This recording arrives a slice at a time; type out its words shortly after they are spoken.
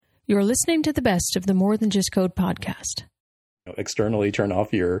You're listening to the best of the More Than Just Code podcast. Externally turn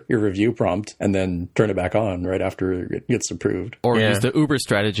off your review prompt and then turn it back on right after it gets approved. Or use the Uber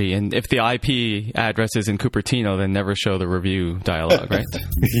strategy. And if the IP address is in Cupertino, then never show the review dialogue, right?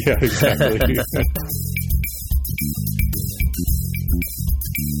 Yeah, exactly.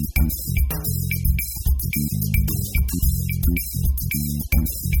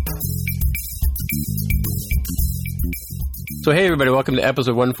 So hey everybody, welcome to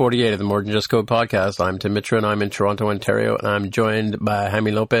episode 148 of the More Than Just Code podcast. I'm Tim Mitra and I'm in Toronto, Ontario, and I'm joined by Jaime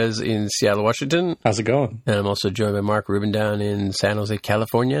Lopez in Seattle, Washington. How's it going? And I'm also joined by Mark Rubin down in San Jose,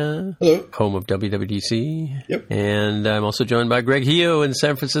 California. Hello. Home of WWDC. Yep. And I'm also joined by Greg Hio in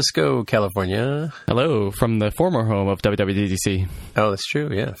San Francisco, California. Hello, from the former home of WWDC. Oh, that's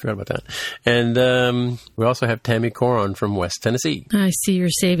true. Yeah, I forgot about that. And we also have Tammy Coron from West Tennessee. I see you're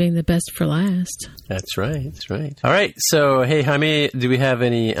saving the best for last. That's right. That's right. All right. So, hey, Jaime, do we have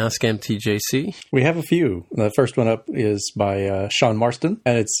any Ask MTJC? We have a few. The first one up is by Sean Marston,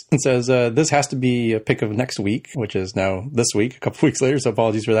 and it says, this has to be a pick of next week, which is now this week, a couple weeks later, so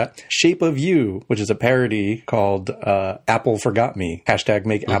apologies for that. Shape of You, which is a parody called Apple Forgot Me, hashtag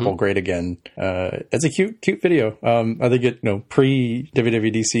Make Apple Great Again. It's a cute video. I think it,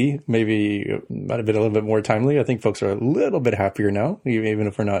 pre-WWDC, maybe might have been a little bit more timely. I think folks are a little bit happier now, even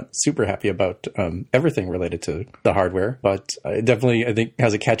if we're not super happy about everything related to the hardware. But it definitely, I think,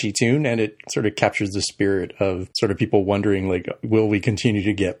 has a catchy tune, and it sort of captures the spirit of sort of people wondering, like, will we continue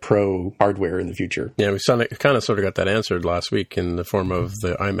to get pro hardware in the future? Yeah, we kind of sort of got that answered last week in the form of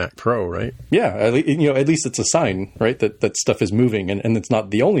the iMac Pro, right? Yeah, at least it's a sign, right, that stuff is moving, and it's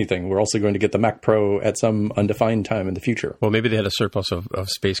not the only thing. We're also going to get the Mac Pro at some undefined time in the future. Well, maybe they had a surplus of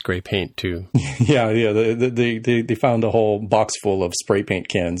space gray paint, too. Yeah, they found a whole box full of spray paint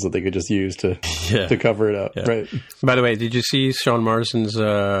cans that they could just use to cover it up, right? By the way, did you see Sean Marsden's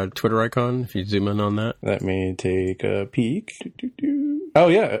Twitter icon? If you zoom in on that. Let me take a peek. Oh,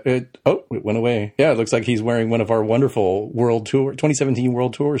 yeah. It went away. Yeah, it looks like he's wearing one of our wonderful World Tour 2017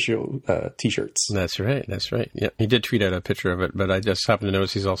 World Tour show T-shirts. That's right. Yeah, he did tweet out a picture of it, but I just happened to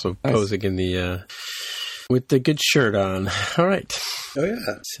notice he's also posing in the with the good shirt on. All right. Oh, yeah.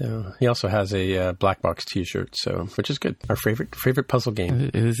 So he also has a black box T-shirt, which is good. Our favorite puzzle game.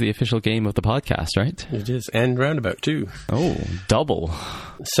 It is the official game of the podcast, right? It is, and Roundabout too. Oh, double.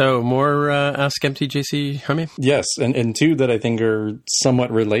 So more Ask MTJC, Jaime? Yes, and two that I think are somewhat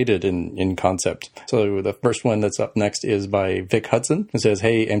related in concept. So the first one that's up next is by Vic Hudson. It says,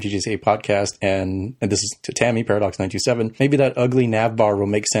 "Hey, MTJC podcast," and this is to Tammy, Paradox 927. "Maybe that ugly nav bar will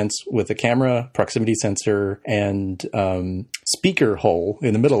make sense with a camera, proximity sensor, and speaker hole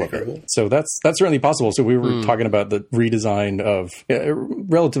in the middle of it." So that's certainly possible. So we were talking about the redesign of a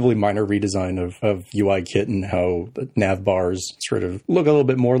relatively minor redesign of UIKit and how the nav bars sort of look a little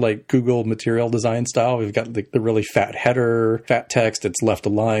bit more like Google material design style. We've got the really fat header, fat text. It's left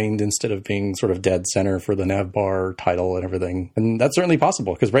aligned instead of being sort of dead center for the nav bar title and everything. And that's certainly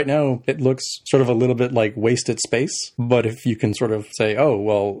possible because right now it looks sort of a little bit like wasted space. But if you can sort of say, oh,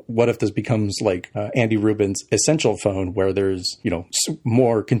 well, what if this becomes like Andy Rubin's Essential phone where there's,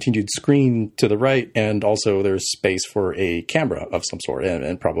 more continued screen to the right and also there's space for a camera of some sort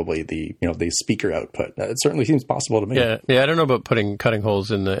and probably the speaker output. It certainly seems possible to me. Yeah. I don't know about cutting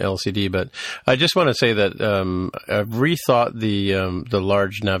holes in the LCD, but I just want to say that I've rethought the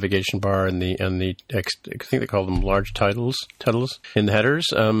large navigation bar and the I think they call them large titles in the headers.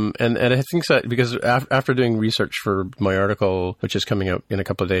 And I think that because after doing research for my article, which is coming out in a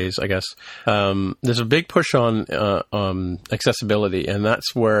couple of days, I guess, there's a big push on accessibility, and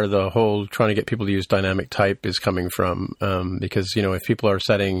that's where the whole trying to get people to use dynamic type is coming from. Because if people are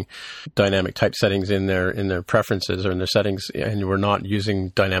setting dynamic type settings in their preferences or in their settings, and we're not using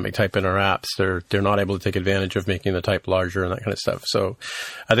dynamic type in our apps, they're not able to take advantage of making the type larger and that kind of stuff. So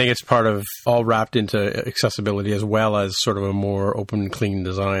I think it's part of all wrapped into accessibility as well as sort of a more open, clean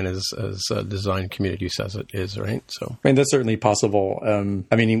design as a design community says it is, right? So I mean, that's certainly possible.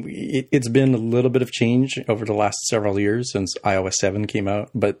 It's been a little bit of change over the last several years since iOS 7 came out.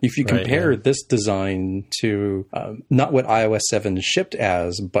 But if you compare this design to not what iOS 7 shipped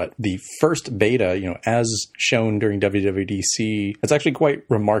as, but the first beta, as shown during WWDC, it's actually quite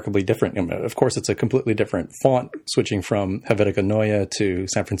remarkably different. Of course, it's a completely different font, switching from Helvetica Neue to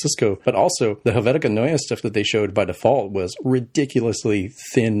San Francisco. But also, the Helvetica Neue stuff that they showed by default was ridiculously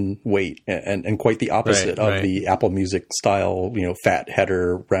thin weight and quite the opposite of the Apple Music style, fat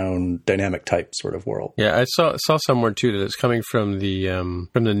header, round, dynamic type sort of world. Yeah, I saw somewhere too that it's coming from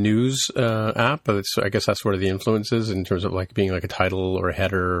from the news app. But I guess that's where the influence is in terms of like being like a title or a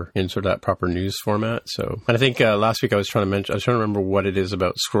header in sort of that proper news format. So, and I think last week I was trying to remember what it is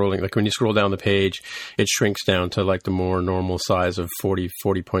about scrolling. Like when you scroll down the page, it shrinks down to like the more normal size of 40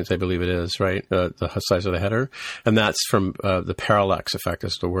 points, I believe it is, right? The size of the header, and that's from the parallax effect.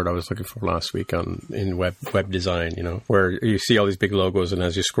 That's the word I was looking for last week in web design. You know, where you see all these big logos, and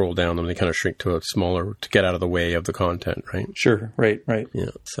as you scroll down them, they kind of shrink to a smaller to get out of the way of the content, right? Sure, right.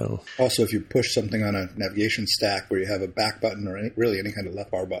 Yeah. So also, if you push something on a navigation stack where you have a back button or any kind of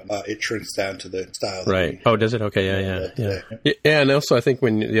left bar button, it shrinks down to the style. Right. Oh, does it? Okay. Yeah. And also, I think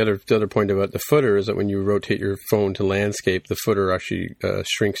when the other point about the footer is that when you rotate your phone to landscape, the footer actually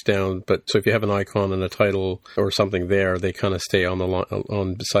shrinks down. But so if you have an icon and a title or something there, they kind of stay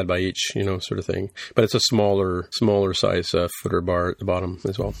on side by each, you know, sort of thing. But it's a smaller size footer bar at the bottom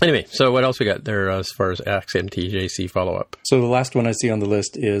as well. Anyway, so what else we got there as far as MTJC follow up? So the last one I see on the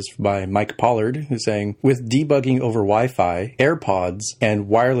list is by Mike Pollard, who's saying, with debugging over Wi-Fi, AirPods, and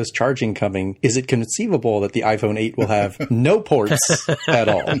wireless charging coming, is it conceivable that the iPhone 8 will have no ports at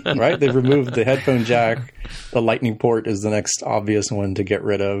all? Right? They've removed the headphone jack. The Lightning port is the next obvious one to get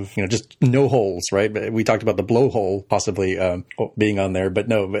rid of. You know, just no holes, right? But we talked about the blowhole possibly being on there, but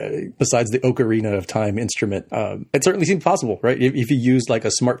no. Besides the Ocarina of Time instrument, it certainly seems possible, right? If you use like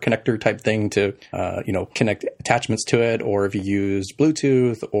a smart connector type thing to, connect attachments to it, or if you use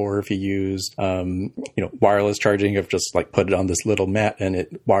Bluetooth, or if you use, wireless charging, of just like put it on this little mat and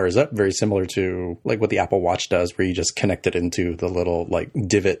it wires up, very similar to like what the Apple Watch does, where you just connect it into the little like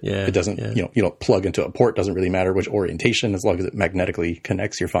divot. Yeah, it doesn't, you don't plug into a port. Doesn't really matter which orientation, as long as it magnetically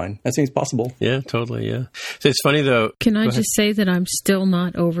connects, you're fine. That seems possible. Yeah, totally. Yeah. So it's funny though. Can I just say that I'm still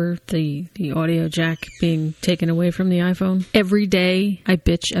not over the audio jack being taken away from the iPhone? Every day I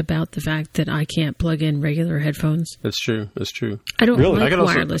bitch about the fact that I can't plug in regular headphones. That's true. I don't like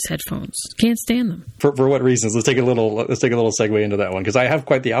wireless headphones. Can't stand them. For what reasons? Let's take a little segue into that one, because I have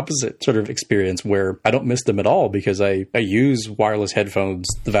quite the opposite sort of experience where I don't miss them at all because I use wireless headphones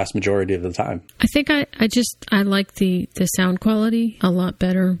the vast majority of the time. I think I like the sound quality a lot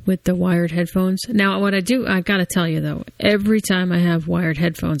better with the wired headphones. Now, what I got to tell you though, every time I have wired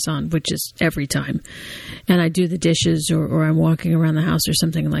headphones on, which is every time, and I do the dishes or I'm walking around the house or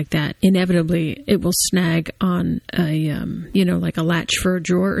something like that, inevitably it will snag on a, like a latch for a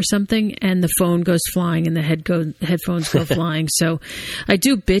drawer or something, and the phone goes flying and the headphones go flying. So I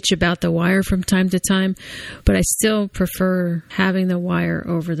do bitch about the wire from time to time, but I still prefer having the wire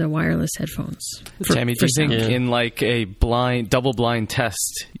over the wireless headphones. Tammy, do you think in like a double blind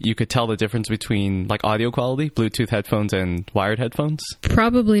test, you could tell the difference between like audio quality, Bluetooth headphones and wired headphones?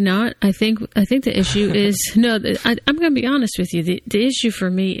 Probably not. I think the issue is, I'm going to be honest with you. The issue for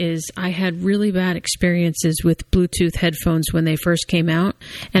me is I had really bad experiences with Bluetooth headphones when they first came out.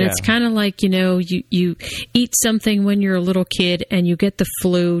 And it's kind of like, you eat something when you're a little kid and you get the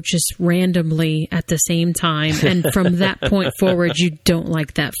flu just randomly at the same time. And from that point forward, you don't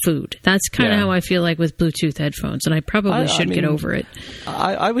like that food. That's kind of how I feel like with Bluetooth headphones. And I probably should get over it.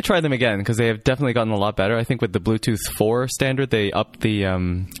 I would try them again because they have definitely gotten a lot better. I think with the Bluetooth 4 standard, they upped the,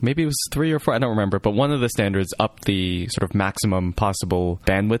 maybe it was 3 or 4, I don't remember, but one of the standards upped the sort of maximum possible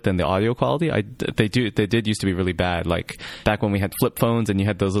bandwidth and the audio quality. They did used to be really bad. Like back when we had flip phones and you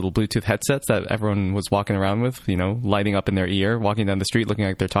had those little Bluetooth headsets that everyone was walking around with, lighting up in their ear, walking down the street looking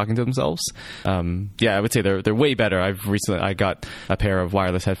like they're talking to themselves. I would say they're way better. I got a pair of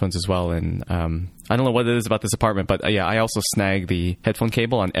wireless headphones as well, and I don't know what it is about this apartment, but I also snag the headphone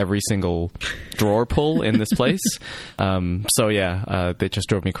cable on every single drawer pull in this place. They just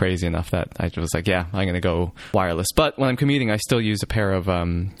drove me crazy enough that I was like, I'm going to go wireless. But when I'm commuting, I still use a pair of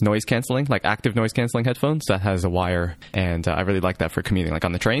noise canceling, like active noise canceling headphones that has a wire, and I really like that for commuting, like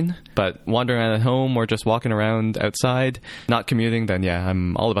on the train. But wandering around at home or just walking around outside, not commuting, then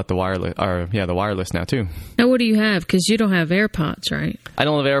I'm all about the wireless now too. Now, what do you have? Because you don't have AirPods, right? I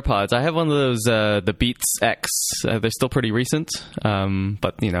don't have AirPods. I have one of those the Beats X. They're still pretty recent,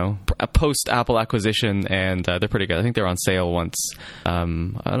 but a post Apple acquisition, and they're pretty good. I think they were on sale once. I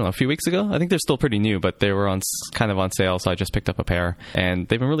don't know, a few weeks ago. I think they're still pretty new, but they were kind of on sale, so I just picked up a pair, and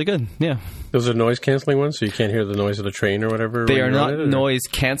they've been really good. Yeah, those are noise canceling ones, so you can't hear the noise of the train or whatever. They are not noise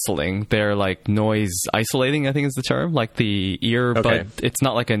canceling. They're like noise isolating, I think is the term. Like the ear, but it's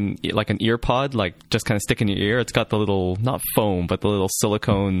not like an ear pod, like just kind of stick in your ear. It's got the little, not foam, but the little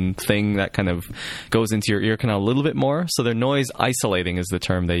silicone thing that kind of goes into your ear canal a little bit more. So they're noise isolating is the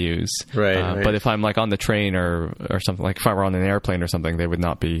term they use. Right. But if I'm like on the train or something, like if I were on an airplane or something, they would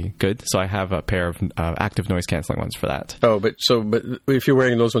not be good. So I have a pair of active noise canceling ones for that. Oh, but if you're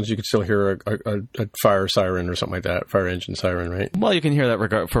wearing those ones, you could still hear a fire siren or something like that, fire engine siren, right? Well, you can hear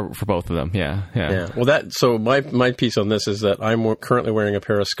that for both of them. Yeah. Well, so my piece on this is that I'm currently wearing a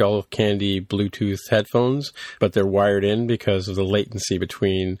pair of Skull Candy Bluetooth headphones, but they're wired in because of the latency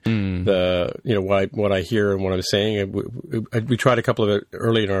between what I hear and what I'm saying. We tried a couple of it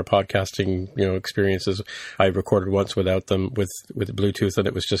early in our podcasting experiences. I recorded once without them with Bluetooth, and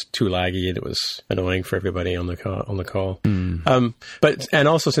it was just too laggy, and it was annoying for everybody on the call. But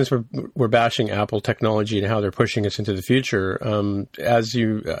also, since we're bashing Apple technology and how they're pushing us into the future,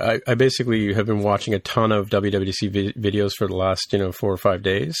 I basically have been watching a ton of WWDC videos for the last 4 or 5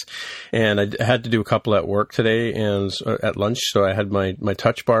 days, and I had to do a couple at work today and at lunch. So I had my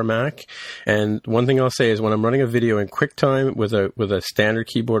Touch Bar Mac, and one thing I'll say is when I'm running a video in QuickTime with a standard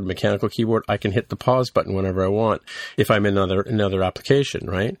keyboard, mechanical keyboard, I can hit the pause button whenever I want if I'm in another application,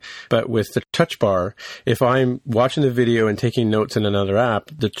 right? But with the Touch Bar, if I'm watching the video and taking notes in another app,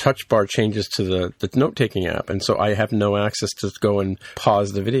 the Touch Bar changes to the note-taking app, and so I have no access to go and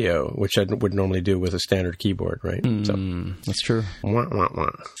pause the video, which I would normally do with a standard keyboard, right? So that's true.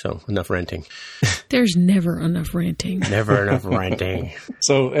 So enough ranting. There's never enough ranting. Never enough ranting.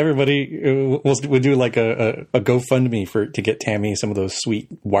 So everybody, we'll do like a GoFundMe to get Tammy some of those sweet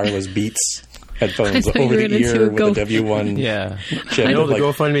wireless Beats headphones over the ear with a W1 chip. I know the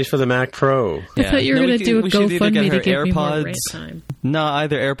GoFundMe is for the Mac Pro. I thought you were going to do a GoFundMe to give me more rant time. No,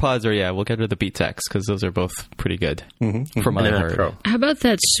 either AirPods or we'll get her the Beats X because those are both pretty good from what I heard. Pro. How about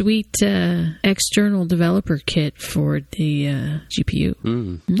that sweet external developer kit for the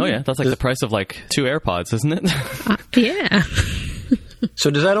GPU? Oh yeah, that's like the price of like 2 AirPods, isn't it? Yeah.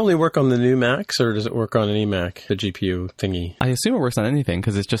 So does that only work on the new Macs, or does it work on any Mac, the GPU thingy? I assume it works on anything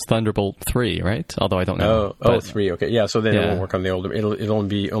because it's just Thunderbolt 3, right? Although I don't know. Oh, 3, okay. Yeah, so then it won't work on the older. It'll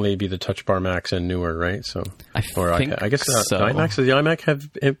only be the Touch Bar Macs and newer, right? So I guess so. The iMacs, does the iMac have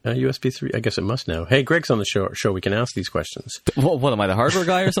USB 3? I guess it must now. Hey, Greg's on the show. We can ask these questions. What am I, the hardware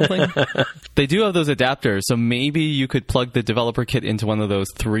guy or something? They do have those adapters, so maybe you could plug the developer kit into one of those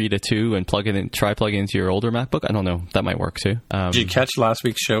 3 to 2 and plug it into your older MacBook. I don't know. That might work too. Did you catch last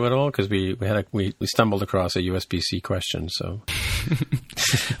week's show at all? Because we stumbled across a USB-C question. So,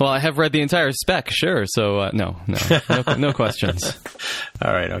 well, I have read the entire spec. Sure. So no questions.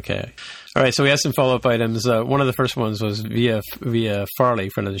 All right. Okay. All right, so we have some follow-up items. One of the first ones was via Farley,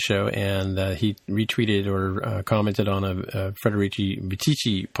 friend of the show, and he retweeted or commented on a Federici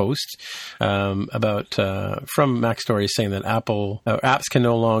Vitici post about from Mac Stories saying that Apple apps can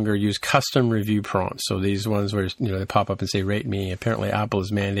no longer use custom review prompts. So these ones where they pop up and say "rate me." Apparently, Apple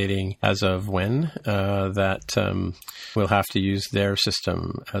is mandating as of when that we'll have to use their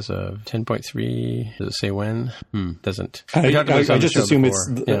system as of 10.3. Does it say when? Doesn't. I just assume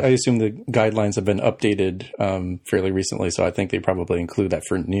I assume the guidelines have been updated fairly recently, so I think they probably include that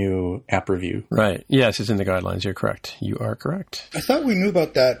for new app review. Right. Yes, it's in the guidelines. You're correct. You are correct. I thought we knew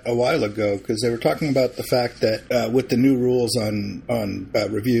about that a while ago because they were talking about the fact that with the new rules on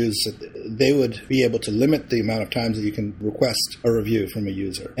reviews, they would be able to limit the amount of times that you can request a review from a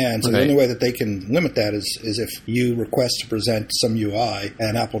user. And so the only way that they can limit that is if you request to present some UI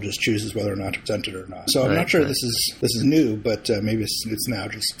and Apple just chooses whether or not to present it or not. So I'm not sure this is new, but maybe it's now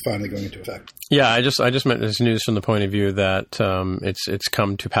just finally going into effect. Yeah, I just meant this news from the point of view that it's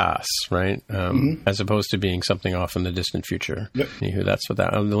come to pass, right? As opposed to being something off in the distant future. Yep. Anywho, that's what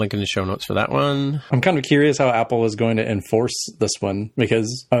the link in the show notes for that one. I'm kind of curious how Apple is going to enforce this one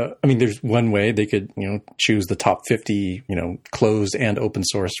because there's one way they could choose the top 50 closed and open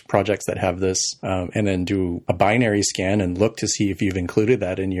source projects that have this, and then do a binary scan and look to see if you've included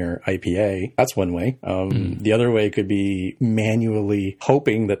that in your IPA. That's one way. The other way could be manually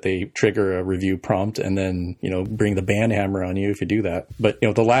hoping that they trigger a review prompt and then bring the ban hammer on you if you do that. But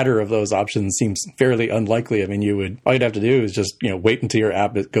the latter of those options seems fairly unlikely. I mean, all you'd have to do is just wait until your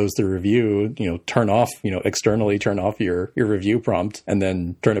app goes through review, turn off externally turn off your review prompt and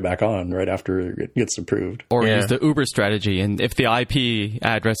then turn it back on right after it gets approved. Or use the Uber strategy, and if the IP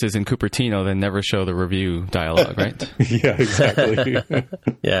address is in Cupertino, then never show the review dialogue, right? Yeah, exactly.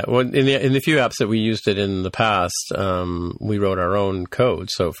 Yeah, well, in the few apps that we used it in the past, we wrote our own code.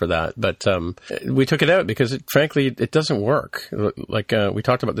 So for that, but we took it out because, frankly, it doesn't work. Like we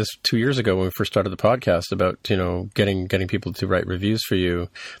talked about this 2 years ago when we first started the podcast about, getting people to write reviews for you.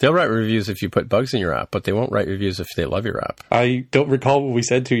 They'll write reviews if you put bugs in your app, but they won't write reviews if they love your app. I don't recall what we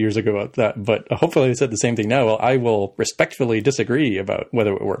said 2 years ago about that, but hopefully I said the same thing now. Well, I will respectfully disagree about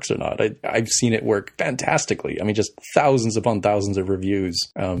whether it works or not. I've seen it work fantastically. I mean, just thousands upon thousands of reviews.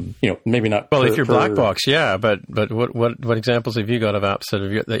 Maybe not. Well, if you're black box, yeah, but what examples have you got of apps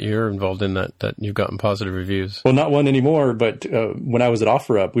that you're involved in that you've gotten positive reviews? Well, not one anymore, but when I was at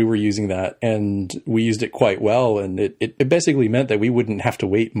OfferUp, we were using that, and we used it quite well, and it basically meant that we wouldn't have to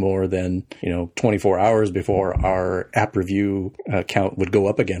wait more than 24 hours before our app review count would go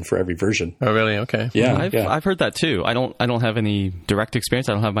up again for every version. Oh, really? Okay. Yeah, I've heard that too. I don't have any direct experience.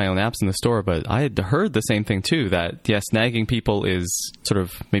 I don't have my own apps in the store, but I had heard the same thing too. That yes, nagging people is sort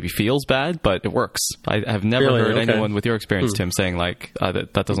of maybe feels bad, but it works. I have never heard anyone with your experience, Tim, saying like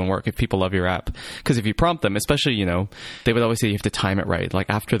that doesn't work if people love your app. Because if you prompt them, especially they would always say you have to time it right, like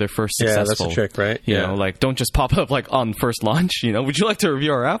after their first successful. Yeah, that's a trick, right? You know, like don't just pop up like on first launch. Would you like to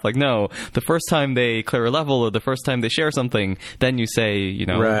review our app? Like no, the first time they clear a level or the first time they share something, then you say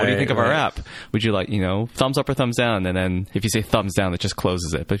what do you think of our app? Would you like thumbs up or thumbs down? And then if you say thumbs down, it just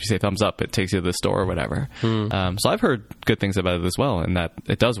closes it. But if you say thumbs up, it takes you to the store or whatever. So I've heard good things about it as well, and that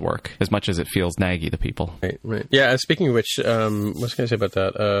it does work as much as it feels naggy to people. Right. Yeah. Speaking of which, what can I say about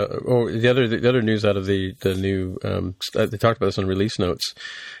that? The other news out of the new, they talked about this on release notes,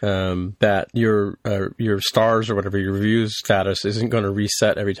 that your stars or whatever your reviews status isn't going to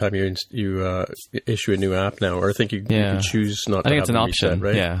reset every time you issue a new app now, or I think you can choose not. I think to it's an option,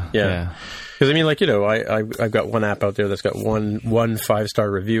 reset, right? Yeah. Because I mean, I've got one app out there that's got one 5-star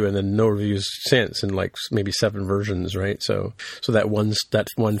review and then no reviews since, and like maybe 7 versions, right? So that one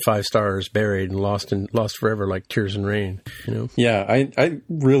 5-star is buried and lost forever, like tears in rain. Yeah, I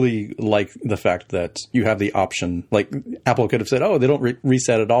really like the fact that you have the option. Like Apple could have said, "Oh, they don't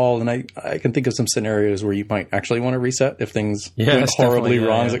reset at all," and I can think of some scenarios where you might actually want to reset if things went horribly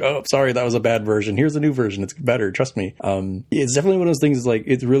wrong. It's like, "Oh, sorry, that was a bad version. Here's a new version. It's better. Trust me." It's definitely one of those things. Like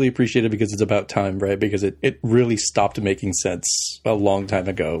it's really appreciated because it's about time, right? Because it really stopped making sense a long time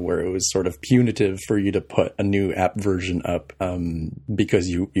ago, where it was sort of punitive for you to put a new app version up, because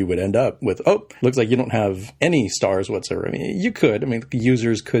you would end up with, looks like you don't have any stars whatsoever. I mean, you could. I mean,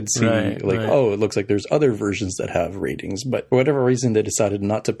 users could see it looks like there's other versions that have ratings, but for whatever reason, they decided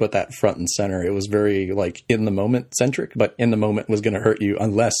not to put that front and center. It was very like in the moment centric, but in the moment was going to hurt you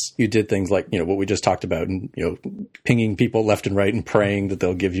unless you did things like, what we just talked about, and, pinging people left and right and praying that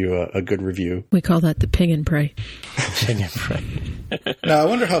they'll give you a good review. We call that the ping and pray. Ping and pray. Now, I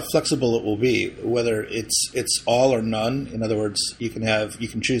wonder how flexible it will be, whether it's all or none. In other words, you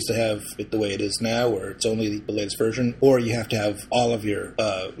can choose to have it the way it is now, where it's only the latest version, or you have to have all of your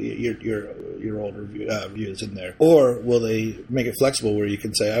older reviews in there. Or will they make it flexible where you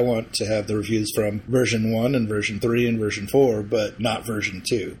can say, I want to have the reviews from version 1 and version 3 and version 4, but not version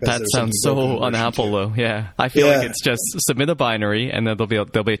 2. That sounds so un-Apple, though. Yeah, I feel like it's just submit a binary, and then there'll be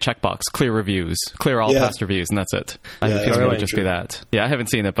a checkbox: clear reviews, clear all past reviews, and that's it. I think it's going to just be that. Yeah, I haven't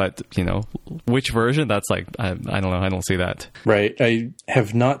seen it, but which version? That's like I don't know. I don't see that. Right. I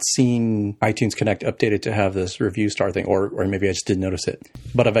have not seen iTunes Connect updated to have this review star thing, or maybe I just didn't notice it.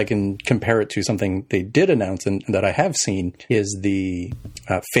 But if I can compare it to something they did announce and that I have seen, is the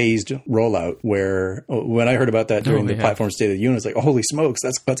phased rollout, where when I heard about that during the platform State of the Union, it's like, oh, holy smokes,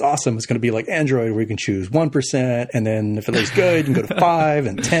 that's awesome. It's going to be like Android, where you can choose 1%, and then if it looks good, you can go to 5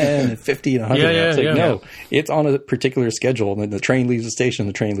 and 10 and 50 and 100. No, it's on a particular schedule, and the train leaves the station,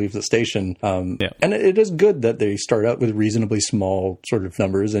 and it is good that they start out with reasonably small sort of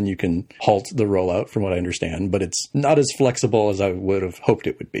numbers, and you can halt the rollout, from what I understand, but it's not as flexible as I would have hoped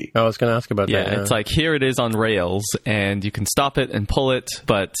it would be. I was going to ask about that. Yeah, it's like, here it is on Rails, and you can stop it and pull it,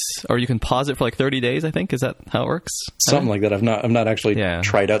 or you can pause it for like 30 days, I think. Is that how it works? Something like that. I've not actually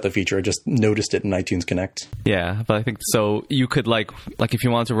tried out the feature. I just noticed it in iTunes Connect. Yeah, but I think so. You could like if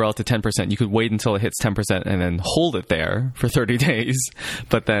you wanted to roll out to 10%, you could wait until it hits 10% and then hold it there for 30 days.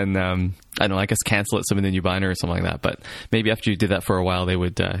 But then I don't know, I guess cancel it, submit a new binary or something like that. But maybe after you did that for a while, they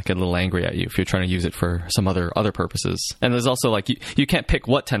would get a little angry at you if you're trying to use it for some other purposes. And there's also like you can't pick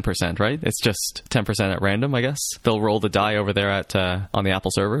what 10%, right? It's just 10% at random, I guess. They'll roll the die over there at on the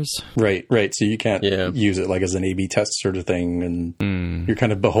Apple servers. Right. So you can't use it like as an A/B test sort of thing, and you're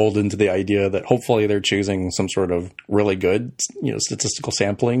kind of beholden to the idea that hopefully they're choosing some sort of really good, statistical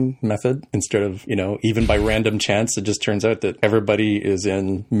sampling method instead of, even by random chance, it just turns out that everybody is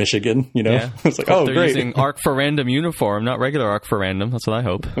in Michigan. It's like, they're great. using arc for random uniform, not regular arc for random. That's what I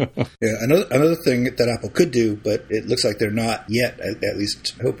hope. Yeah, another thing that Apple could do, but it looks like they're not yet, at least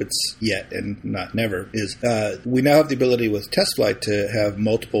hope it's yet and not never, is we now have the ability with TestFlight to have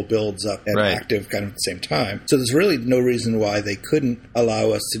multiple builds up and active kind of at the same time. So there's really no reason why they couldn't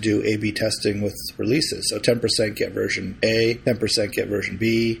allow us to do A/B testing with releases. So 10% get version A, 10% get version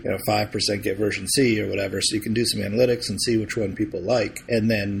B, 5% get version C or whatever. So you can do some analytics and see which one people like, and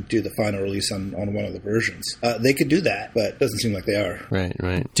then do the final release on one of the versions. They could do that, but it doesn't seem like they are. Right.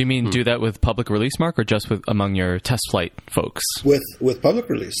 Do you mean do that with public release, Mark, or just with among your TestFlight folks? With public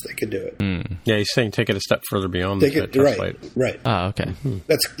release, they could do it. Yeah, he's saying take it a step further beyond the TestFlight. Right. Ah, okay.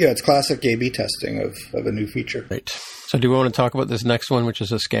 That's it's classic A/B testing of a new feature. Right. So do we want to talk about this next one, which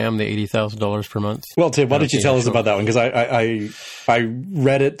is a scam, the $80,000 per month? Well, Tim, why don't you tell us about that one? Because I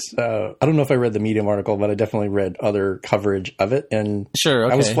read it. I don't know if I read the Medium article, but I definitely read other coverage of it, and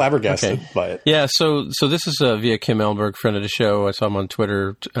I was flabbergasted by it. Yeah, so this is via Kim Elberg, friend of the show. I saw him on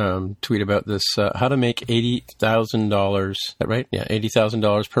Twitter tweet about this, how to make $80,000, is that right? Yeah,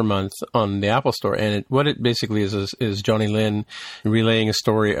 $80,000 per month on the Apple Store. And what it basically is Johnny Lin relaying a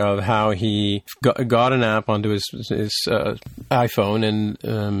story of how he got an app onto his iPhone,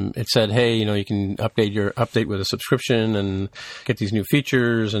 and it said, hey, you can update with a subscription and get these new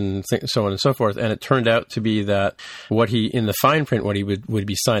features and so on and so forth. And it turned out to be that what he, in the fine print, what he would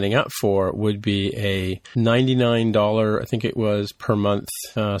be signing up for would be a $99, I think it was, per month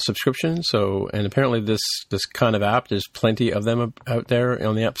subscription. So, and apparently this kind of app, there's plenty of them out there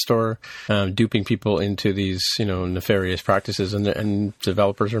on the App Store, duping people into these, nefarious practices, and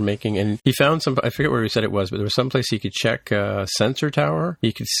developers are making. And he found some, I forget where he said it was, but there was some place he could check Sensor Tower.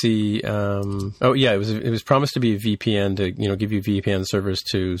 You could see, it was promised to be a VPN to, give you VPN servers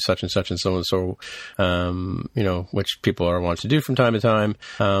to such and such and so and so, which people are wanting to do from time to time.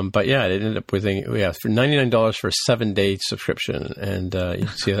 But yeah, it ended up with, for $99 for a 7-day subscription. And you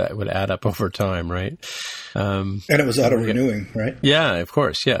can see that would add up over time, right? And it was auto-renewing, right? Yeah, of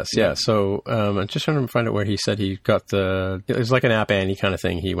course. Yes. Yeah. So I'm just trying to find out where he said he got it was like an App Annie kind of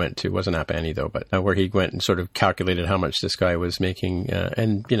thing he went to. It wasn't App Annie though, but where he went and sort of calculated how much this guy was making.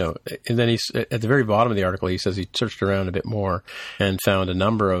 And then he's at the very bottom of the article, he says he searched around a bit more and found a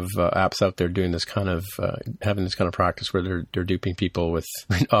number of apps out there doing this kind of, having this kind of practice where they're duping people with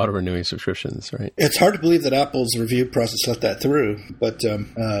auto-renewing subscriptions, right? It's hard to believe that Apple's review process let that through, but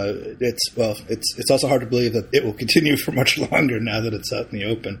it's also hard to believe that it will continue for much longer now that it's out in the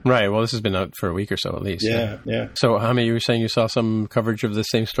open. Right. Well, this has been out for a week or so at least. Yeah. So, Hami, you were saying you saw some coverage of the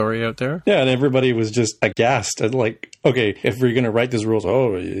same story out there? Yeah, and everybody was just aghast at okay, if we're going to write these rules,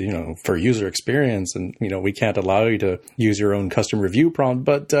 for user experience, and, we can't allow you to use your own custom review prompt,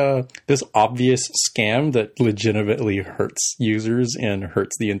 but this obvious scam that legitimately hurts users and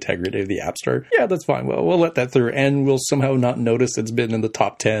hurts the integrity of the App Store, yeah, that's fine. Well, we'll let that through, and we'll somehow not notice it's been in the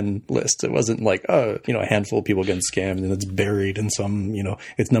top 10 list. It wasn't like, a handful of people getting scammed and it's buried in some,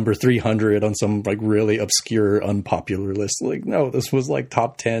 it's number 300 on some really obscure, unpopular list. No, this was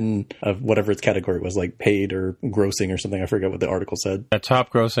top 10 of whatever its category was, paid or grossing or something. I forget what the article said.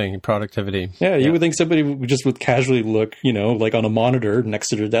 Top grossing, productivity. Yeah, you would think somebody would just casually look, on a monitor next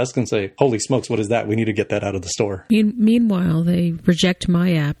to their desk and say, holy smokes, what is that? We need to get that out of the store. Meanwhile, they reject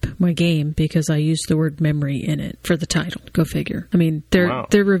my app, my game, because I used the word memory in it for the title. Go figure. I mean, their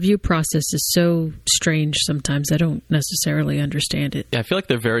review process is so strange sometimes. I don't necessarily understand it. Yeah, I feel like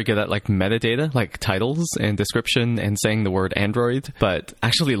they're very good at metadata, titles and description and saying the word Android, but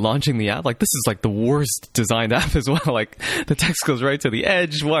actually launching the app, this is the worst designed app as well. The text goes right to the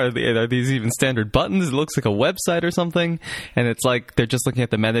edge. What are these even standard buttons? It looks like a website or something. And it's they're just looking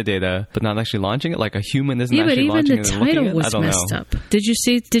at the metadata, but not actually launching it. A human isn't actually launching it. But even the title was messed up. Did you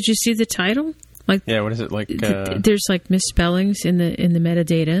see the title? What is it like? There's misspellings in the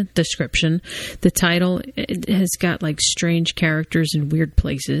metadata description. The title has got strange characters in weird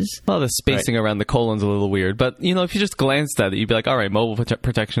places. Well, the spacing around the colon's a little weird, but if you just glanced at it, you'd be like, all right, mobile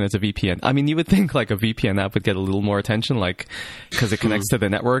protection is a VPN. I mean, you would think a VPN app would get a little more attention, because it connects to the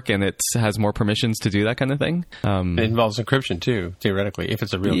network and it has more permissions to do that kind of thing. It involves encryption too, theoretically, if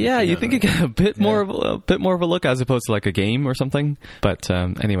it's a real. Yeah, VPN, you think you get a bit more of a look as opposed to a game or something. But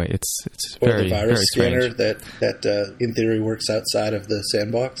anyway, it's very. Virus scanner that in theory works outside of the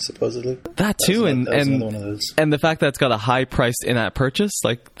sandbox, supposedly. That too, and one of those. And the fact that it's got a high priced in-app purchase,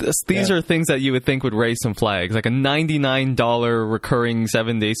 these are things that you would think would raise some flags. A $99 recurring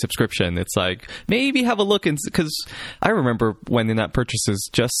 7-day subscription. It's maybe have a look, because I remember when in-app purchases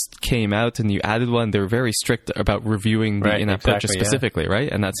just came out and you added one, they were very strict about reviewing the in-app purchase specifically,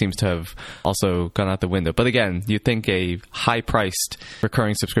 right? And that seems to have also gone out the window. But again, you'd think a high priced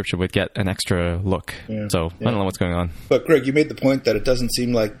recurring subscription would get an extra extra look. So I don't know what's going on. But Greg, you made the point that it doesn't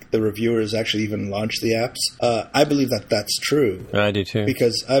seem like the reviewers actually even launched the apps. I believe that that's true. I do too.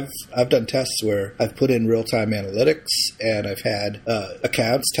 Because I've done tests where I've put in real-time analytics and I've had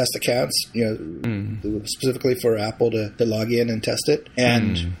test accounts, specifically for Apple to log in and test it.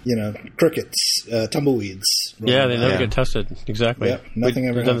 And, crickets, tumbleweeds. Yeah, they never get tested. Exactly. Yep, nothing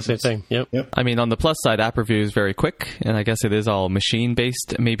ever happens. Done the same thing. Yep. I mean, on the plus side, app review is very quick, and I guess it is all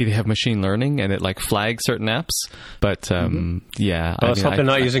machine-based. Maybe they have machine learning, and it flags certain apps. But, yeah. Well, let's hope they're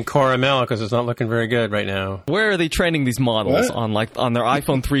not using Core ML, because it's not looking very good right now. Where are they training these models? On their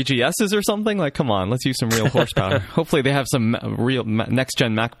iPhone 3GSs or something? Come on, let's use some real horsepower. Hopefully they have some real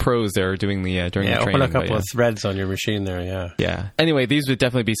next-gen Mac Pros there doing the training. Open a couple of threads on your machine there, Yeah. Anyway, these would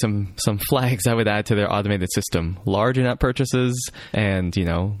definitely be some flags I would add to their automated system. Large in-app purchases and,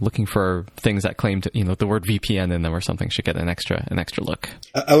 looking for things that claim to, the word VPN in them or something should get an extra look.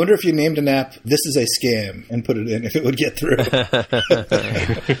 I wonder if you named an app, "This is a scam," and put it in, if it would get through.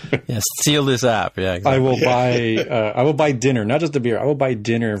 Steal this app. Yeah, exactly. I will buy dinner, not just a beer. I will buy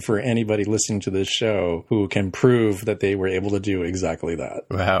dinner for anybody listening to this show who can prove that they were able to do exactly that.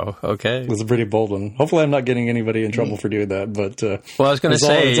 Wow. Okay. It was a pretty bold one. Hopefully I'm not getting anybody in trouble for doing that, but... well, I was going to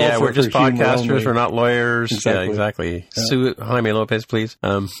say, we're just podcasters. We're not lawyers. Exactly. Yeah, exactly. Sue Jaime Lopez, please.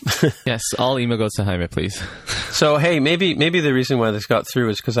 Yes, all email goes to Jaime, please. So, hey, maybe the reason why this got through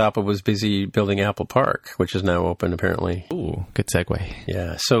is because Apple was busy building Apple Park, which is now open, apparently. Ooh, good segue.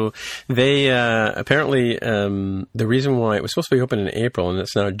 Yeah. So they apparently the reason why it was supposed to be open in April and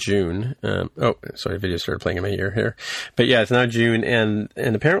it's now June. Video started playing in my ear here, but yeah, it's now June, and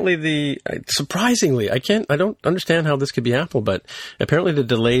apparently surprisingly, I don't understand how this could be Apple, but apparently the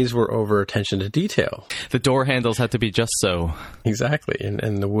delays were over attention to detail. The door handles had to be just so. Exactly,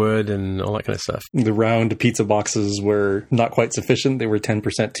 and the wood and all that kind of stuff. The round pizza boxes were not quite sufficient. They were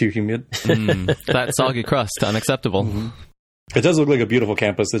 10% too humid. That soggy crust, unacceptable. Mm-hmm. It does look like a beautiful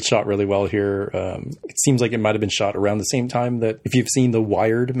campus. It's shot really well here. It seems like it might have been shot around the same time that, if you've seen the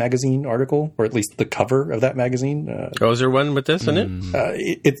Wired magazine article, or at least the cover of that magazine. Is there one with this in it?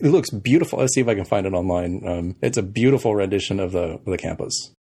 It looks beautiful. Let's see if I can find it online. It's a beautiful rendition of the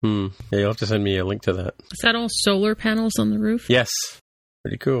campus. Yeah, you'll have to send me a link to that. Is that all solar panels on the roof? Yes.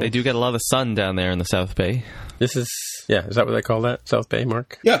 Pretty cool. They do get a lot of sun down there in the South Bay. Is that what they call that? South Bay,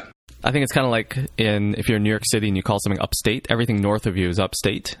 Mark? Yeah. I think it's kind of like if you're in New York City and you call something upstate, everything north of you is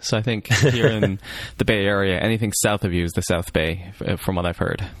upstate. So I think here in the Bay Area, anything south of you is the South Bay, from what I've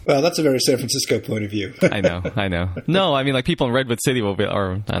heard. Well, that's a very San Francisco point of view. I know. No, I mean, people in Redwood City will be,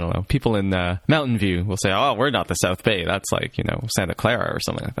 or I don't know, people in Mountain View will say, "Oh, we're not the South Bay. That's Santa Clara or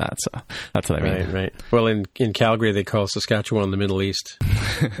something like that." So that's what I mean. Right. Well, in Calgary, they call Saskatchewan the Middle East.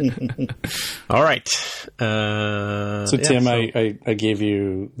 All right. Tim, I gave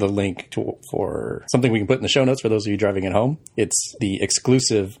you the link for something we can put in the show notes for those of you driving at home. It's the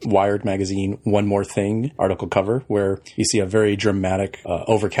exclusive Wired magazine One More Thing article cover, where you see a very dramatic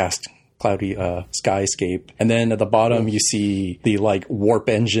overcast cloudy skyscape. And then at the bottom, you see the warp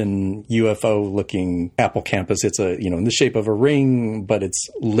engine UFO looking Apple campus. It's in the shape of a ring, but it's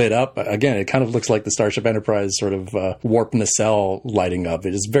lit up. Again, it kind of looks like the Starship Enterprise sort of warp nacelle lighting up.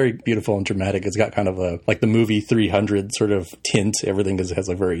 It is very beautiful and dramatic. It's got kind of the movie 300 sort of tint. Everything has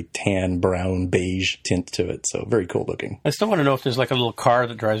a very tan, brown, beige tint to it. So very cool looking. I still want to know if there's a little car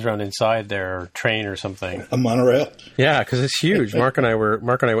that drives around inside there, or train or something. A monorail? Yeah, because it's huge. Mark and I went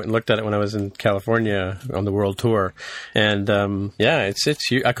and looked at it when I was in California on the world tour, and it's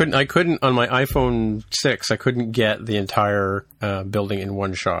huge. I couldn't on my iPhone 6. I couldn't get the entire building in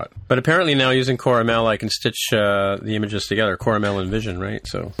one shot. But apparently now using Core ML, I can stitch the images together. Core ML and Vision, right?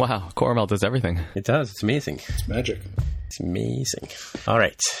 So wow, Core ML does everything. It does. It's amazing. It's magic. It's amazing. All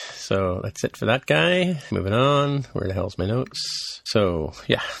right. So that's it for that guy. Moving on. Where the hell's my notes? So,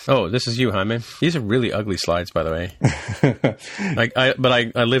 yeah. Oh, this is you, Jaime. These are really ugly slides, by the way.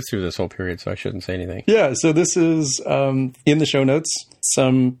 I lived through this whole period, so I shouldn't say anything. Yeah. So this is in the show notes,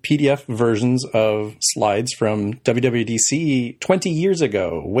 some PDF versions of slides from WWDC 20 years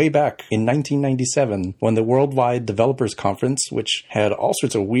ago, way back in 1997, when the Worldwide Developers Conference, which had all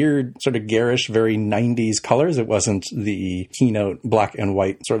sorts of weird, sort of garish, very 90s colors. It wasn't the keynote black and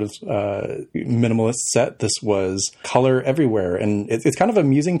white sort of minimalist set. This was color everywhere. And it's kind of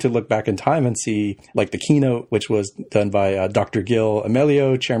amusing to look back in time and see the keynote, which was done by Dr. Gil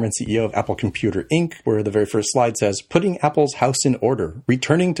Amelio, chairman CEO of Apple Computer Inc., where the very first slide says, "Putting Apple's house in order. September,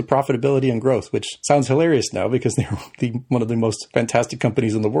 returning to profitability and growth, which sounds hilarious now because they're one of the most fantastic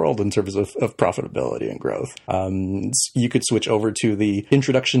companies in the world in terms of profitability and growth. You could switch over to the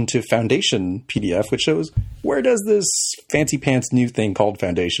Introduction to Foundation PDF, which shows where does this fancy pants new thing called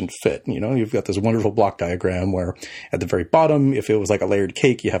Foundation fit? You've got this wonderful block diagram where at the very bottom, if it was like a layered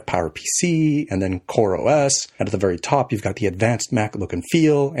cake, you have PowerPC and then Core OS. And at the very top, you've got the advanced Mac look and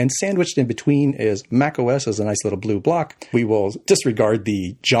feel. And sandwiched in between is Mac OS as a nice little blue block. We will disregard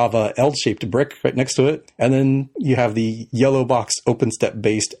the Java L-shaped brick right next to it. And then you have the yellow box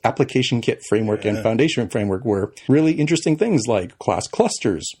OpenStep-based application kit framework and foundation framework where really interesting things like class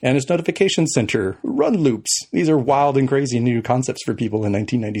clusters and its notification center, run loops. These are wild and crazy new concepts for people in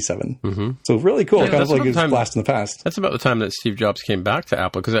 1997. Mm-hmm. So really cool. Kind of like a blast in the past. That's about the time that Steve Jobs came back to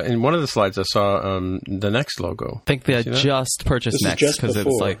Apple, because in one of the slides I saw the Next logo. I think they had just purchased Next because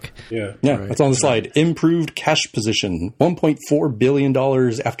it's like... Yeah, right. That's on the slide. Improved cash position, $1.4 billion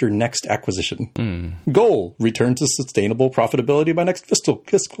after Next acquisition. Goal, return to sustainable profitability by next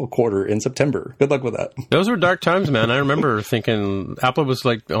fiscal quarter in September. Good luck with that. Those were dark times, man. I remember thinking Apple was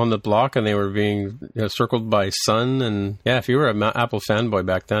like on the block and they were being circled by sun. And yeah, if you were an Apple fanboy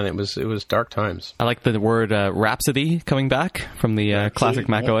back then, it was dark times. I like the word Rhapsody coming back from the classic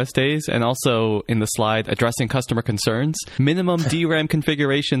Mac OS days. And also in the slide, addressing customer concerns. Minimum DRAM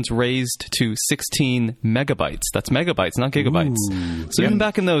configurations raised to 16 megabytes. That's megabytes, not gigabytes. Ooh, so even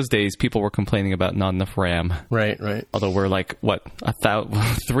back in those days, people were complaining about not enough RAM. Right. Although we're like,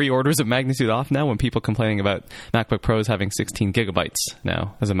 3 orders of magnitude off now when people complaining about MacBook Pros having 16 gigabytes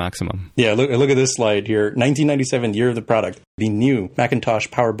now as a maximum. Yeah, look at this slide here. 1997, year of the product. The new Macintosh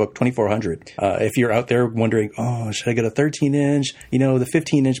PowerBook 2400. If you're out there wondering, should I get a 13-inch? The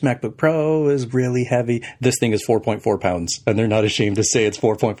 15-inch MacBook Pro is really heavy. This thing is 4.4 pounds, and they're not ashamed to say it's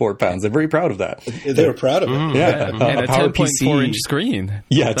 4.4 pounds. They're very proud of that. They were proud of it. And a 10.4-inch screen.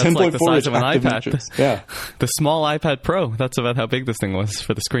 Yeah, 10.4 like the size of an iPad. Inches. Yeah. The small iPad Pro. That's about how big this thing was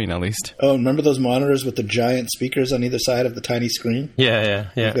for the screen, at least. Oh, remember those monitors with the giant speakers on either side of the tiny screen? Yeah.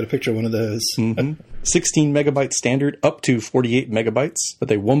 I've got a picture of one of those. Mm-hmm. 16 megabyte standard up to 48 megabytes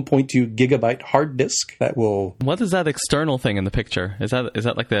with a 1.2 gigabyte hard disk that will... What is that external thing in the picture? Is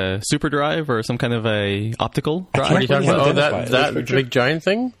that like the super drive or some kind of a optical drive? What are you talking about? That big giant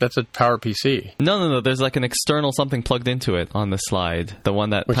thing? That's a PowerPC. No. There's like an external something plugged into it on the slide. The one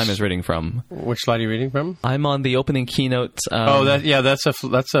that Time is reading from. Which slide are you reading from? I'm on the opening keynote.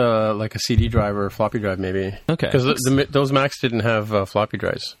 That's like a CD drive or a floppy drive maybe. Okay. Because those Macs didn't have floppy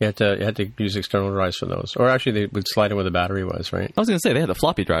drives. You had to use external drives for those. Or actually, they would slide in where the battery was, right? I was going to say they had a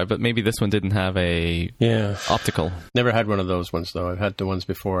floppy drive, but maybe this one didn't have a optical. Never had one of those ones, though. I've had the ones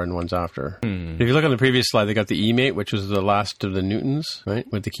before and ones after. If you look on the previous slide, they got the eMate, which was the last of the Newtons, right,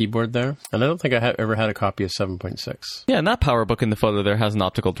 with the keyboard there. And I don't think I ever had a copy of 7.6. Yeah, and that PowerBook in the photo there has an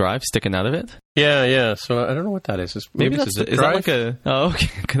optical drive sticking out of it. Yeah. So I don't know what that is. Maybe it's a zip drive? Is that like a... Oh, okay.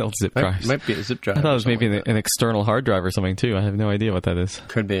 Good old zip drive. Might be a zip drive. I thought it was maybe an external hard drive or something, too. I have no idea what that is.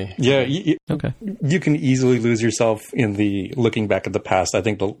 Could be. Yeah. Okay. You can easily lose yourself in the looking back at the past. I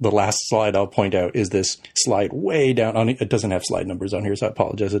think the last slide I'll point out is this slide way down on it. It doesn't have slide numbers on here, so I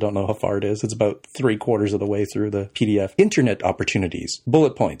apologize. I don't know how far it is. It's about 3/4 of the way through the PDF. Internet opportunities,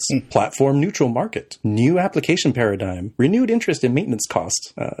 bullet points, platform neutral market, new application paradigm, renewed interest in maintenance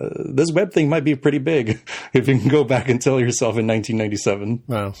costs. This web thing might be pretty big if you can go back and tell yourself in 1997.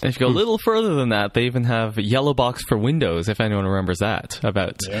 Wow. And if you go a little further than that, they even have Yellow Box for Windows, if anyone remembers that,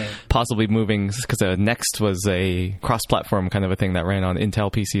 about possibly moving, because Next was a cross-platform kind of a thing that ran on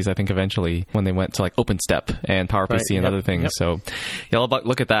Intel PCs, I think, eventually, when they went to like OpenStep and PowerPC and other things. So Yellow Box,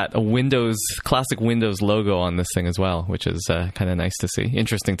 look at that, a classic Windows logo on this thing as well, which is kind of nice to see,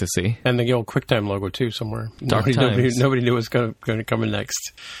 interesting to see. And the old QuickTime logo too, somewhere. Dark times. Nobody knew what was going to come in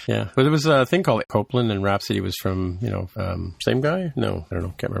next. Yeah, but there was a thing called Copeland, and Rhapsody was from same guy? No, I don't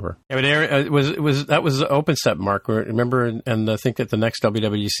know, can't remember. Yeah, but that was OpenStep, Mark. Remember, and I think at the next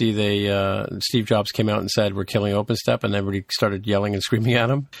WWDC, Steve Jobs came out and said, "We're killing OpenStep," and everybody started yelling and screaming at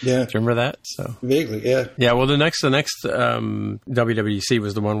him. Yeah, do you remember that? So vaguely, yeah. Yeah, well, the next WWDC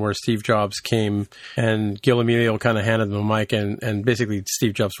was the one where Steve Jobs came and Gil Amelio kind of handed him a mic, and basically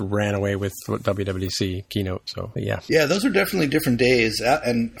Steve Jobs ran away with WWDC keynote. So yeah, those are definitely different days,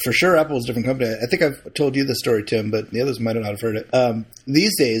 and for sure Apple was different different company. I think I've told you this story, Tim, but the others might not have heard it.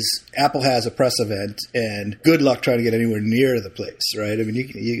 These days, Apple has a press event, and good luck trying to get anywhere near the place, right? I mean,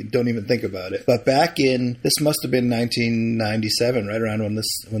 you don't even think about it. But back in, this must have been 1997, right around when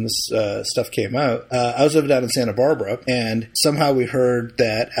this stuff came out. I was living down in Santa Barbara, and somehow we heard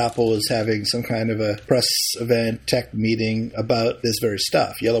that Apple was having some kind of a press event, tech meeting about this very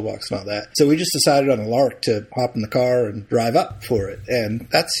stuff, Yellow Box and all that. So we just decided on a lark to hop in the car and drive up for it. And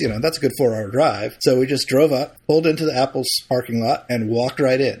that's a good 4-hour drive. So we just drove up, pulled into the Apple's parking lot, and walked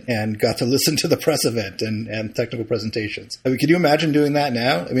right in and got to listen to the press event and technical presentations. I mean, can you imagine doing that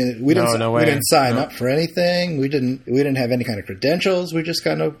now? I mean, we didn't sign up for anything. We didn't have any kind of credentials. We just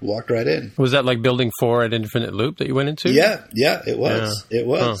kind of walked right in. Was that like Building 4 at Infinite Loop that you went into? Yeah, it was. Yeah. It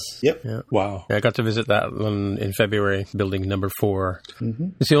was. Huh. Yep. Yeah. Wow. Yeah, I got to visit that one in February, building number 4. Mm-hmm.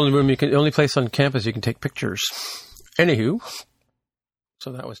 It's the only place on campus you can take pictures. Anywho,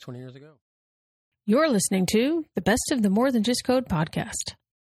 so that was 20 years ago. You're listening to the Best of the More Than Just Code podcast.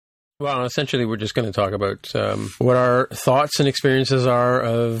 Well, essentially, we're just going to talk about what our thoughts and experiences are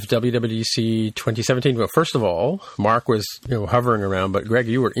of WWDC 2017. Well, first of all, Mark was hovering around, but Greg,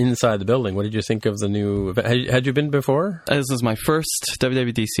 you were inside the building. What did you think of the new event? Had you been before? This was my first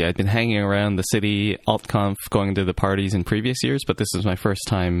WWDC. I'd been hanging around the city, AltConf, going to the parties in previous years, but this was my first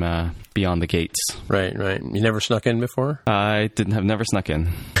time beyond the gates. Right. You never snuck in before? I never snuck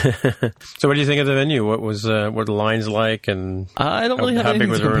in. So what do you think of the venue? What were the lines like? And I don't really have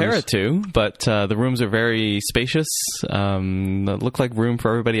anything to compare it to, but the rooms are very spacious. It looked like room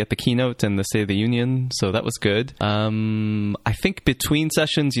for everybody at the keynote and the State of the Union, so that was good. I think between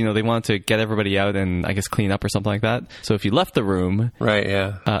sessions, they wanted to get everybody out and I guess clean up or something like that. So if you left the room, right,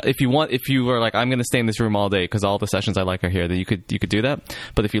 yeah. If you were like, I'm going to stay in this room all day because all the sessions I like are here, then you could do that.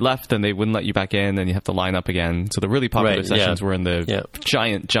 But if you left, then they wouldn't let you back in, and you have to line up again. So the really popular sessions were in the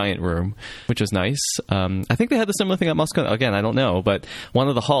giant room, which was nice. I think they had the similar thing at Moscow. Again, I don't know, but one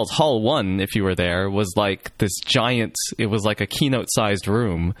of the halls, Hall 1, if you were there, was like this giant, it was like a keynote-sized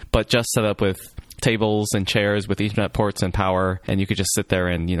room, but just set up with tables and chairs with Ethernet ports and power, and you could just sit there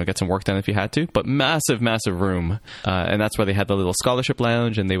and get some work done if you had to. But massive room, and that's where they had the little scholarship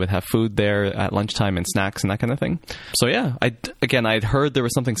lounge, and they would have food there at lunchtime and snacks and that kind of thing. So yeah, I'd heard there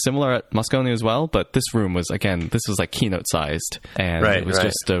was something similar at Moscone as well, but this room was like keynote sized, and it was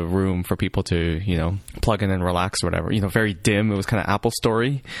just a room for people to plug in and relax or whatever. Very dim. It was kind of Apple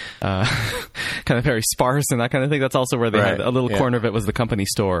Story, kind of very sparse and that kind of thing. That's also where they had a little corner of it was the company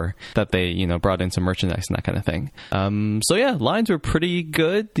store that they brought in some merchandise and that kind of thing. So yeah, lines were pretty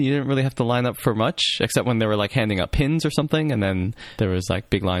good. You didn't really have to line up for much, except when they were like handing out pins or something, and then there was like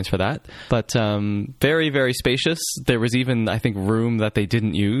big lines for that. But very, very spacious. There was even, I think, room that they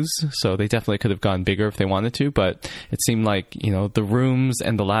didn't use, so they definitely could have gone bigger if they wanted to, but it seemed like, the rooms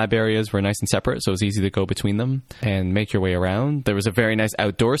and the lab areas were nice and separate, so it was easy to go between them and make your way around. There was a very nice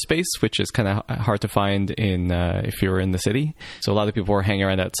outdoor space, which is kind of hard to find if you're in the city. So a lot of people were hanging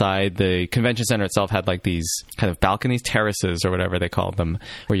around outside. The convention center itself had like these kind of balconies, terraces or whatever they called them,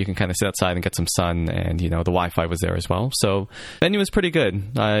 where you can kind of sit outside and get some sun, and the Wi-Fi was there as well. So venue was pretty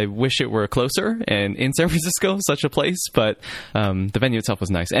good. I wish it were closer and in San Francisco, such a place, but the venue itself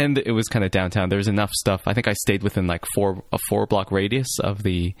was nice, and it was kind of downtown. There was enough stuff. I think I stayed within like a 4-block radius of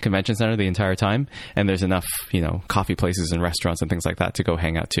the convention center the entire time, and there's enough coffee places and restaurants and things like that to go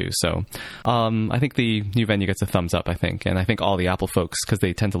hang out too. So I think the new venue gets a thumbs up, I think, and I think all the Apple folks, because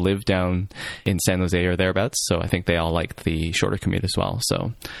they tend to live down in San Jose or thereabouts, so I think they all liked the shorter commute as well.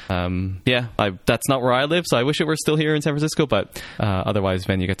 So that's not where I live, so I wish it were still here in San Francisco, but otherwise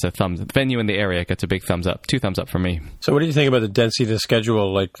venue in the area gets a big thumbs up, 2 thumbs up from me. So what do you think about the density of the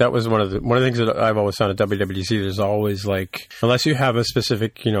schedule? Like, that was one of the things that I've always found at WWDC. There's always, like, unless you have a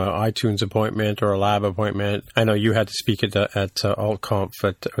specific iTunes appointment or a lab appointment. I know you had to speak at AltConf,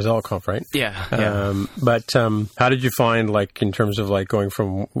 it was AltConf, right? Yeah. But how did you find, like, in terms of like going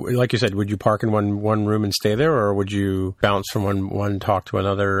from, like you said, would you park in one room and stay there, or would you bounce from one talk to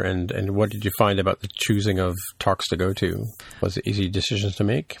another? And what did you find about the choosing of talks to go to? Was it easy decisions to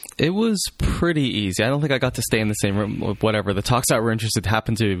make? It was pretty easy. I don't think I got to stay in the same room. Whatever, the talks that were interested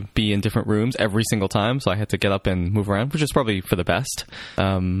happened to be in different rooms every single time, so I had to get up and move around, which is probably for the best.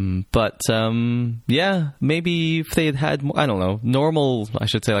 Yeah, maybe if they had I don't know, normal, I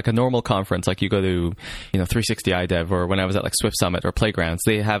should say, like a normal conference, like you go to 360 iDev, or when I was at like Swift Summit or Playgrounds,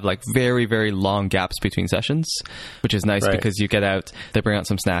 they have like very, very very long gaps between sessions, which is nice because you get out, they bring out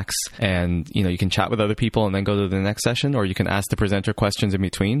some snacks, and you can chat with other people and then go to the next session, or you can ask the presenter questions in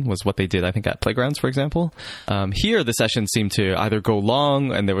between, was what they did, I think, at Playgrounds, for example. Here, the sessions seemed to either go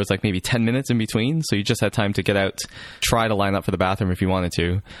long, and there was like maybe 10 minutes in between, so you just had time to get out, try to line up for the bathroom if you wanted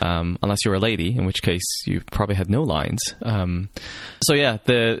to, unless you were a lady, in which case you probably had no lines. So yeah,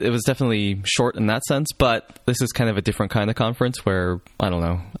 it was definitely short in that sense, but this is kind of a different kind of conference where, I don't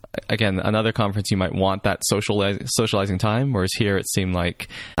know, again, another conference you might want that socializing time, whereas here it seemed like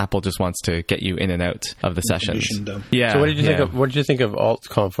Apple just wants to get you in and out of the sessions. Yeah. So what did you think of Alt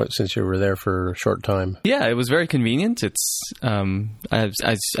Conference since you were there for a short time? Yeah, it was very convenient. It's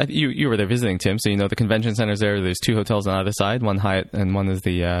you were there visiting, Tim, so the convention center's there. There's 2 hotels on either side, one Hyatt and one is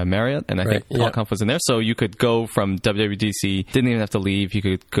the Marriott, and I think Alt Conf was in there. So you could go from WWDC, didn't even have to leave. You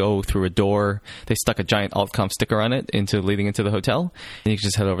could go through a door. They stuck a giant Alt Conf sticker on it leading into the hotel, and you could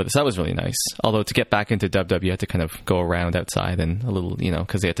just head over this. That was really nice. Although to get back into WW, you had to kind of go around outside and a little,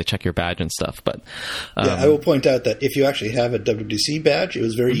 because they had to check your badge and stuff. But I will point out that if you actually have a WWDC badge, it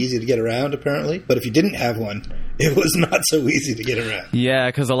was very easy to get around, apparently. But if you didn't have one, it was not so easy to get around. Yeah,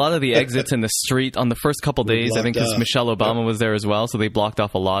 because a lot of the exits in the street on the first couple days, I think because Michelle Obama was there as well, so they blocked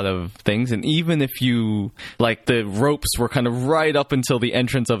off a lot of things. And even if you, the ropes were kind of right up until the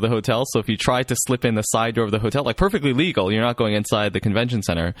entrance of the hotel, so if you tried to slip in the side door of the hotel, perfectly legal, you're not going inside the convention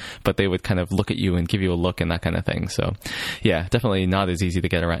center, but they would kind of look at you and give you a look and that kind of thing. So yeah, definitely not as easy to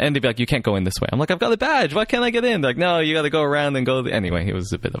get around. And they'd be like, you can't go in this way. I'm like, I've got a badge. Why can't I get in? They're like, no, you got to go around and go. Anyway, it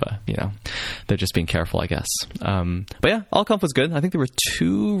was a bit of a, they're just being careful, I guess. But yeah, AllConf was good. I think there were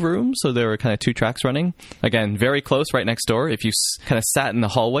 2 rooms, so there were kind of 2 tracks running. Again, very close, right next door. If you kind of sat in the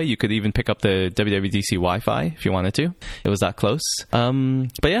hallway, you could even pick up the WWDC Wi-Fi if you wanted to. It was that close.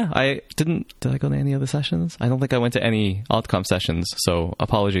 But yeah, did I go to any other sessions? I don't think I went to any AltConf sessions, so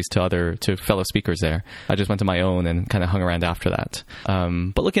apologies to fellow speakers there. I just went to my own and kind of hung around after that.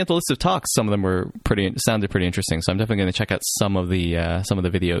 But looking at the list of talks, some of them sounded pretty interesting, so I'm definitely going to check out some of the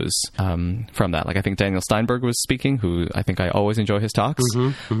videos from that. I think Daniel Steinberg was speaking, who I think I always enjoy his talks.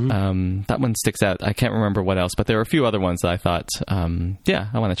 That one sticks out. I can't remember what else, but there were a few other ones that I thought, I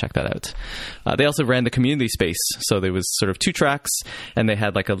want to check that out. They also ran the community space, so there was sort of 2 tracks, and they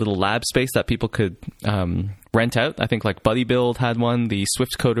had a little lab space that people could rent out. I think Buddy Build had one. The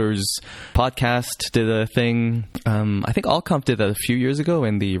Swift Coders podcast did a thing. I think AllConf did that a few years ago,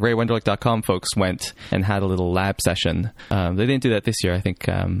 and the RayWenderlich.com folks went and had a little lab session. They didn't do that this year. I think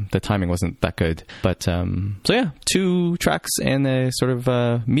the timing wasn't that good. But so yeah, 2 tracks and a sort of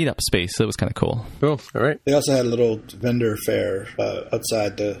meetup space. That was kind of cool. Cool. All right. They also had a little vendor fair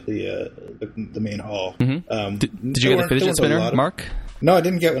outside the main hall. Mm-hmm. Did you get a fidget spinner, Mark? No, I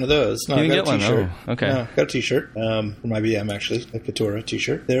didn't get one of those. No, you didn't I got a T-shirt. Oh, okay. No, got a T-shirt from IBM, actually, a Katura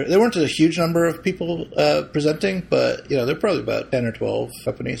T-shirt. There weren't a huge number of people presenting, but there were probably about 10 or 12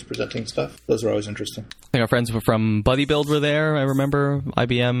 companies presenting stuff. Those were always interesting. I think our friends from Buddy Build were there. I remember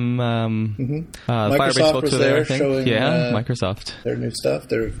IBM. Microsoft folks was were there, I think. showing Microsoft. their new stuff,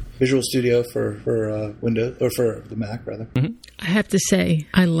 their Visual Studio for Windows, or for the Mac, rather. Mm-hmm. I have to say,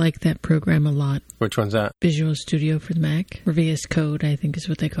 I like that program a lot. Which one's that? Visual Studio for the Mac, or VS Code, I think is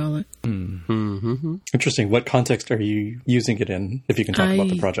what they call it. Mm-hmm. Interesting. What context are you using it in, if you can talk about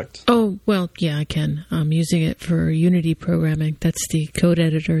the project? Oh, well, yeah, I can. I'm using it for Unity programming. That's the code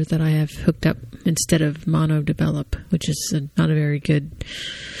editor that I have hooked up instead of Mono Develop, which is not a very good...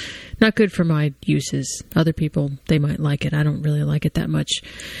 Not good for my uses. Other people, they might like it. I don't really like it that much.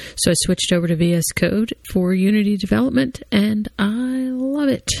 So I switched over to VS Code for Unity development, and I love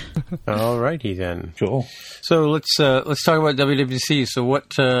it. All righty then. Cool. So let's talk about WWDC. So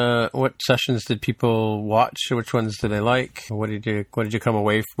what sessions did people watch? Which ones did they like? What did you come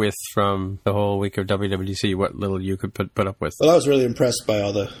away with from the whole week of WWDC? What little you could put up with? Well, I was really impressed by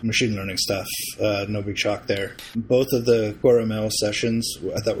all the machine learning stuff. No big shock there. Both of the Core ML sessions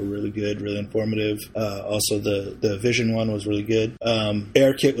I thought were really good, really informative. Also, the Vision one was really good.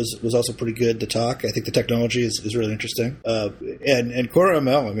 AirKit was also pretty good to talk. I think the technology is really interesting. And Core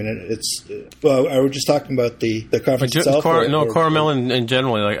ML, I mean, it's... Well, I was just talking about the conference itself. Core ML in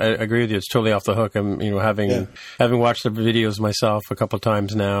general, I agree with you. It's totally off the hook. I'm, having watched the videos myself a couple of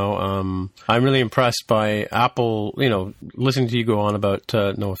times now, I'm really impressed by Apple, listening to you go on about,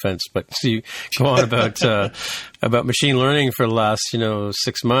 no offense, but you go on about machine learning for the last,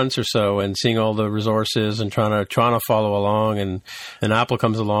 6 months or so, and seeing all the resources and trying to follow along, and Apple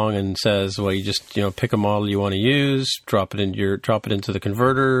comes along and says, well, you just pick a model you want to use, drop it into the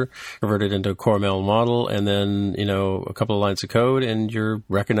converter, converted into a Cormel model, and then, a couple of lines of code, and you're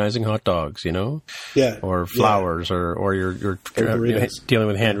recognizing hot dogs, Yeah. or flowers, or you're dealing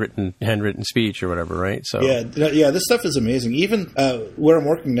with handwritten speech or whatever, right? So this stuff is amazing. Even where I'm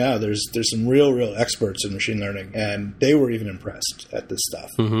working now, there's some real experts in machine learning, and they were even impressed at this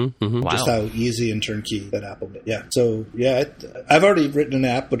stuff. Wow. Just how easy and turnkey that Apple did. Yeah. So I've already written an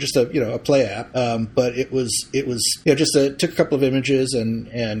app, but just a play app. But it was just took a couple of images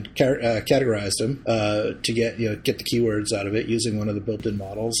and categorized them to get the keywords out of it using one of the built-in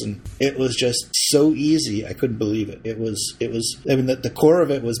models, and it was just so easy. I couldn't believe it. It was. I mean, the core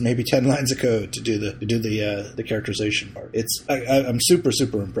of it was maybe 10 lines of code to do the characterization part. I'm super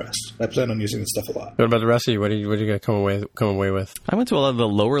impressed. I plan on using this stuff a lot. What about the rest of you? What are you going to come away with? I went to a lot of the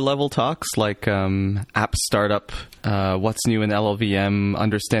lower level talks, like app startup, what's new in LLVM,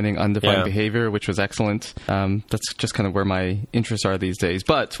 understanding undefined behavior, which was excellent. That's just kind of where my interests are these days.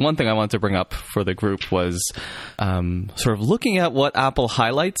 But one thing I wanted to bring up for the group was sort of looking at what Apple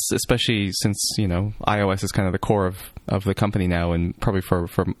highlights, especially since iOS is kind of the core of the company now, and probably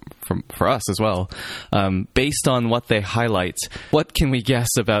for us as well. Based on what they highlight, what can we guess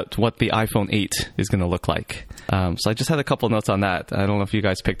about what the iPhone 8 is going to look like? So I just had a couple notes on that. I don't know if you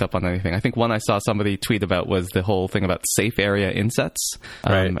guys picked up on anything. I think one I saw somebody tweet about was the whole thing about safe area insets,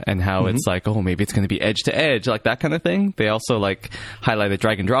 and how it's like, maybe it's going to be edge to edge, like that kind of thing. They also highlighted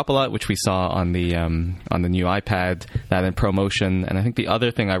drag and drop a lot, which we saw on the new iPad, that in ProMotion. And I think the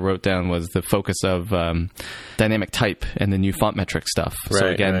other thing I wrote down was the focus of dynamic type and the new font metric stuff. So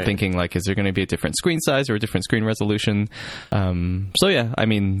again, thinking is there going to be a different screen size or a different screen resolution?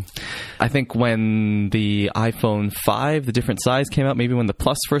 I think when the iPhone 5, the different size came out, maybe when the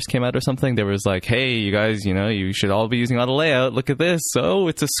Plus first came out or something, there was hey, you guys, you should all be using auto layout. Look at this. Oh,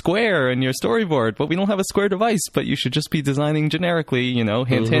 it's a square in your storyboard, but we don't have a square device, but you should just be designing generically,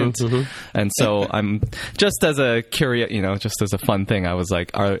 hint, hint. And so I'm just as a just as a fun thing, I was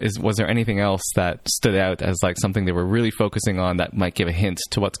was there anything else that stood out as something they were really focusing on that might give a hint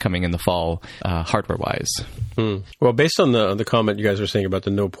to what's coming in the fall, hardware-wise? Well, based on the comment you guys were saying about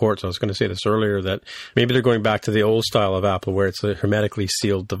the no ports, I was going to say this earlier, that maybe they're going back to the old style of Apple where it's a hermetically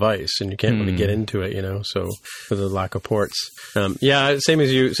sealed device and you can't really get into it, so for the lack of ports. Same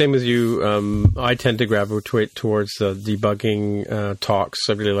as you. I tend to gravitate towards the debugging talks.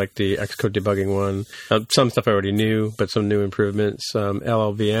 I really like the Xcode debugging one. Some stuff I already knew, but some new improvements.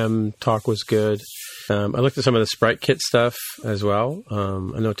 LLVM talk was good. I looked at some of the Sprite Kit stuff as well.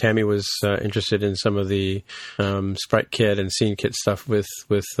 I know Tammy was interested in some of the Sprite Kit and Scene Kit stuff with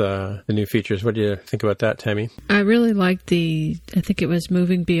the new features. What do you think about that, Tammy? I really liked I think it was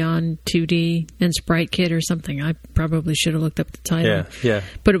Moving Beyond 2D and Sprite Kit or something. I probably should have looked up the title. Yeah.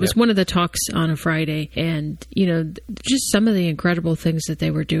 But it was one of the talks on a Friday, and just some of the incredible things that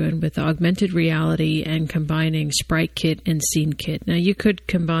they were doing with augmented reality and combining Sprite Kit and Scene Kit. Now, you could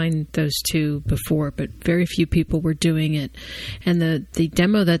combine those two before, but very few people were doing it. And the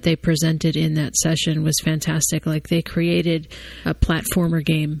demo that they presented in that session was fantastic. They created a platformer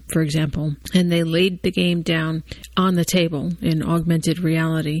game, for example, and they laid the game down on the table in augmented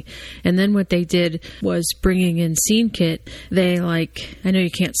reality. And then what they did was bringing in Scene Kit. They I know you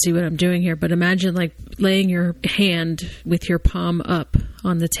can't see what I'm doing here, but imagine laying your hand with your palm up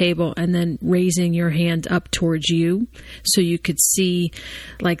on the table and then raising your hand up towards you so you could see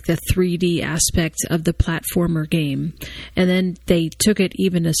the 3D aspect of the platformer game. And then they took it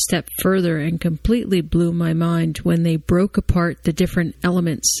even a step further and completely blew my mind when they broke apart the different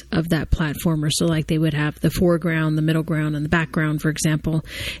elements of that platformer. So they would have the foreground, the middle ground, and the background, for example,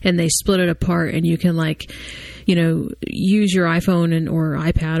 and they split it apart, and you can use your iPhone or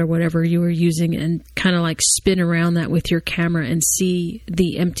iPad or whatever you were using and kind of spin around that with your camera and see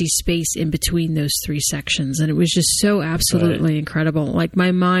the empty space in between those three sections. And it was just so absolutely incredible.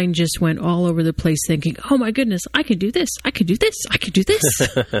 My mind just went all over the place thinking, oh my goodness, I could do this. I could do this. I could do this.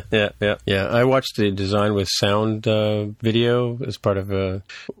 Yeah. I watched the design with sound video as part of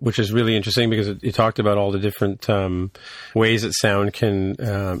which is really interesting because it talked about all the different ways that sound can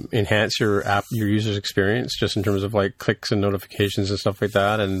enhance your user's experience, just in terms of clicks and notifications and stuff like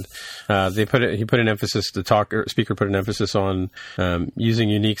that. And the speaker put an emphasis on using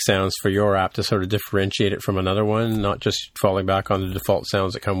unique sounds for your app to sort of differentiate it from another one, not just falling back on the default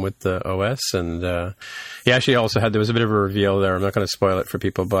sounds that come with the OS. And he actually also there was a bit of a reveal there. I'm not going to spoil it for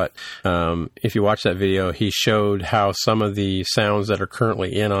people, but if you watch that video, he showed how some of the sounds that are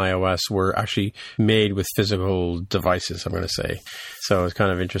currently in iOS were actually made with physical devices, I'm going to say. So it's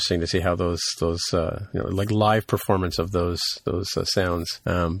kind of interesting to see how those live performance of those sounds.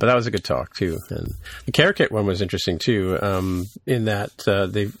 But that was a good talk too. And the CareKit one was interesting too, in that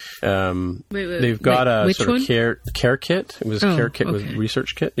they've got a sort of care kit. It was care kit with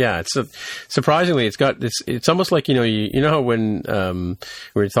research kit. Yeah, it's surprisingly it's almost like you know how when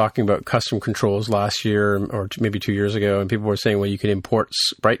we were talking about custom controls last year or maybe 2 years ago, and people were saying, well, you can import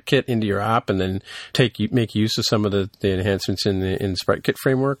SpriteKit into your app and then make use of some of the enhancements in SpriteKit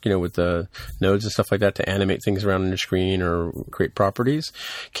framework, with the nodes and stuff like that to animate things around on your screen or create properties.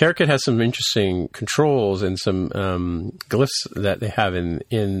 CareKit has some interesting controls and some glyphs that they have in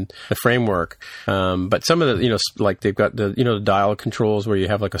the framework. But some of the, like they've got the dial controls where you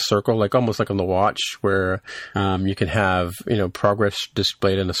have like a circle, like almost like on the watch where you can have, progress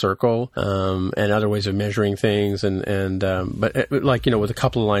displayed in a circle, and other ways of measuring things. But like, with a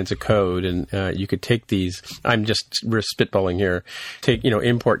couple of lines of code, and you could take these, I'm just spitballing here,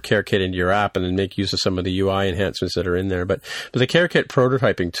 import CareKit into your app and then make use of some of the UI enhancements that are in there. But the CareKit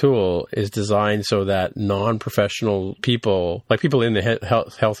prototyping tool is designed so that non-professional people, like people in the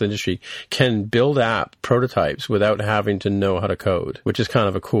health industry, can build app prototypes without having to know how to code, which is kind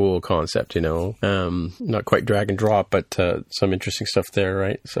of a cool concept, not quite drag and drop, but some interesting stuff there,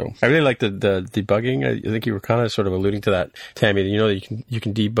 right? So I really like the debugging. I think you were kind of sort of alluding to that, Tammy. You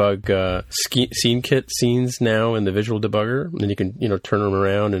can debug scenes now in the visual debugger, and then you can turn them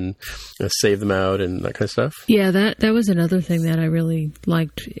around and save them out and that kind of stuff. Yeah, that was another thing that I really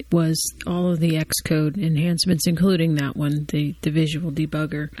liked, was all of the Xcode enhancements, including that one, the visual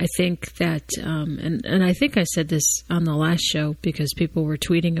debugger. I think that, and I think I said this on the last show because people were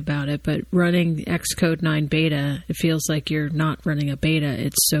tweeting about it, but running Xcode 9 beta, it feels like you're not running a beta.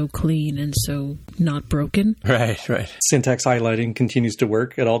 It's so clean and so not broken. Right. Syntax highlighting continues to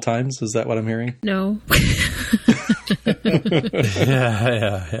work at all times. Is that what I'm hearing? No.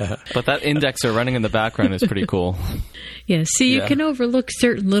 Yeah. But that indexer running in the background is pretty cool. Yeah, see, you can overlook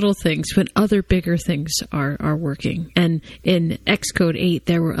certain little things when other bigger things are working. And in Xcode 8,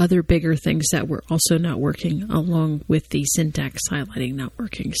 there were other bigger things that were also not working, along with the syntax highlighting not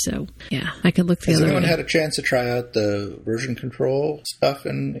working. So, yeah, I can look the other way. Has anyone had a chance to try out the version control stuff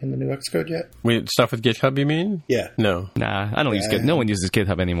in the new Xcode yet? Stuff with GitHub, you mean? Yeah. No. Nah, I don't use GitHub. No one uses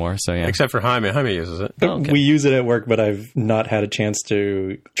GitHub anymore, so yeah. Except for Jaime. Jaime uses it. Oh, okay. We use it at work, but I've not had a chance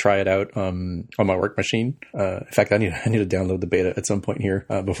to try it out on my work machine. In fact, I need to download the beta at some point here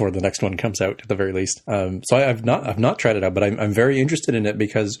before the next one comes out, at the very least. So I've not tried it out, but I'm very interested in it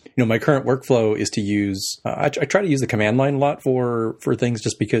because my current workflow is to use. I try to use the command line a lot for things,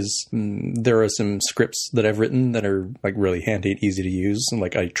 just because there are some scripts that I've written that are like really handy and easy to use, and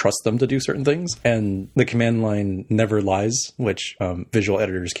like I trust them to do certain things. And the command line never lies, which visual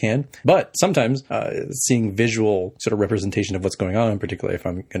editors can. But sometimes seeing visual sort of representation of what's going on, particularly if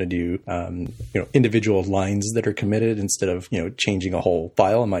I'm going to do individual lines that are committed instead of changing a whole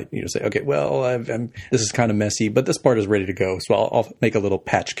file, I might say, okay, well, this is kind of messy, but this part is ready to go, so I'll make a little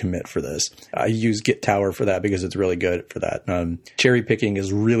patch commit for this. I use Git Tower for that because it's really good for that. Cherry picking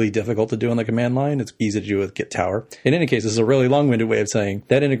is really difficult to do on the command line. It's easy to do with Git Tower. In any case, this is a really long-winded way of saying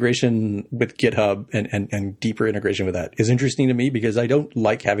that integration with GitHub and deeper integration with that is interesting to me, because I don't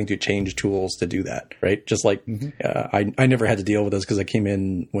like having to change tools to do that, right? Just like I never had to deal with this because I came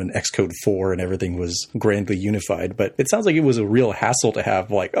in when Xcode 4 and everything was grandly unified, but it sounds like it was a real hassle to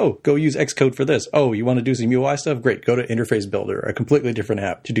have, like, oh, go use Xcode for this. Oh, you want to do some UI stuff? Great. Go to Interface Builder, a completely different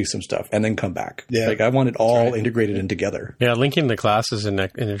app, to do some stuff, and then come back. Yeah. Like, I want it all integrated in together. Yeah, linking the classes in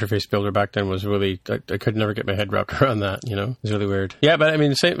Interface Builder back then was really, I could never get my head wrapped around that, It was really weird. Yeah, but I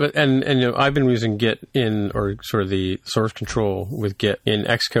mean, I've been using Git or sort of the source control with Git in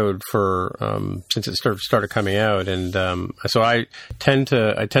Xcode for, since it started coming out. And so I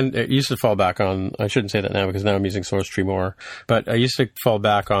used to fall back on, I shouldn't say that now because now I'm using SourceTree more, but I used to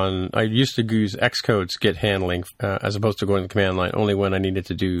use Xcode's Git handling as opposed to going to the command line only when I needed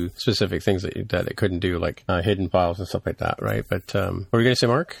to do specific things that it couldn't do, like hidden files and stuff like that, right? But what were you going to say,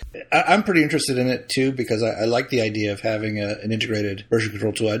 Mark? I'm pretty interested in it too, because I like the idea of having an integrated version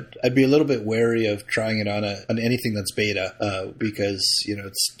control tool. I'd be a little bit wary of trying it on anything that's beta because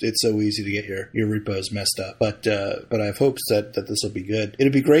it's so easy to get your repos messed up. But I have hopes that this will be good.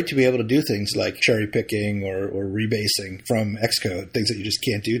 It'd be great to be able to do things like cherry picking or rebasing from Xcode, things that you just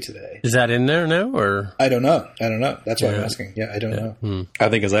can't do today. Is that in there now, or? I don't know. That's why I'm asking. Yeah, I don't know. I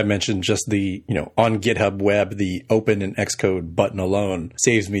think, as I mentioned, just the, on GitHub web, the open in Xcode button alone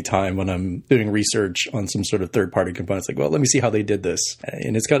saves me time when I'm doing research on some sort of third-party components. Like, well, let me see how they did this.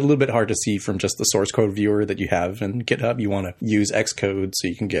 And it's got a little bit hard to see from just the source code viewer that you have in GitHub. You want to use Xcode so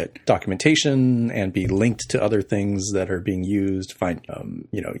you can get documentation and be linked to other other things that are being used, find,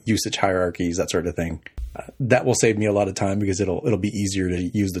 usage hierarchies, that sort of thing. That will save me a lot of time because it'll be easier to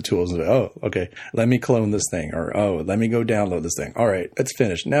use the tools. And, okay, let me clone this thing, or let me go download this thing. All right, it's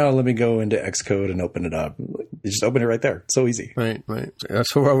finished. Now let me go into Xcode and open it up. You just open it right there. It's so easy. Right.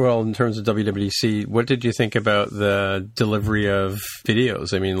 So well, in terms of WWDC, what did you think about the delivery of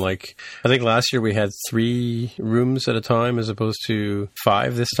videos? I mean, I think last year we had 3 rooms at a time as opposed to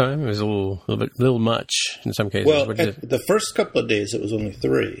 5 this time. It was a little much in some cases. Well, the first couple of days it was only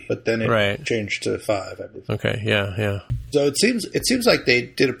 3, but then it changed to 5. I believe. Okay. Yeah. So it seems like they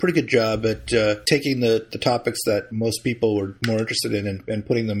did a pretty good job at taking the topics that most people were more interested in and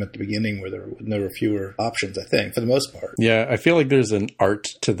putting them at the beginning where there were fewer options, I think, for the most part. Yeah, I feel like there's an art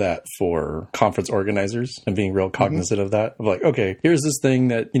to that for conference organizers and being real cognizant of that. Of okay, here's this thing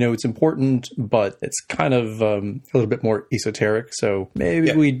that, it's important, but it's kind of a little bit more esoteric. So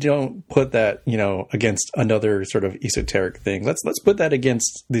maybe we don't put that, against another sort of esoteric thing. Let's put that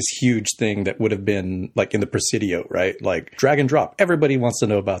against this huge thing that would have been in the Presidio, right? Drag and drop. Everybody wants to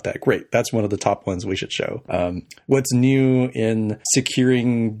know about that. Great. That's one of the top ones we should show. What's new in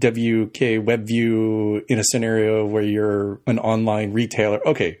securing WK WebView in a scenario where you're an online retailer?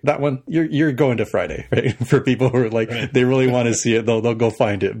 Okay, that one, you're going to Friday, right? For people who are they really want to see it, they'll go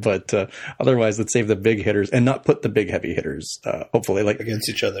find it. But otherwise, let's save the big hitters and not put the big heavy hitters, hopefully. Against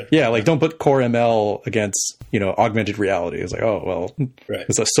each other. Yeah, don't put Core ML against, augmented reality. It's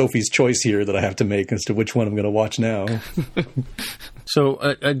it's a Sophie's choice here that I have to make as to which one I'm going to watch now. So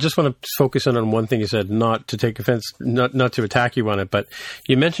I just want to focus in on one thing you said, not to take offense, not to attack you on it, but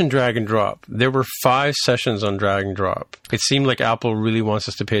you mentioned drag and drop. There were 5 sessions on drag and drop. It seemed like Apple really wants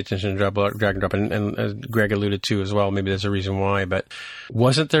us to pay attention to drag and drop, and as Greg alluded to as well, maybe there's a reason why, but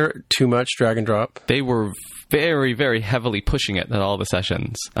wasn't there too much drag and drop? They were very, very heavily pushing it at all the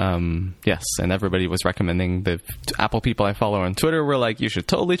sessions. Yes, and everybody was recommending. The Apple people I follow on Twitter were you should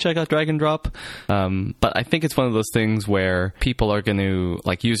totally check out drag and drop. But I think it's one of those things where people are going to,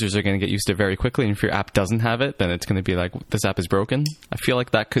 users are going to get used to it very quickly. And if your app doesn't have it, then it's going to be this app is broken. I feel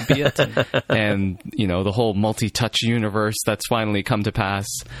like that could be it. And, the whole multi-touch universe that's finally come to pass.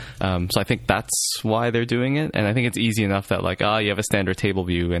 So I think that's why they're doing it. And I think it's easy enough that you have a standard table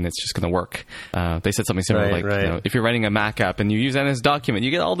view and it's just going to work. They said something similar Right. If you're writing a Mac app and you use NS Document, you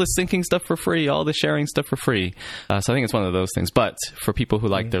get all the syncing stuff for free, all the sharing stuff for free. So I think it's one of those things. But for people who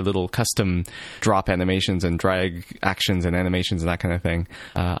like their little custom drop animations and drag actions and animations and that kind of thing,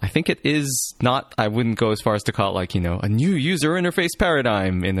 I think it is not, I wouldn't go as far as to call it a new user interface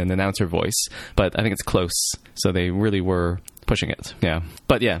paradigm in an announcer voice, but I think it's close. So they really were pushing it. Yeah.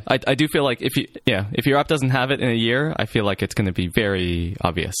 But yeah, I do feel if your app doesn't have it in a year, I feel like it's going to be very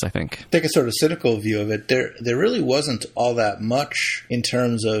obvious, I think. Take a sort of cynical view of it. There really wasn't all that much in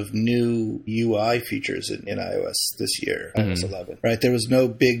terms of new UI features in iOS this year, iOS 11, right? There was no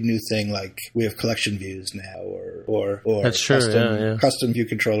big new thing we have collection views now or that's custom view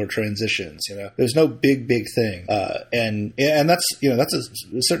controller transitions, There's no big thing. And that's,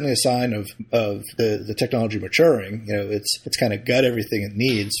 certainly a sign of the technology maturing. It's kind of got everything it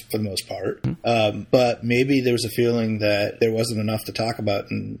needs for the most part. But maybe there was a feeling that there wasn't enough to talk about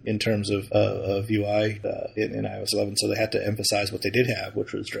in terms of UI in iOS 11, so they had to emphasize what they did have,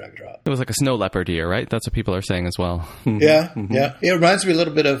 which was drag and drop. It was like a snow leopard year, right? That's what people are saying as well. Yeah. It reminds me a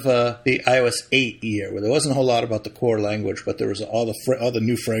little bit of the iOS 8 year, where there wasn't a whole lot about the core language, but there was all the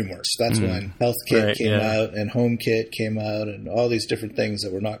new frameworks. That's when HealthKit came out and HomeKit came out and all these different things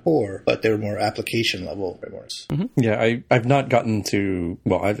that were not core, but they were more application level frameworks. Yeah, I've not gotten to,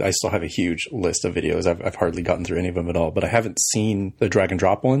 I still have a huge list of videos. I've hardly gotten through any of them at all, but I haven't seen the drag and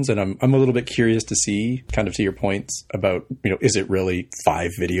drop ones, and I'm a little bit curious to see, kind of to your points about, is it really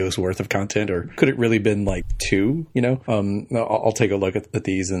 5 videos worth of content, or could it really been 2, I'll take a look at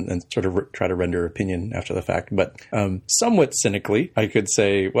these and sort of try to render opinion after the fact, but somewhat cynically, I could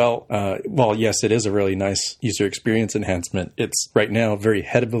say, yes, it is a really nice user experience enhancement. It's right now very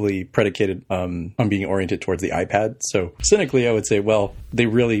heavily predicated on being oriented towards the iPad, so cynically, I would say, they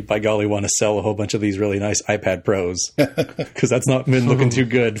really, by golly, want to sell a whole bunch of these really nice iPad Pros because that's not been looking too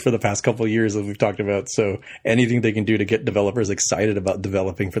good for the past couple of years that we've talked about. So anything they can do to get developers excited about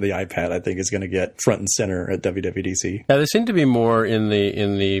developing for the iPad, I think is going to get front and center at WWDC. Yeah, there seemed to be more in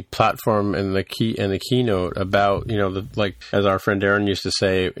the platform and the keynote about, as our friend Aaron used to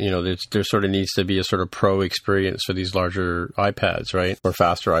say, there sort of needs to be a sort of pro experience for these larger iPads, right? Or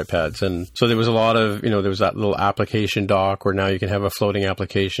faster iPads. And so there was a lot of, there was that little application doc dock, or now you can have a floating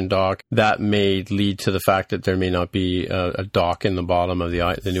application dock. That may lead to the fact that there may not be a dock in the bottom of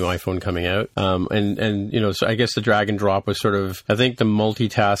the new iPhone coming out. And so I guess the drag and drop was sort of, I think the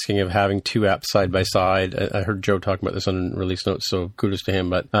multitasking of having two apps side by side. I heard Joe talk about this on release notes, so kudos to him.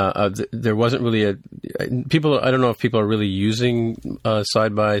 But there wasn't really people. I don't know if people are really using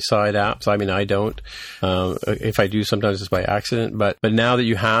side by side apps. I mean, I don't. If I do, sometimes it's by accident. But now that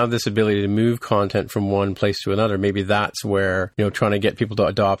you have this ability to move content from one place to another, maybe that's where trying to get people to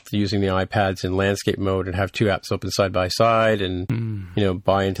adopt using the iPads in landscape mode and have two apps open side by side, and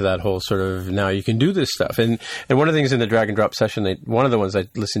buy into that whole sort of, now you can do this stuff. And one of the things in the drag and drop session, one of the ones I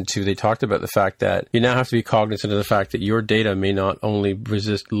listened to, they talked about the fact that you now have to be cognizant of the fact that your data may not only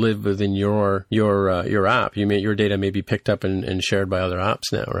live within your app. Your data may be picked up and shared by other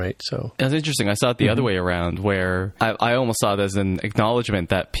apps now, right? So that's interesting. I saw it the other way around, where I almost saw it as an acknowledgement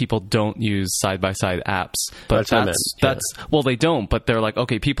that people don't use side-by-side apps. But well, they don't, but they're like,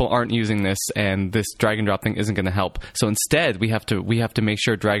 okay, people aren't using this, and this drag and drop thing isn't going to help. So instead, we have to make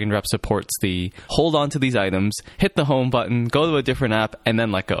sure drag and drop supports the hold on to these items, hit the home button, go to a different app, and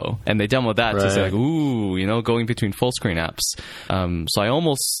then let go. And they demoed that to say, like, ooh, going between full screen apps. So I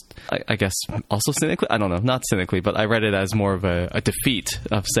almost, I guess, also cynically, I don't know, not cynically, but I read it as more of a defeat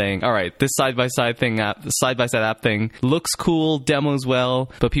of saying, all right, this side-by-side app thing looks cool, demos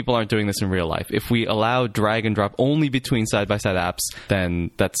well, but people aren't doing this in real life. If we allow drag and drop only between side-by-side apps,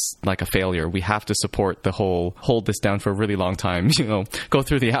 then that's like a failure. We have to support the whole hold this down for a really long time, go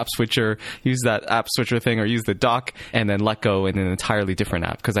through the app switcher, use that app switcher thing, or use the dock, and then let go in an entirely different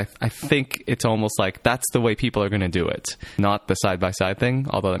app. Because I think it's almost like that's the way people are going to do it, not the side-by-side thing,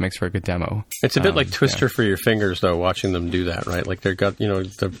 although that makes for a good demo. It's a bit like Twister for your fingers, though, watching them do that, right? Like they've got,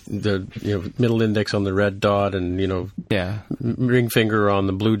 the middle index on the red dot and, ring finger on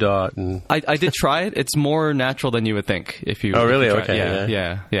the blue dot. And I did try it. It's more natural than you would think. If you really? If you Okay.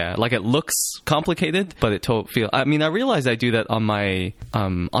 Yeah. Like it looks complicated, but it I mean, I realize I do that on my,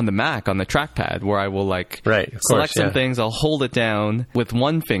 on the Mac, on the trackpad, where I will select some things, I'll hold it down with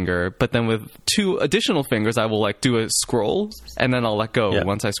one finger, but then with two additional fingers, I will do a scroll, and then I'll let go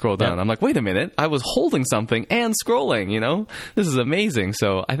once I scroll down. I'm like, wait a minute, I was holding something and scrolling, This is amazing.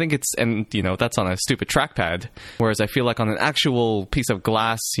 So I think that's on a stupid trackpad, whereas I feel like on an actual piece of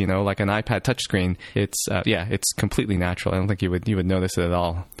glass, like an iPad touchscreen, it's completely natural. I don't think you would notice it at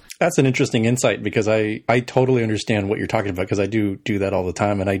all. That's an interesting insight, because I totally understand what you're talking about, because I do that all the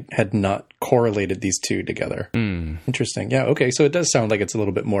time, and I had not correlated these two together. Interesting. Yeah. Okay. So it does sound like it's a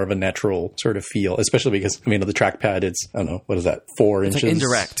little bit more of a natural sort of feel, especially because, the trackpad, it's, I don't know, what is that, 4 inches? Like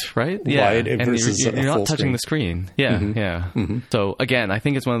indirect, right? Wide versus you're not touching screen. the screen. Yeah. Mm-hmm. Yeah. Mm-hmm. So again, I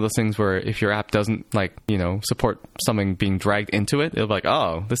think it's one of those things where if your app doesn't support something being dragged into it, it'll be like,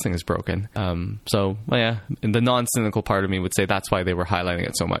 oh, this thing is broken. And the non-cynical part of me would say that's why they were highlighting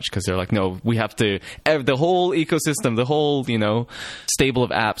it so much. Because they're like, no, we have to, the whole ecosystem, the whole, stable of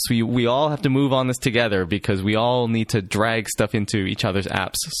apps, we all have to move on this together, because we all need to drag stuff into each other's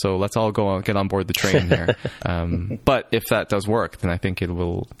apps. So let's all get on board the train here. But if that does work, then I think it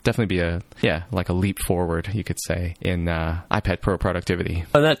will definitely be a leap forward, you could say, in iPad Pro productivity.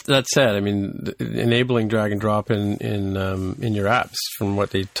 And that said, enabling drag and drop in your apps, from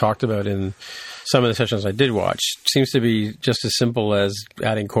what they talked about in some of the sessions I did watch, seems to be just as simple as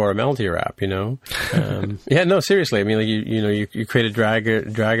adding Core ML to your app, seriously. You create a drag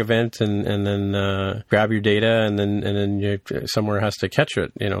event and then grab your data, and then somewhere has to catch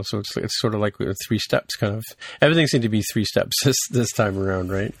it, so it's sort of like 3 steps, kind of. Everything seemed to be 3 steps this time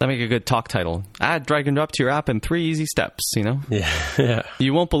around, right? That make a good talk title. Add drag and drop to your app in 3 easy steps, Yeah.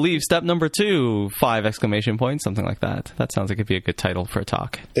 You won't believe step number 2, 5 exclamation points, something like that. That sounds like it'd be a good title for a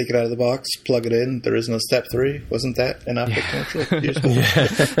talk. Take it out of the box, plug it in. There is no step 3. Wasn't that an optic commercial?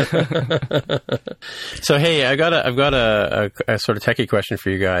 So hey, I've got a sort of techie question for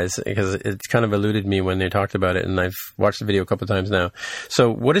you guys, because it's kind of eluded me when they talked about it, and I've watched the video a couple of times now.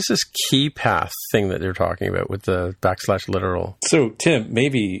 So what is this key path thing that they're talking about with the /literal? So Tim,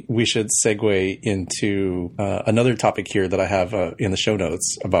 maybe we should segue into another topic here that I have in the show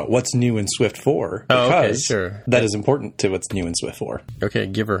notes about what's new in Swift 4, because that is important to what's new in Swift 4. Okay,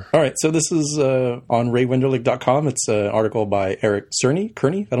 give her. All right, so this is on raywenderlich.com. It's an article by Eric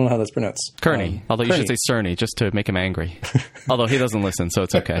Kearney. I don't know how that's pronounced. Kearney. Although you should say Cerny, just to make him angry. Although he doesn't listen, so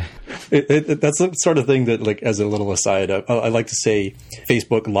it's okay. That's the sort of thing that, as a little aside, I like to say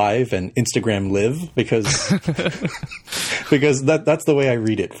Facebook Live and Instagram Live, because that's the way I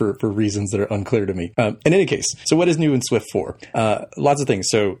read it for reasons that are unclear to me. In any case, so what is new in Swift 4? Lots of things.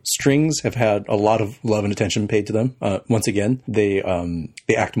 So strings have had a lot of love and attention paid to them. Once again, they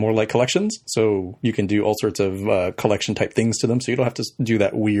they act more like collections. So you can do all sorts of collection type things to them. So you don't have to do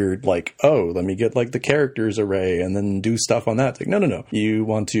that weird, like, oh, let me get like the characters array and then do stuff on that. It's like, no. You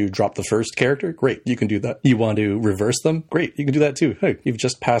want to drop the first character? Great. You can do that. You want to reverse them? Great. You can do that too. Hey, you've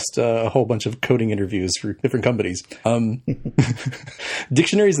just passed a whole bunch of coding interviews for different companies.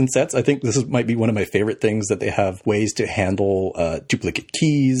 Dictionaries and sets. I think this might be one of my favorite things, that they have ways to handle duplicate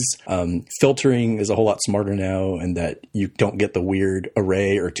keys. Filtering is a whole lot smarter now, and that you don't get the weird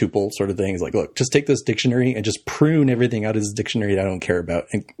array or tuple sort of thing. It's like, look, just take this dictionary and just prune everything out of this dictionary that I don't care about,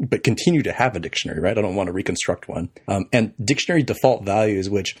 but continue to have a dictionary, right? I don't want to reconstruct one. And dictionary default values,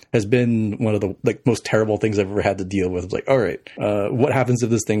 which has been one of the most terrible things I've ever had to deal with. It's like, all right, what happens if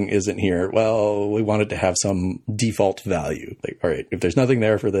this thing isn't here? Well, we want it to have some default value. Like, all right, if there's nothing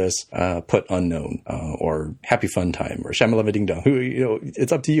there for this, put unknown, or happy fun time, or shamalama ding dong.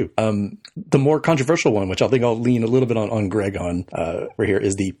 It's up to you. The more controversial one, which I think I'll lean a little bit on Greg on right here,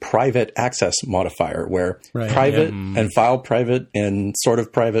 is the private access modifier, where private and file private and sort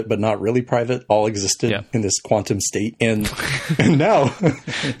of private but not really private all existed in this quantum state, and now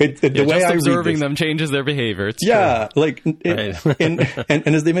the way I observing read this, them changes their behavior. It's true.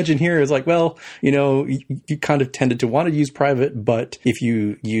 And as they mention here, is like, well, you kind of tended to want to use private, but if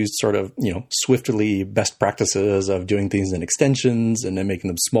you use sort of swiftly best practices of doing things in extensions and then making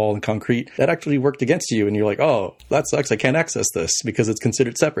them small and concrete, that actually worked against you, and you're like, oh, that sucks, I can't access this because it's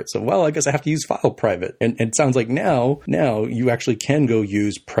considered separate. So, well, I guess I have to use file private. And it sounds like now you actually can go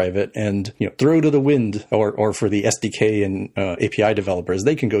use private and throw to the wind, or for the SDK and API developers,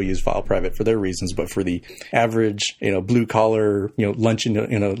 they can go use file private for their reasons. But for the average blue collar lunch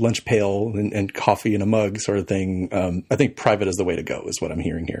in a lunch pail and coffee in a mug sort of thing, I think private is the way to go, is what I'm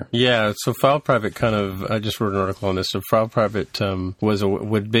hearing here. Yeah, so file private I just wrote an article on this. So file private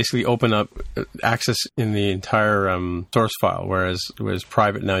would basically open up access in the entire source file, whereas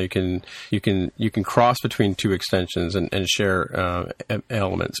private now you can cross between two extensions and share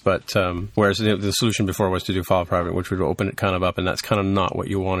elements. But whereas the solution before was to do file private, which would open it kind of up, and that's kind of not what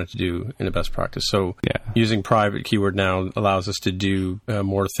you wanted to do in a best practice. So using private keyword now allows us to do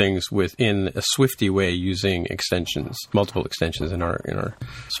more things within a Swifty way using extensions, multiple extensions in our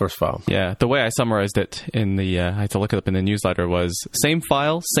source file. Yeah, the way I summarized it in the I had to look it up in the newsletter was same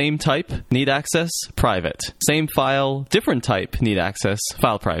file, same type, need access, private. Same file, different type, need access,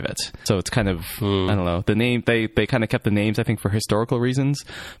 file private. So it's kind of I don't know, the name they kind of kept the names, I think, for historical reasons,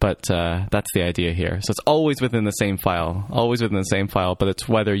 but that's the idea here. So it's always within the same file, but it's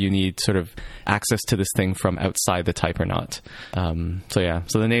whether you need sort of access to this thing from outside the type or not.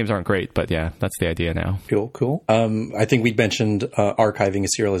 So the names aren't great, but that's the idea now. Cool. I think we mentioned archiving and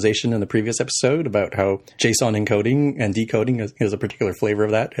serialization in the previous episode about how JSON encoding and decoding is a particular flavor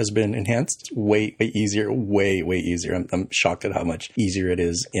of that has been enhanced. Way easier, way easier. I'm shocked at how much easier it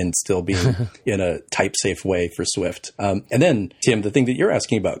is in still being in a type safe way for Swift. And then, Tim, the thing that you're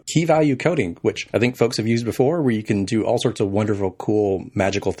asking about, key value coding, which I think folks have used before, where you can do all sorts of wonderful, cool,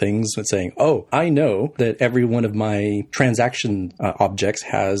 magical things with saying, oh, I know that every one of my transaction objects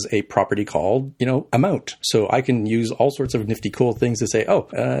has a property called, amount. So I can use all sorts of nifty, cool things to say,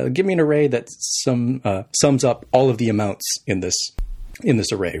 give me an array that sums up all of the amounts in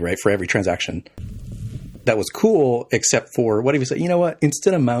this array, right, for every transaction. That was cool, except for, what if you say,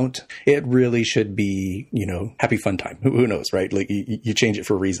 instead of mount, it really should be, happy fun time. Who knows, right? Like you change it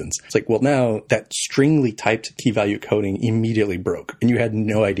for reasons. It's like, well, now that stringly typed key value coding immediately broke, and you had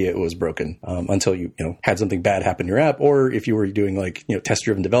no idea it was broken until you had something bad happen in your app, or if you were doing test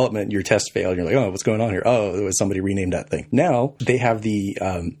driven development, your test failed, and you're like, oh, what's going on here? Oh, it was somebody renamed that thing. Now they have the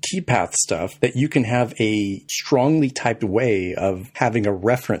key path stuff that you can have a strongly typed way of having a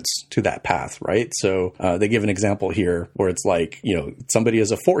reference to that path, right? So they give an example here where it's like, somebody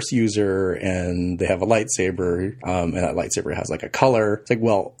is a Force user and they have a lightsaber, and that lightsaber has like a color. It's like,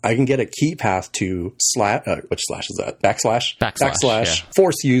 well, I can get a key path to which slash is that? Backslash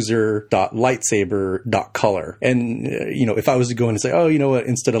Force user .lightsaber.color. And, if I was to go in and say, oh, you know what,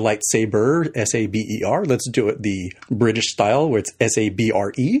 instead of lightsaber, S-A-B-E-R, let's do it the British style where it's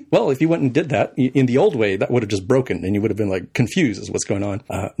S-A-B-R-E. Well, if you went and did that in the old way, that would have just broken and you would have been like confused as what's going on.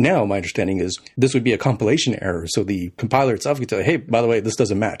 Now, my understanding is this would be a compilation error. So the compiler itself could tell you, hey, by the way, this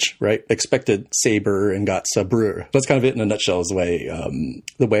doesn't match, right? Expected saber and got sabre. That's kind of it in a nutshell is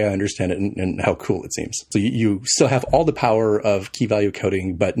the way I understand it and how cool it seems. So you still have all the power of key value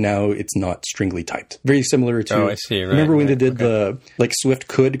coding, but now it's not stringly typed. Very similar to, I see, right, remember when they did the, Swift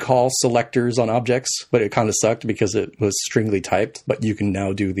could call selectors on objects, but it kind of sucked because it was stringly typed, but you can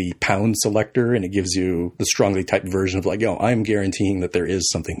now do the pound selector and it gives you the strongly typed version of I'm guaranteeing that there is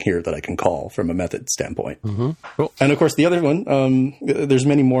something here that I can call from a method standpoint. standpoint. Mm-hmm. Cool. And of course, the other one, there's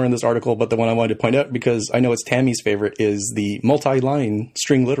many more in this article, but the one I wanted to point out, because I know it's Tammy's favorite, is the multi-line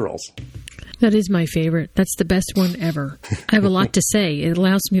string literals. That is my favorite. That's the best one ever. I have a lot to say. It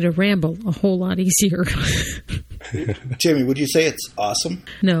allows me to ramble a whole lot easier. Jamie, would you say it's awesome?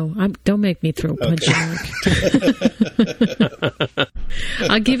 No, don't make me throw a punch mark.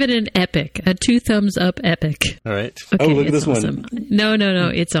 I'll give it an epic, a 2 thumbs up epic. All right. Okay, look at this awesome. one. No,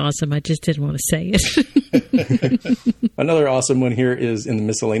 it's awesome. I just didn't want to say it. Another awesome one here is in the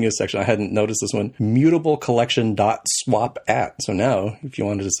miscellaneous section. I hadn't noticed this one. Mutable collection dot swap at. So now, if you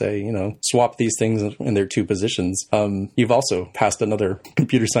wanted to say, swap these things in their 2 positions, you've also passed another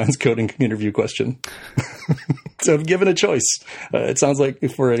computer science coding interview question. So if given a choice, it sounds like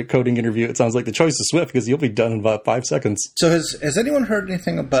for a coding interview, it sounds like the choice is Swift, because you'll be done in about 5 seconds. So has anyone heard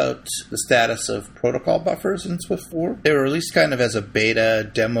anything about the status of protocol buffers in Swift 4? They were released kind of as a beta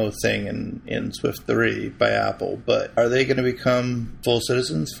demo thing in Swift 3 by Apple, but are they going to become full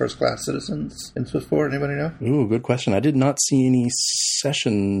citizens, first-class citizens in Swift 4? Anybody know? Ooh, good question. I did not see any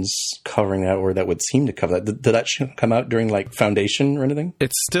sessions covering that, or that would seem to cover that. Did that come out during like Foundation or anything?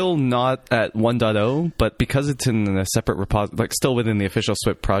 It's still not at 1.0, but because it's in a separate repository, like still within the official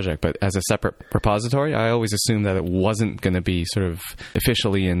Swift project, but as a separate repository, I always assumed that it wasn't going to be sort of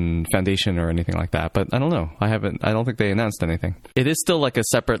officially in Foundation or anything like that. But I don't know. I don't think they announced anything. It is still like a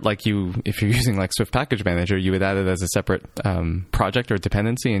separate, like if you're using like Swift Package Manager, you would add it as a separate project or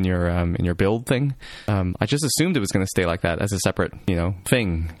dependency in your build thing. I just assumed it was going to stay like that as a separate,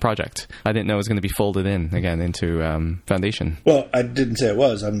 project. I didn't know it was going to be folded in again into Foundation. Well, I didn't say it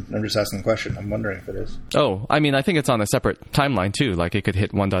was. I'm just asking the question. I'm wondering if it is. Oh, I mean, I think it's on a separate timeline too. Like it could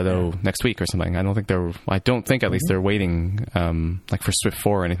hit 1.0 next week or something. I don't think at least they're waiting like for Swift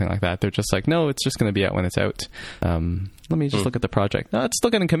 4 or anything like that. They're just like, no, it's just going to be out when it's out. Let me just look at the project. No, it's still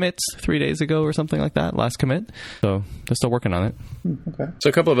getting commits 3 days ago or something like that, last commit. So they're still working on it. Okay. So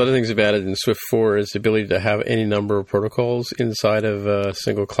a couple of other things we've added in Swift 4 is the ability to have any number of protocols inside of a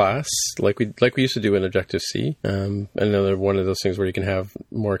single class, like we used to do in Objective-C. Another one of those things where you can have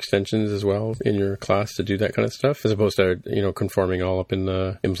more extensions as well in your class to do that kind of stuff, as opposed to, conforming all up in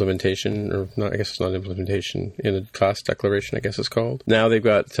the implementation, or not, I guess it's not implementation, in a class declaration, I guess it's called. Now they've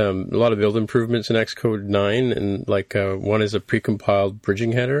got a lot of build improvements in Xcode 9, and one is a precompiled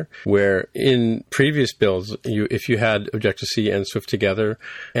bridging header, where in previous builds, if you had Objective-C and Swift together,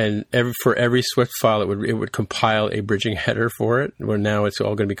 and for every Swift file, it would compile a bridging header for it, where now it's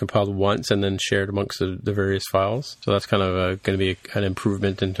all going to be compiled once and then shared amongst the various files. So that's kind of going to be an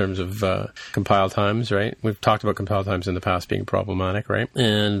improvement in terms of compile times, right? We've talked about compile times in the past being problematic, right?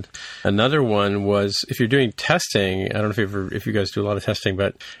 And another one was, if you're doing testing, I don't know if you guys do a lot of testing,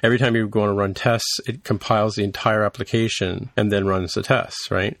 but every time you go on to run tests, it compiles the entire application and then runs the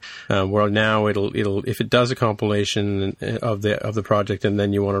tests, right? Well, now it'll if it does a compilation of the project and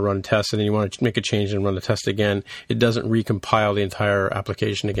then you want to run tests and then you want to make a change and run the test again, it doesn't recompile the entire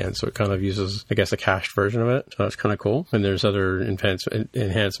application again. So it kind of uses, I guess, a cached version of it. So that's kind of cool. And there's other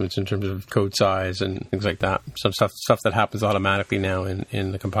enhancements in terms of code size and things like that. Some stuff that happens automatically now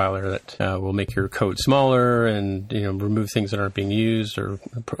in the compiler that will make your code smaller and remove things that aren't being used, or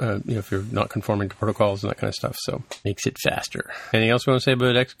if you're not conforming to protocols and that kind of stuff. So makes it faster. Anything else you want to say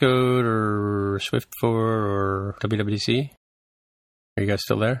about Xcode or Swift 4 or WWDC? Are you guys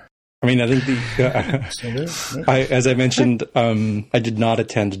still there? I mean, I think as I mentioned, I did not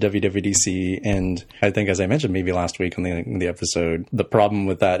attend WWDC, and I think, as I mentioned maybe last week on the episode, the problem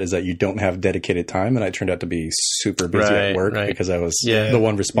with that is that you don't have dedicated time, and I turned out to be super busy at work because I was the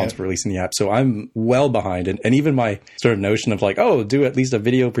one responsible for releasing the app. So I'm well behind, and even my sort of notion of like, do at least a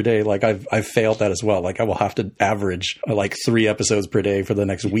video per day, like I've failed that as well. Like I will have to average like 3 episodes per day for the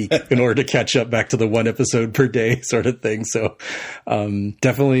next week in order to catch up back to the 1 episode per day sort of thing. So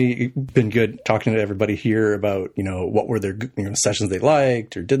definitely been good talking to everybody here about, what were their sessions they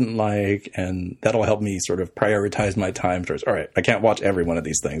liked or didn't like. And that'll help me sort of prioritize my time towards, all right, I can't watch every one of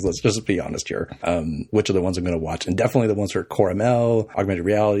these things. Let's just be honest here. Which are the ones I'm going to watch? And definitely the ones for Core ML, augmented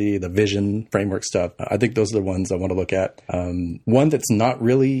reality, the vision framework stuff. I think those are the ones I want to look at. One that's not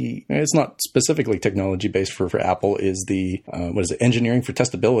really, it's not specifically technology based for Apple is the, engineering for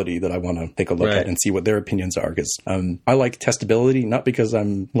testability that I want to take a look at and see what their opinions are. Because I like testability, not because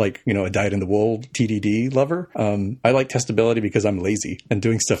I'm like like, a dyed-in-the-wool TDD lover. I like testability because I'm lazy, and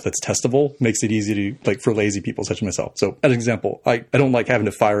doing stuff that's testable makes it easy to, like, for lazy people such as myself. So, as an example, I don't like having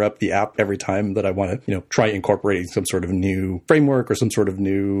to fire up the app every time that I want to, try incorporating some sort of new framework or some sort of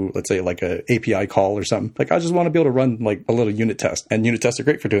new, let's say, like a API call or something. Like, I just want to be able to run, like, a little unit test. And unit tests are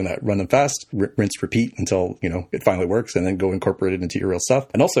great for doing that. Run them fast, rinse, repeat until, it finally works, and then go incorporate it into your real stuff.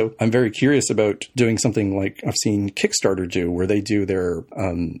 And also, I'm very curious about doing something like I've seen Kickstarter do, where they do their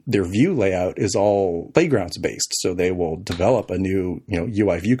view layout is all playgrounds based. So they will develop a new,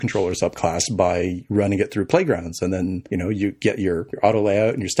 UI view controller subclass by running it through playgrounds. And then, you get your auto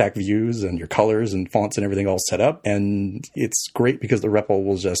layout and your stack views and your colors and fonts and everything all set up. And it's great because the REPL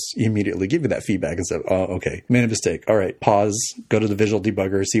will just immediately give you that feedback and say, oh, okay, made a mistake. All right, pause, go to the visual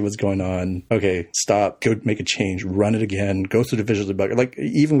debugger, see what's going on. Okay, stop, go make a change, run it again, go through the visual debugger. Like,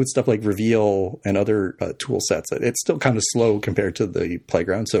 even with stuff like Reveal and other tool sets, it's still kind of slow compared to the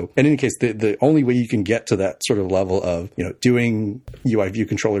playground. So in any case, the only way you can get to that sort of level of, doing UI view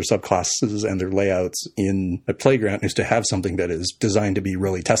controller subclasses and their layouts in a playground is to have something that is designed to be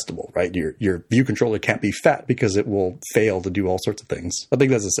really testable, right? Your view controller can't be fat because it will fail to do all sorts of things. I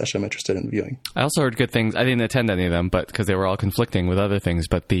think that's a session I'm interested in viewing. I also heard good things. I didn't attend any of them, but because they were all conflicting with other things,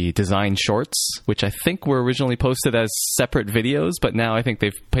 but the design shorts, which I think were originally posted as separate videos, but now I think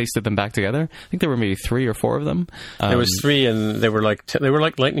they've pasted them back together. I think there were maybe 3 or 4 of them. There was 3, and they were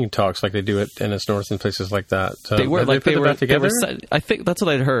like lightning talks, like they do at NS North and places like that. They were like they were back together. I think that's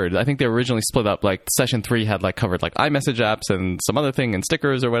what I'd heard. I think they were originally split up. Like session 3 had like covered like iMessage apps and some other thing and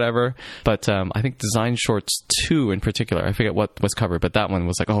stickers or whatever. But I think Design Shorts 2 in particular, I forget what was covered, but that one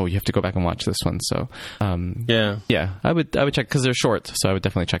was like, oh, you have to go back and watch this one. So yeah, I would check because they're short, so I would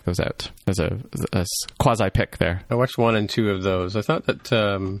definitely check those out as a quasi pick there. I watched 1 and 2 of those. I thought that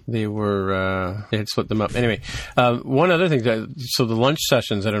they had split them up. Anyway, one other thing. So the lunch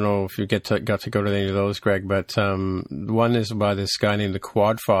sessions, I don't know if you got to go to any of those, Greg, but one is by this guy named the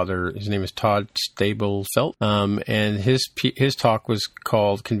Quadfather. His name is Todd Stablefelt, and his talk was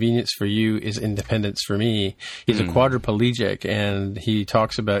called "Convenience for You is Independence for Me." He's a quadriplegic, and he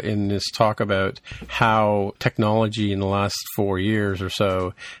talks about in this talk about how technology in the last 4 years or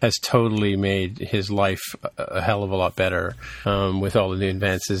so has totally made his life a hell of a lot better with all the new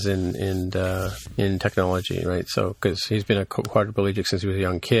advances in technology, right? So because he's been a quadriplegic since he was a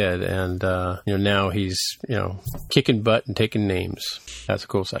young kid, and now he's kicking butt and taking names. That's a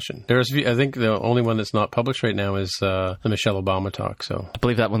cool session. I think the only one that's not published right now is the Michelle Obama talk. So I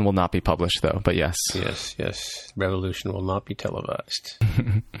believe that one will not be published though. But yes. Revolution will not be televised.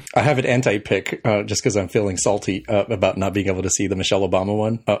 I have an anti-pick just because I'm feeling salty about not being able to see the Michelle Obama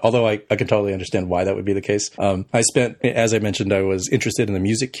one. Although I can totally understand why that would be the case. I spent, as I mentioned, I was interested in the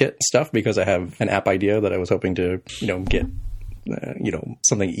music kit stuff because I have an app idea that I was hoping to get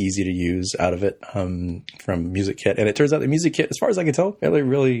something easy to use out of it from Music Kit. And it turns out the Music Kit, as far as I can tell, isn't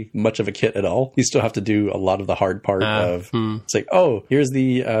really much of a kit at all. You still have to do a lot of the hard part it's like, oh, here's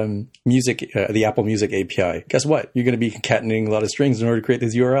the the Apple Music API. Guess what? You're going to be concatenating a lot of strings in order to create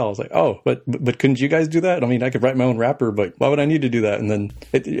these URLs. Like, oh, but couldn't you guys do that? I mean, I could write my own wrapper, but why would I need to do that? And then,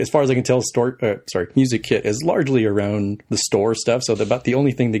 as far as I can tell, Music Kit is largely around the store stuff. So about the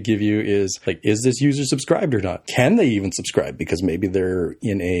only thing they give you is like, is this user subscribed or not? Can they even subscribe? Because maybe they're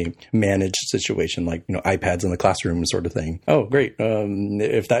in a managed situation, like iPads in the classroom sort of thing. Oh, great!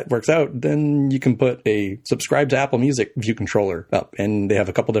 If that works out, then you can put a subscribe to Apple Music view controller up, and they have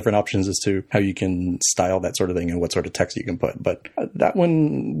a couple different options as to how you can style that sort of thing and what sort of text you can put. But that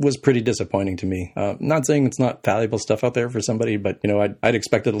one was pretty disappointing to me. Not saying it's not valuable stuff out there for somebody, but I'd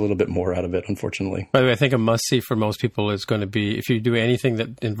expected a little bit more out of it, unfortunately. By the way, I think a must-see for most people is going to be if you do anything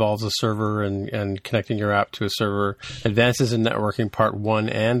that involves a server and connecting your app to a server. Advances in networking part 1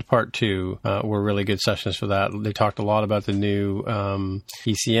 and part 2 were really good sessions for that. They talked a lot about the new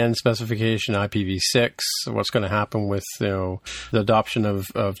ECN specification, IPv6, what's going to happen with the adoption of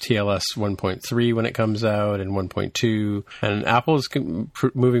TLS 1.3 when it comes out and 1.2. And Apple is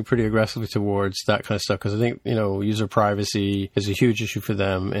moving pretty aggressively towards that kind of stuff because I think user privacy is a huge issue for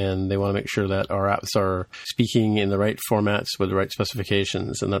them, and they want to make sure that our apps are speaking in the right formats with the right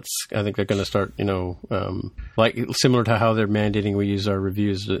specifications. And I think they're going to start like similar to how they're mandating we use our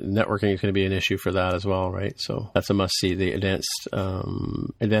reviews. Networking is going to be an issue for that as well, right? So that's a must-see. The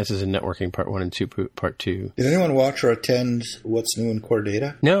advances in networking part 1 and 2, part 2. Did anyone watch or attend What's New in Core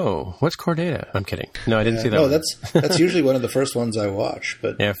Data? No. What's Core Data? I'm kidding. No, I didn't see that. No, that's usually one of the first ones I watch.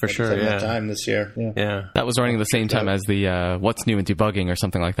 But yeah, for sure. Yeah, time this year. Yeah, that was running the same time as the What's New in Debugging or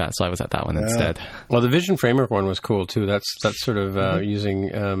something like that. So I was at that one instead. Well, the Vision Framework one was cool too. That's sort of using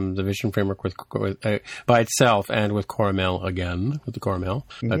the Vision Framework with by itself and with Core ML Coromel again with the Coromel.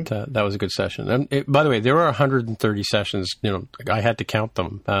 But that was a good session. And by the way, there were 130 sessions. I had to count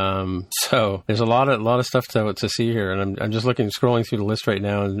them. So there's a lot of stuff to see here. And I'm just scrolling through the list right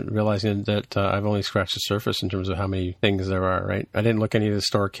now and realizing that I've only scratched the surface in terms of how many things there are, right? I didn't look at any of the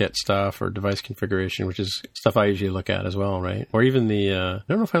store kit stuff or device configuration, which is stuff I usually look at as well, right? Or even I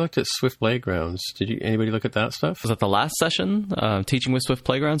don't know if I looked at Swift Playgrounds. Did anybody look at that stuff? Was that the last session, teaching with Swift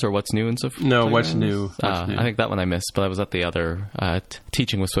Playgrounds, or what's new in Swift Playgrounds? No, what's new. I think that one I missed, but I was at the other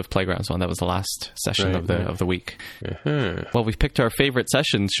teaching with Swift Playgrounds one. That was the last session of the week. Uh-huh. Well, we've picked our favorite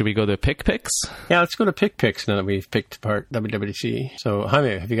sessions. Should we go to pick picks? Yeah, let's go to pick picks now that we've picked part WWDC. So,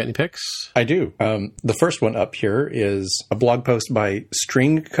 Jaime, have you got any picks? I do. The first one up here is a blog post by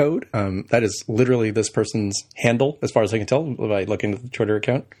String Code. That is literally this person's handle, as far as I can tell, by looking at the Twitter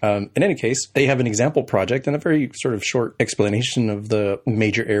account. In any case, they have an example project and a very sort of short explanation of the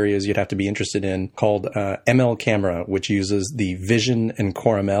major areas you'd have to be interested in called ML Camera, which uses the Vision and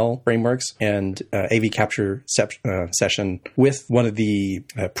CoreML frameworks and AV capture session with one of the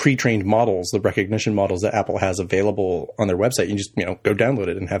pre-trained models, the recognition models that Apple has available on their website. You just go download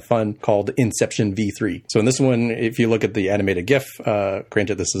it and have fun, called Inception V3. So in this one, if you look at the animated GIF,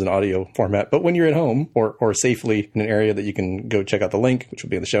 granted this is an audio format, but when you're at home or safely in an area that you can go check out the link, which will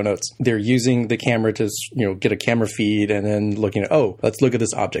be in the show notes, they're using the camera to get a camera feed and then looking at, let's look at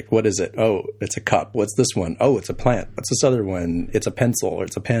this object. What is it? Oh, it's a cup. What's this one? Oh, it's a plant. What's this other one? It's a pencil or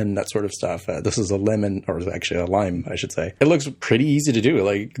it's a pen, that sort of stuff. This is a lemon, or actually a lime, I should say. It looks pretty easy to do.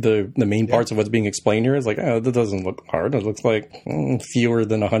 Like the main parts of what's being explained here is like, that doesn't look hard. It looks like fewer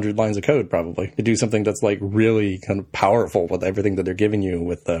than 100 lines of code probably to do something that's like really kind of powerful with everything that they're giving you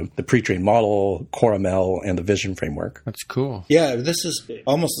with the pre-trained model, CoreML, and the Vision framework. That's cool. Yeah, this is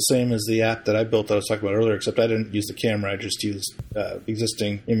almost the same as the app that I built that I was talking about earlier, except I didn't use the camera. I just used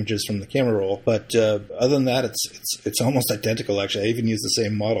existing images from the camera roll. But other than that, it's almost identical, actually. I even used the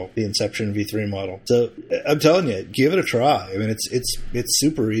same model, the Inception V3 model. So I'm telling you, give it a try. I mean, it's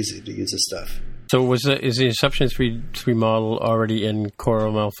super easy to use this stuff. So is the Inception 3 model already in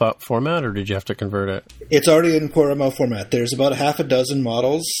CoreML format, or did you have to convert it? It's already in CoreML format. There's about half a dozen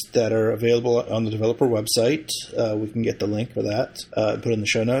models that are available on the developer website. We can get the link for that, put in the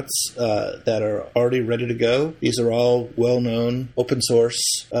show notes, that are already ready to go. These are all well-known open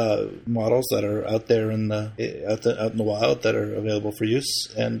source models that are out there out in the wild that are available for use,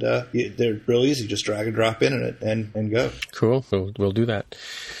 and they're real easy. Just drag and drop in it and go. Cool. We'll do that.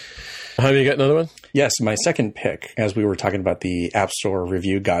 Have you got another one? Yes, my second pick, as we were talking about the App Store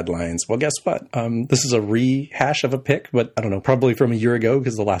review guidelines. Well, guess what? This is a rehash of a pick, but I don't know, probably from a year ago,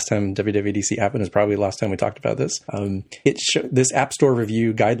 because the last time WWDC happened is probably the last time we talked about this. This App Store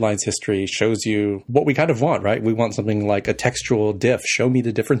review guidelines history shows you what we kind of want, right? We want something like a textual diff. Show me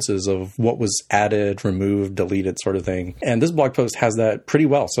the differences of what was added, removed, deleted, sort of thing. And this blog post has that pretty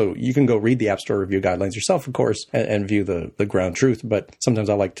well. So you can go read the App Store review guidelines yourself, of course, and view the ground truth. But sometimes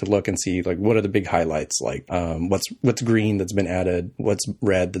I like to look and see, like, what are the big highlights, like what's green that's been added, what's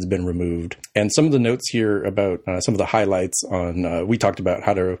red that's been removed. And some of the notes here about some of the highlights on, we talked about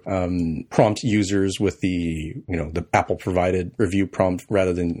how to prompt users with the Apple provided review prompt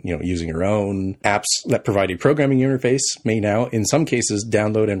rather than, using your own. Apps that provide a programming interface may now, in some cases,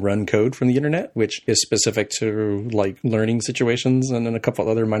 download and run code from the internet, which is specific to like learning situations and in a couple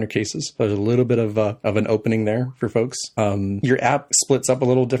other minor cases. There's a little bit of an opening there for folks. Your app splits up a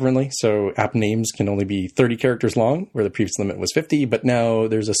little differently. So app names can only be 30 characters long, where the previous limit was 50, but now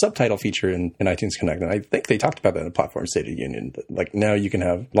there's a subtitle feature in iTunes Connect. And I think they talked about that in the Platform State of the Union. Like now you can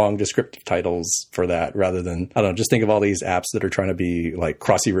have long descriptive titles for that rather than, I don't know, just think of all these apps that are trying to be like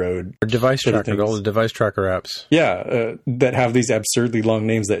Crossy Road. Or device tracker, all the device tracker apps. Yeah, that have these absurdly long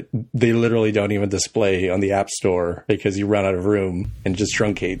names that they literally don't even display on the App Store because you run out of room and it just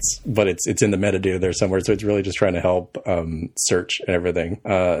truncates, but it's in the metadata there somewhere. So it's really just trying to help search and everything.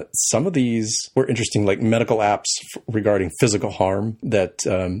 Some of these were interesting, like medical apps regarding physical harm that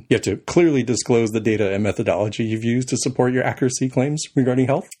you have to clearly disclose the data and methodology you've used to support your accuracy claims regarding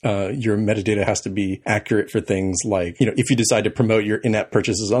health. Your metadata has to be accurate for things like, if you decide to promote your in-app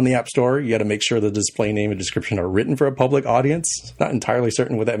purchases on the App Store, you got to make sure the display name and description are written for a public audience. Not entirely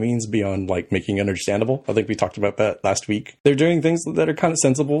certain what that means beyond like making it understandable. I think we talked about that last week. They're doing things that are kind of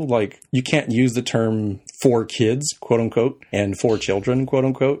sensible, like you can't use the term for kids, quote unquote, and for children, quote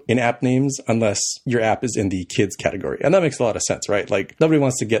unquote, in app names unless unless your app is in the kids category. And that makes a lot of sense, right? Like nobody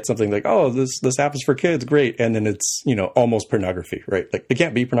wants to get something like, oh, this app is for kids, great. And then it's, almost pornography, right? Like it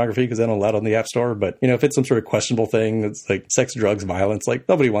can't be pornography because they don't allow it on the App Store. But, if it's some sort of questionable thing, it's like sex, drugs, violence, like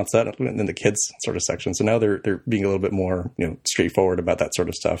nobody wants that in the kids sort of section. So now they're being a little bit more, straightforward about that sort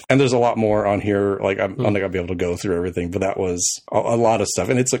of stuff. And there's a lot more on here. Like I'm not going to be able to go through everything, but that was a lot of stuff.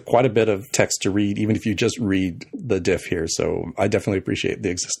 And it's quite a bit of text to read, even if you just read the diff here. So I definitely appreciate the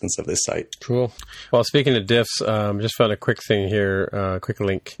existence of this site. Cool. Well, speaking of diffs, just found a quick thing here, quick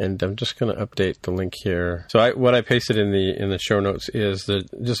link, and I'm just going to update the link here. So what I pasted in the show notes is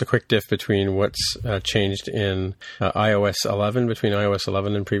just a quick diff between what's changed in iOS 11, between iOS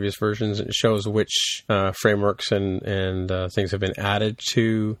 11 and previous versions. It shows which frameworks and things have been added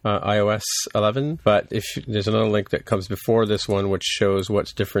to iOS 11. But if there's another link that comes before this one, which shows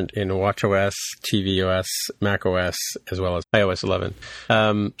what's different in watchOS, tvOS, macOS, as well as iOS 11.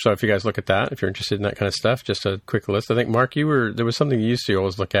 So if you guys look at that, if you're interested in that kind of stuff, just a quick list. I think, Mark, there was something you used to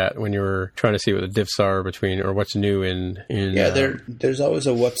always look at when you were trying to see what the diffs are between, or what's new in there's always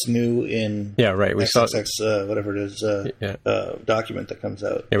a what's new in we XXX, whatever it is, document that comes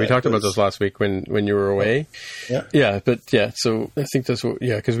out. Yeah, we talked about those last week when you were away. So I think that's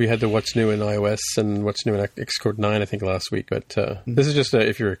because we had the what's new in iOS and what's new in Xcode 9, I think, last week. But this is just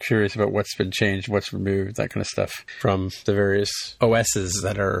if you're curious about what's been changed, what's removed, that kind of stuff from the various OSs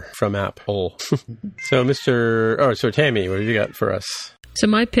that are from Apple. So Tammy, what have you got for us? So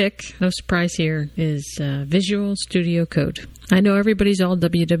my pick, no surprise here, is Visual Studio Code. I know everybody's all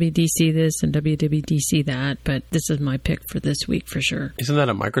WWDC this and WWDC that, but this is my pick for this week for sure. Isn't that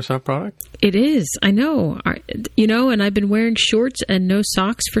a Microsoft product? It is. I know. And I've been wearing shorts and no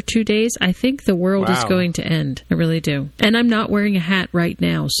socks for 2 days. I think the world is going to end. I really do. And I'm not wearing a hat right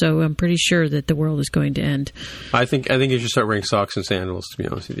now, so I'm pretty sure that the world is going to end. I think you should start wearing socks and sandals, to be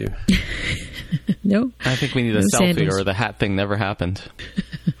honest with you. No. I think we need a selfie sandals. Or the hat thing never happened.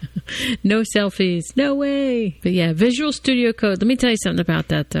 No selfies. No way. But yeah, Visual Studio Code. Let me tell you something about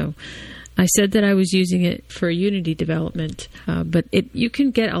that, though. I said that I was using it for Unity development, but you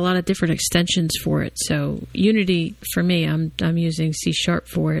can get a lot of different extensions for it. So Unity, for me, I'm using C#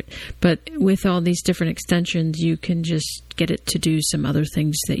 for it. But with all these different extensions, you can just get it to do some other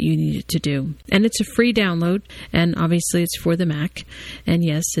things that you need it to do. And it's a free download, and obviously it's for the Mac. And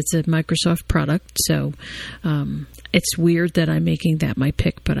yes, it's a Microsoft product, so it's weird that I'm making that my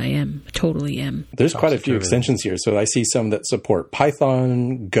pick, but I totally am. There's quite a few extensions here. So I see some that support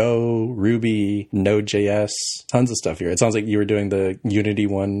Python, Go, Ruby, Node.js, tons of stuff here. It sounds like you were doing the Unity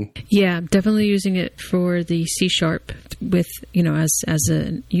one. Yeah, I'm definitely using it for the C# with, as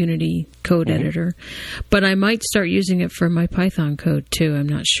a Unity code editor. But I might start using it for my Python code too. I'm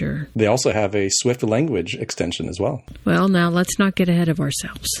not sure. They also have a Swift language extension as well. Well, now let's not get ahead of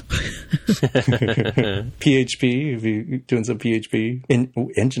ourselves. PHP, if you're doing some PHP.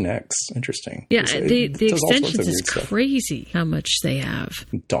 Nginx, interesting. Yeah, the extensions is crazy how much they have.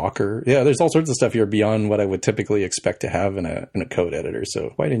 Docker. Yeah, there's all sorts of stuff here beyond what I would typically expect to have in a code editor. So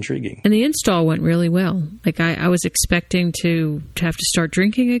quite intriguing. And the install went really well. Like I was expecting to have to start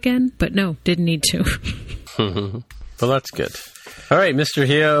drinking again, but no, didn't need to. Well, that's good. All right, Mr.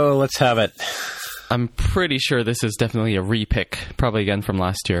 Hio, let's have it. I'm pretty sure this is definitely a repick, probably again from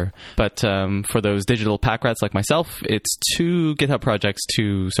last year. But for those digital pack rats like myself, it's 2 GitHub projects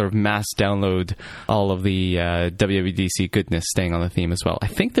to sort of mass download all of the WWDC goodness, staying on the theme as well. I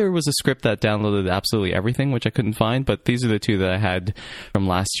think there was a script that downloaded absolutely everything, which I couldn't find, but these are the 2 that I had from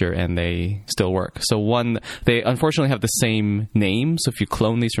last year, and they still work. So one, they unfortunately have the same name, so if you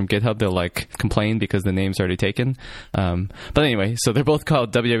clone these from GitHub, they'll complain because the name's already taken. But anyway, so they're both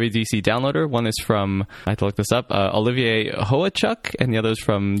called WWDC Downloader. One is from, I had to look this up, Olivier Hoachuk, and the other is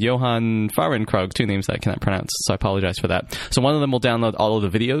from Johan Fahrenkrog, 2 names that I cannot pronounce, so I apologize for that. So one of them will download all of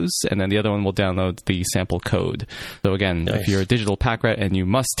the videos, and then the other one will download the sample code. So again, nice. If you're a digital pack rat and you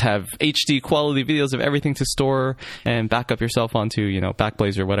must have HD quality videos of everything to store and back up yourself onto,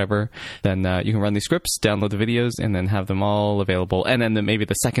 Backblaze or whatever, then you can run these scripts, download the videos, and then have them all available. And then maybe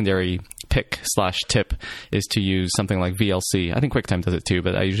the secondary pick/tip is to use something like VLC. I think QuickTime does it too,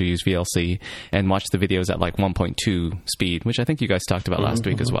 but I usually use VLC and watch the videos at 1.2 speed, which I think you guys talked about last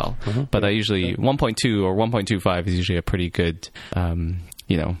week as well. But I usually 1.2 or 1.25 is usually a pretty good,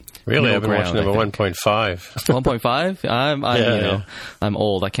 Really, I've been watching them at 1.5. 1.5? I'm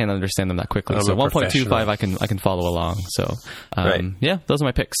old. I can't understand them that quickly. So 1.25, I can follow along. So those are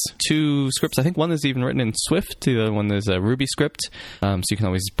my picks. 2 scripts. I think one is even written in Swift. The other one is a Ruby script. So you can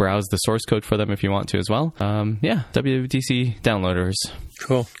always browse the source code for them if you want to as well. WWDC downloaders.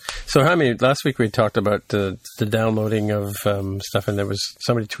 Cool. So, Jaime, last week we talked about the downloading of stuff, and there was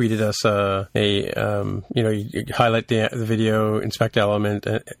somebody tweeted us you highlight the video, expect element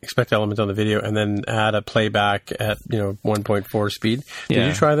on the video, and then add a playback at 1.4 speed. Did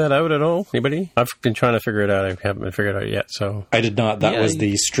you try that out at all? Anybody? I've been trying to figure it out. I haven't been figured it out yet. So I did not. That was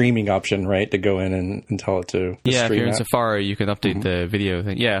the streaming option, right? To go in and tell it to if stream you're in that. Safari, you can update the video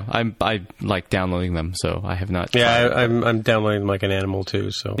thing. Yeah, I like downloading them, so I have not. Yeah, I'm downloading them like an animal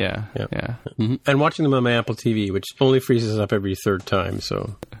too. So yeah. Mm-hmm. And watching them on my Apple TV, which only freezes up every third time.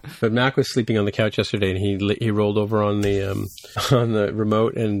 So, but Mac was sleeping on the couch yesterday, and he rolled over on the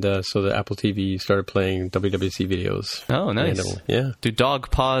remote, and so the Apple TV started playing WWDC videos. Oh, nice. Yeah. Do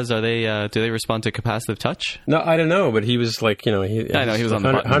dog paws? Do they respond to capacitive touch? No, I don't know, but he was like, I know he was on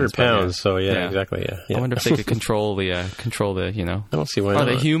the 100 pounds. So exactly. Yeah. I wonder if they could control the. I don't see why not. Are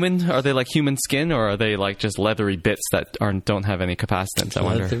they human? Are they like human skin, or are they like just leathery bits that don't have any capacitance? I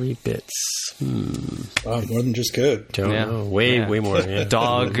wonder. Leathery bits. Oh, more than just good. Don't know. Way more. Yeah.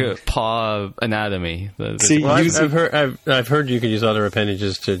 Dog paw anatomy. I've heard you can use other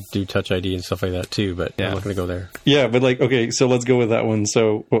appendages to do Touch ID and stuff like that too, but I'm not going to go there. Yeah, but okay, so let's go with that one.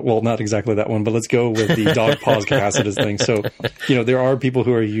 So, well, not exactly that one, but let's go with the dog paws capacitance thing. So, there are people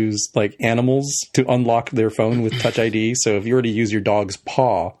who are used like animals to unlock their phone with Touch ID. So if you were to use your dog's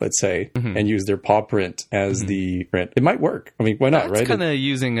paw, let's say, and use their paw print as the print, it might work. I mean, why not, right? It's kind of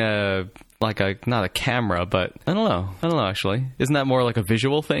using not a camera, but I don't know actually. Isn't that more like a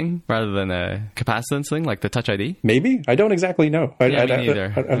visual thing rather than a capacitance thing, like the Touch ID? Maybe. I don't exactly know. Me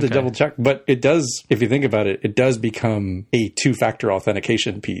neither. I'd have to double check. But it does, if you think about it, it does become a two-factor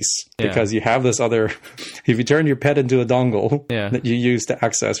authentication piece because you have this other, if you turn your pet into a dongle that you use to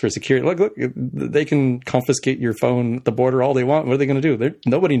access for security, look, they can confiscate your phone at the border all they want. What are they going to do?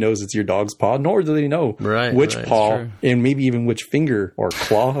 Nobody knows it's your dog's paw, nor do they know which paw and maybe even which finger or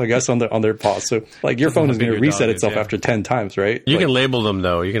claw, I guess, on their paw. So, like, your phone is going to reset itself after 10 times, right? You can label them,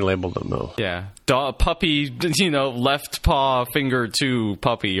 though. Yeah. Puppy, left paw, finger to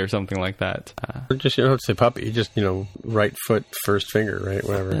puppy or something like that. Or just, you don't have to say puppy. Just, right foot, first finger, right?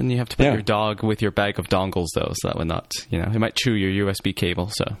 Whatever. And you have to put your dog with your bag of dongles, though, so that would not, it might chew your USB cable,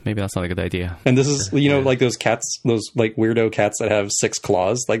 so maybe that's not a good idea. And this is, like those cats, those, like, weirdo cats that have 6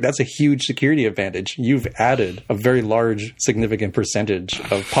 claws, like, that's a huge security advantage. You've added a very large, significant percentage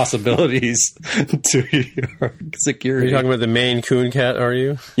of possibilities to your security. Are you talking about the Maine Coon cat, are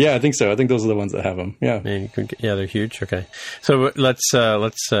you? Yeah, I think so. I think those are the ones that have them. Yeah. Maine Coon, they're huge. Okay. So let's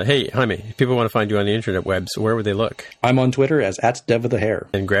hey, Jaime, if people want to find you on the internet webs, where would they look? I'm on Twitter as @DevWithAHair.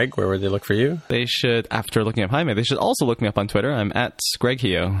 And Greg, where would they look for you? They should, after looking up Jaime, they should also look me up on Twitter. I'm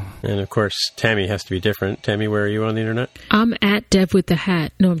 @GregHio. And of course, Tammy has to be different. Tammy, where are you on the internet? I'm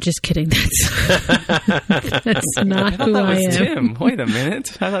 @DevWithTheHat. No, I'm just kidding. That's not who I am. Tim. Wait a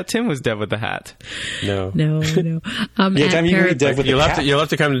minute. I thought Tim was Dev with the Hat. No. Tammy, you Dev with you'll have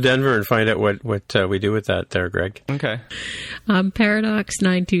to come to Denver and find out what we do with that there, Greg. Okay.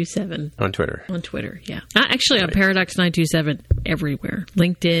 Paradox927 on Twitter. On Twitter, yeah. Actually, on Paradox927 everywhere.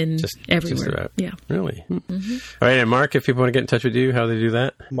 LinkedIn, just everywhere. Just about. Yeah. Really? Mm-hmm. All right, and Mark, if people want to get in touch with you, how do they do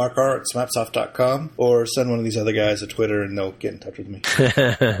that? Mark R at smapsoft.com, or send one of these other guys a Twitter and they'll get in touch with me.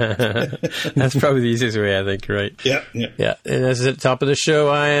 That's probably the easiest way, I think, right? Yeah. And as at the top of the show,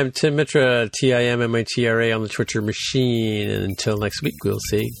 I am Tim Mitra, TIMMITRA on the Twitcher machine. And until next week, we'll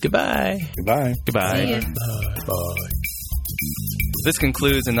say goodbye. Goodbye. Bye. This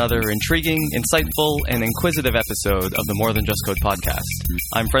concludes another intriguing, insightful, and inquisitive episode of the More Than Just Code podcast.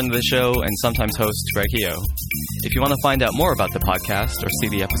 I'm friend of the show and sometimes host Greg Hio. If you want to find out more about the podcast or see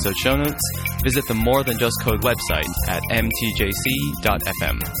the episode show notes, visit the More Than Just Code website at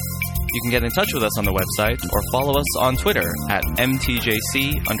mtjc.fm. You can get in touch with us on the website or follow us on Twitter at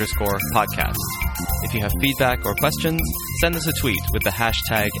MTJC_podcast. If you have feedback or questions, send us a tweet with the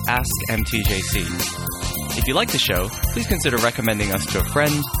hashtag AskMTJC. If you like the show, please consider recommending us to a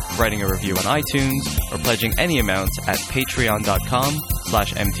friend, writing a review on iTunes, or pledging any amount at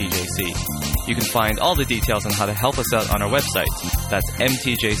patreon.com/MTJC. You can find all the details on how to help us out on our website. That's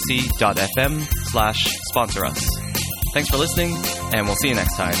mtjc.fm/sponsor us. Thanks for listening, and we'll see you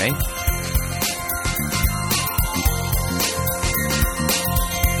next time, eh?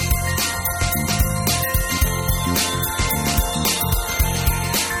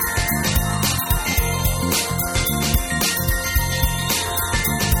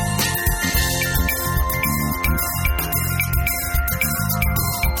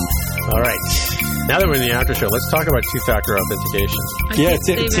 All right. Now that we're in the after show, let's talk about two-factor authentication. Yeah,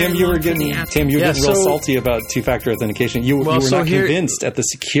 Tim, you were getting real salty about two-factor authentication. You were not convinced at the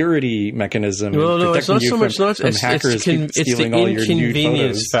security mechanism. Well, no, it's not so much. From hackers stealing all your nude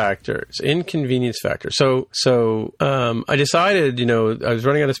photos. It's inconvenience factor. So I decided, I was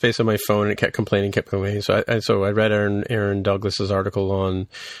running out of space on my phone and it kept complaining. So I read Aaron Douglas's article on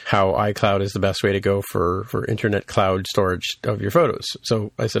how iCloud is the best way to go for internet cloud storage of your photos.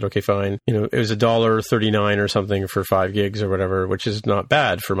 So I said, okay, fine. It was $1.39 or something for 5 gigs or whatever, which is not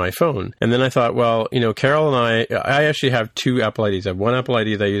bad for my phone. And then I thought, well, Carol and I actually have 2 Apple IDs. I have one Apple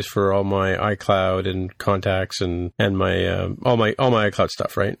ID that I use for all my iCloud and contacts and my all my iCloud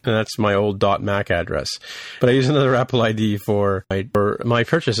stuff, right? And that's my old .Mac address. But I use another Apple ID for my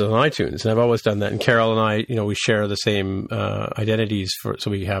purchases on iTunes, and I've always done that. And Carol and I, we share the same identities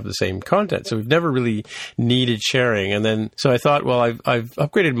so we have the same content. So we've never really needed sharing. And then so I thought, well, I've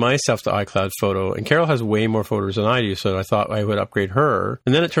upgraded myself to iCloud Photo, and Carol has way more photos than I do, so I thought I would upgrade her.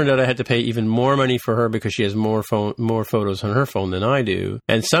 And then it turned out I had to pay even more money for her because she has more photos on her phone than I do.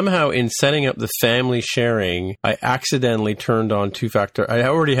 And somehow in setting up the family sharing, I accidentally turned on two-factor. I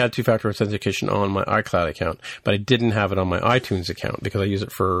already had two-factor authentication on my iCloud account, but I didn't have it on my iTunes account because I use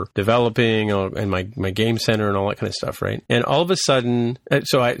it for developing and my game center and all that kind of stuff, right? And all of a sudden,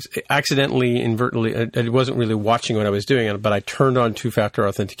 so I accidentally, inadvertently, I wasn't really watching what I was doing, but I turned on two-factor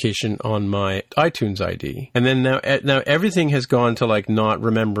authentication on my iTunes ID. And then now everything has gone to like not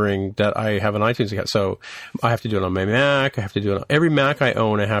remembering that I have an iTunes account. So I have to do it on my Mac. I have to do it on every Mac I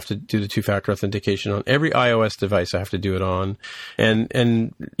own. I have to do the two-factor authentication on every iOS device. I have to do it on.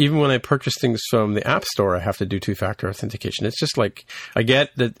 And even when I purchase things from the App Store, I have to do two-factor authentication. It's just like, I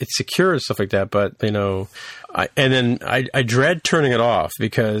get that it's secure and stuff like that, but I dread turning it off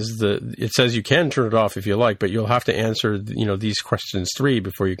because it says you can turn it off if you like, but you'll have to answer, these questions 3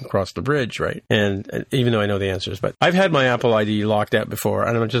 before you can cross the bridge, right? And even though I know the answers, but I've had my Apple ID locked out before,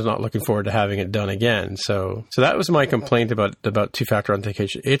 and I'm just not looking forward to having it done again. So that was my complaint about two-factor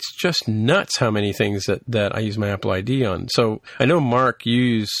authentication. It's just nuts how many things that I use my Apple ID on. So I know Mark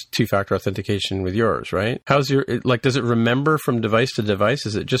used two-factor authentication with yours, right? How's does it remember from device to device?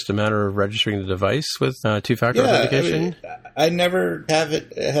 Is it just a matter of registering the device with two-factor authentication? I never have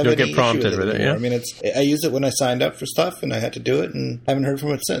it. You'll get prompted with it. Yeah. I mean, I used it when I signed up for stuff, and I had to do it, and haven't heard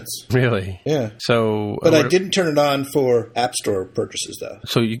from it since. Really? Yeah. So, but I didn't turn it on for App Store purchases, though.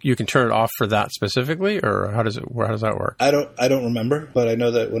 So you can turn it off for that specifically, or how does that work? I don't remember, but I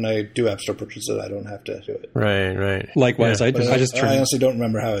know that when I do App Store purchases, I don't have to do it. Right. Likewise, yeah. I honestly don't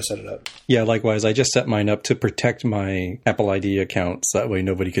remember how I set it up. Yeah, likewise, I just set mine up to protect my Apple ID account, so that way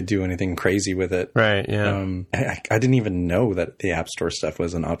nobody could do anything crazy with it. Right. Yeah. I didn't even know that the App Store stuff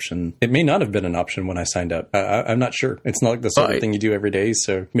was an option. It may not have been an option when I signed up. I'm not sure. It's not like the sort of thing you do every day,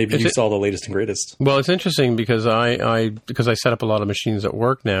 so maybe you saw the latest and greatest. Well, it's interesting because I set up a lot of machines at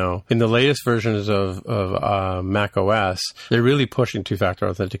work now. In the latest versions of Mac OS, they're really pushing two-factor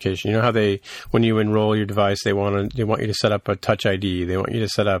authentication. You know how when you enroll your device, they want you to set up a Touch ID. They want you to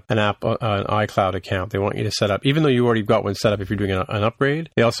set up an iCloud account. They want you to set up, even though you already got one set up if you're doing an upgrade,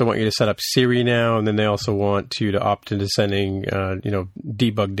 they also want you to set up Siri now, and then they also want you to opt into sending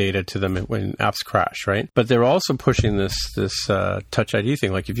debug data to them when apps crash, right? But they're also pushing this Touch ID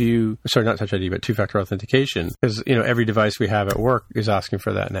thing. Like not Touch ID, but two-factor authentication, because every device we have at work is asking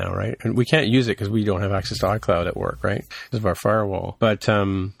for that now, right? And we can't use it because we don't have access to iCloud at work, right? Because of our firewall. But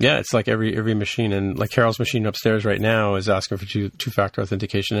it's like every machine, and like Carol's machine upstairs right now is asking for two-factor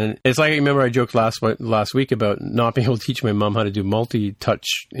authentication. And it's like, I remember I joked last week about not being able to teach my mom how to do multi-touch,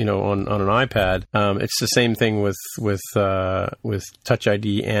 on an iPad. It's the same thing with Touch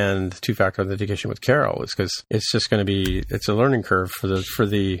ID and two-factor authentication with Carol. It's because it's just going to be, it's a learning curve for the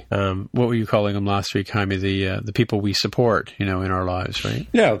what were you calling them last week, Jaime? The people we support, in our lives, right?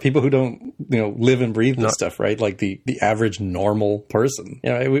 Yeah, people who don't, live and breathe this stuff, right? Like the average normal person.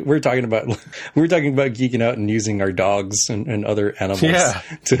 We're talking about geeking out and using our dogs and other animals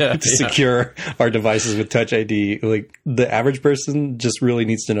to secure our devices with Touch ID. Like the average person just really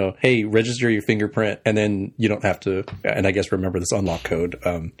needs to know, hey, register your fingerprint, and then you don't have to, and I guess remember this unlock code.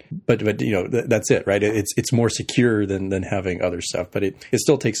 But that's it, right? It's more secure than having other stuff, but it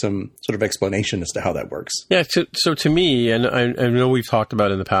still takes some sort of explanation as to how that works. Yeah. So to me, and I know we've talked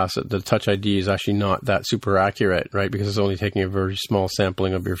about in the past that the Touch ID is actually not that super accurate, right? Because it's only taking a very small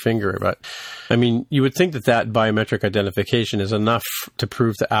sampling of your finger. But I mean, you would think that biometric identification is enough to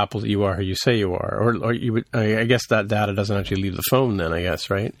prove to Apple that you are who you say you are, or you would. I guess that data doesn't actually leave the phone, then I guess,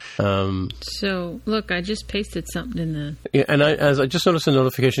 right? So look, I just pasted something in the. Yeah, and I just noticed a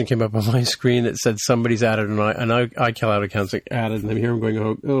notification came up on my screen that said somebody's added an iCloud account added, and I'm here. I'm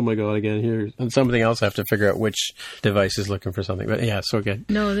going, oh my god. on again here. And something else I have to figure out which device is looking for something. But yeah, so good.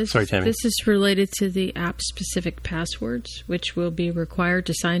 No, Sorry, Tammy. this is related to the app-specific passwords, which will be required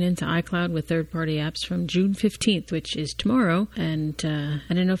to sign into iCloud with third-party apps from June 15th, which is tomorrow. And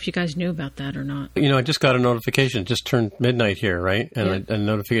I don't know if you guys knew about that or not. You know, I just got a notification. It just turned midnight here, right? And a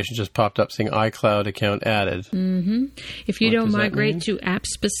notification just popped up saying iCloud account added. Mm-hmm. If you don't migrate to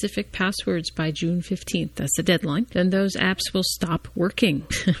app-specific passwords by June 15th, that's the deadline, then those apps will stop working.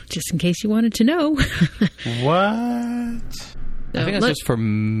 Just in case you wanted to know. What? I think that's just for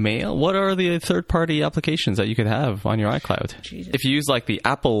mail. What are the third-party applications that you could have on your iCloud? Jesus. If you use like the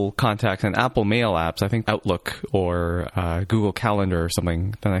Apple Contacts and Apple Mail apps, I think Outlook or Google Calendar or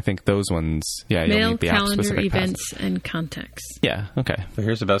something, then I think those ones, you'll Mail, need the calendar, app-specific events, and contacts. Yeah, okay. But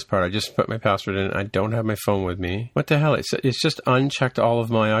here's the best part. I just put my password in. I don't have my phone with me. What the hell? It's just unchecked all of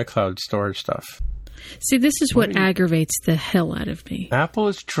my iCloud storage stuff. See, this is what aggravates the hell out of me. Apple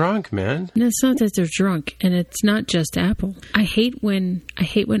is drunk, man. And it's not that they're drunk, and it's not just Apple. I hate when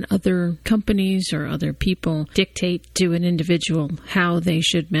other companies or other people dictate to an individual how they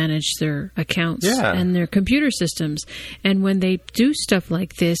should manage their accounts and their computer systems. And when they do stuff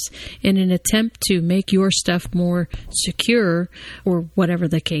like this in an attempt to make your stuff more secure or whatever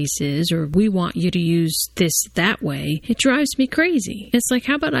the case is, or we want you to use this that way, it drives me crazy. It's like,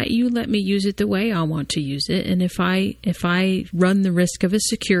 how about you let me use it the way I want to use it, and if I run the risk of a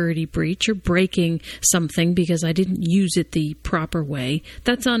security breach or breaking something because I didn't use it the proper way,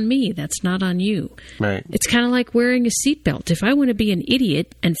 that's on me. That's not on you. Right. It's kind of like wearing a seatbelt. If I want to be an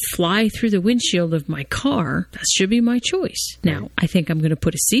idiot and fly through the windshield of my car, that should be my choice. Now, I think I'm going to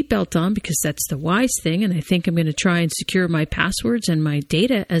put a seatbelt on because that's the wise thing, and I think I'm going to try and secure my passwords and my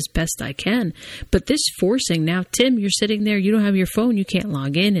data as best I can. But this forcing, now, Tim, you're sitting there, you don't have your phone, you can't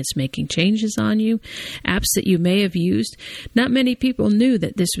log in, it's making changes on you. Apps that you may have used. Not many people knew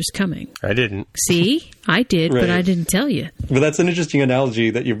that this was coming. I didn't. See? I did, but I didn't tell you. But that's an interesting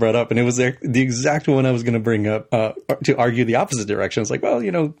analogy that you brought up, and it was the exact one I was going to bring up to argue the opposite direction. It's like, well,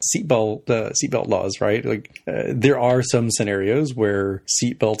 seatbelt laws, right? Like there are some scenarios where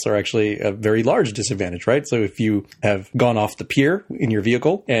seatbelts are actually a very large disadvantage, right? So if you have gone off the pier in your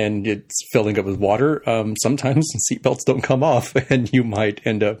vehicle and it's filling up with water, sometimes seatbelts don't come off, and you might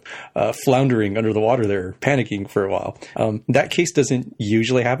end up floundering under the water there, panicking for a while. That case doesn't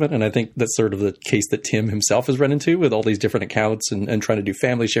usually happen, and I think that's sort of the case that Tim himself has run into with all these different accounts and trying to do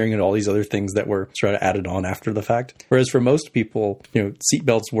family sharing and all these other things that were sort of added on after the fact. Whereas for most people,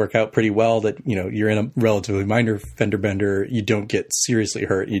 seatbelts work out pretty well, that, you're in a relatively minor fender bender, you don't get seriously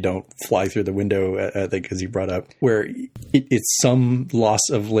hurt, you don't fly through the window, I think, as you brought up, where it's some loss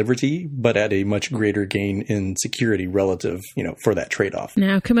of liberty, but at a much greater gain in security relative, for that trade-off.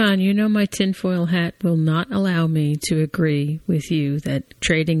 Now, come on, my tinfoil hat will not allow me to agree with you that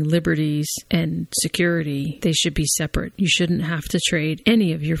trading liberties and security, they should be separate. You shouldn't have to trade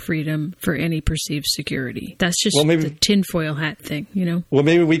any of your freedom for any perceived security. That's just the tinfoil hat thing, Well,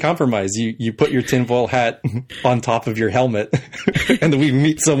 maybe we compromise. You put your tinfoil hat on top of your helmet, and then we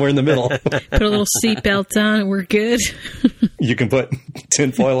meet somewhere in the middle. Put a little seatbelt on, and we're good. You can put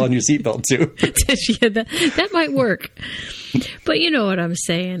tinfoil on your seatbelt, too. Yeah, that might work. But you know what I'm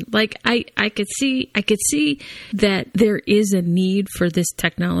saying? Like, I could see that there is a need for this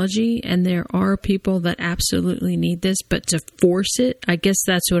technology, and there are people that absolutely need this, but to force it, I guess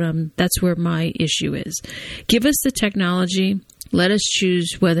that's where my issue is. Give us the technology. Let us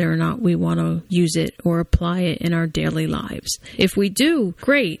choose whether or not we want to use it or apply it in our daily lives. If we do,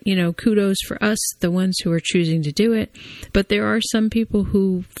 great. Kudos for us, the ones who are choosing to do it. But there are some people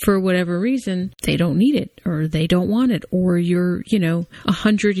who, for whatever reason, they don't need it or they don't want it. Or you're,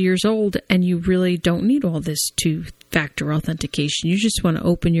 100 years old and you really don't need all this two-factor authentication. You just want to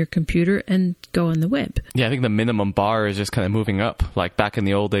open your computer and go on the web. Yeah, I think the minimum bar is just kind of moving up. Like back in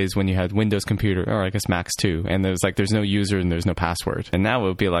the old days when you had Windows computer, or I guess Macs too, and there's no user and there's no password. And now it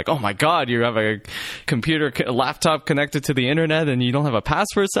would be like, oh my God, you have a laptop connected to the internet and you don't have a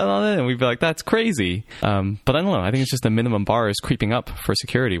password set on it? And we'd be like, that's crazy. But I don't know. I think it's just the minimum bar is creeping up for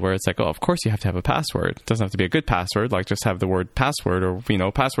security, where it's like, oh, of course you have to have a password. It doesn't have to be a good password, like just have the word password or,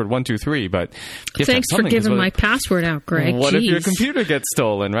 password 123, but thanks for giving my password out, Greg. What Jeez. if your computer gets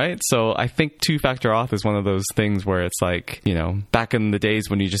stolen, right? So I think two-factor auth is one of those things where it's like, back in the days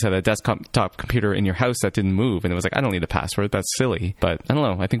when you just had a desktop computer in your house that didn't move, and it was like, I don't need a password. That's silly. But I don't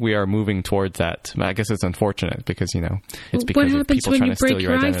know. I think we are moving towards that. I guess it's unfortunate because, it's because what of happens people when trying you to steal break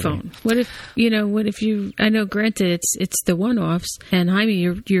your your identity. iPhone? What if you, I know granted it's the one-offs, and Jaime,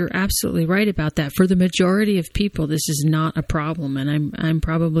 you're absolutely right about that. For the majority of people, this is not a problem, and I'm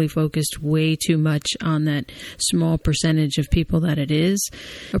probably focused way too much on that small percentage of people that it is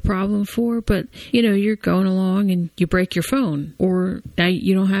a problem for. But you're going along and you break your phone, or now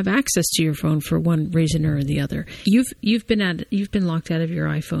you don't have access to your phone for one reason or the other. You've been locked out of your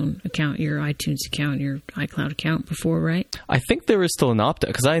iPhone account, your iTunes account, your iCloud account before, right? I think there is still an opt-out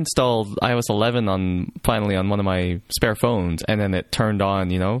because I installed iOS 11 finally on one of my spare phones, and then it turned on,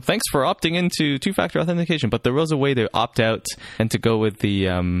 thanks for opting into two-factor authentication. But there was a way to opt out and to go with the,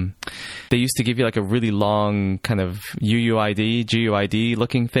 they used to give you like a really long kind of UUID, GUID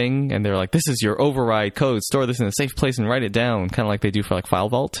looking thing, and they're like, this is your override code, store this in a safe place and write it down, kind of like they do for like File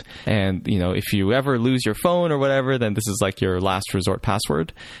Vault. And, if you ever lose your phone or whatever, then this is like your last resort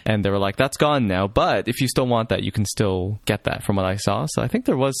password. And they were like, that's gone now, but if you still want that, you can still get that from what I saw. So I think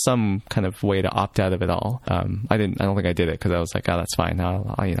there was some kind of way to opt out of it all. I don't think I did it because I was like, oh, that's fine.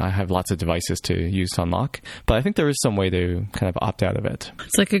 I have lots of devices to use to unlock, but I think there is some way to kind of opt out of it.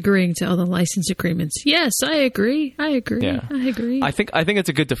 It's like agreeing to all the license agreements. Yes, I agree. Yeah. I agree. I think it's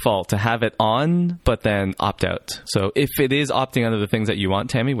a good default to have it on, but then opt out. So if it is opting out of the things that you want,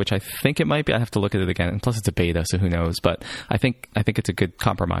 Tammy, which I think it might be, I have to look at it again. And plus it's a beta, so who knows? But I think it's a good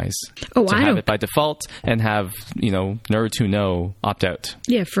compromise to have it by default and have, nerds who know opt out.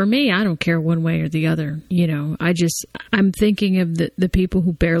 Yeah, for me, I don't care one way or the other. I'm thinking of the people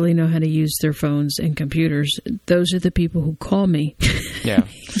who barely know how to use their phones and computers. Those are the people who call me. Yeah.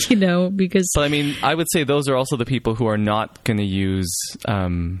 Because... But I mean, I would say those are also the people who are not going to use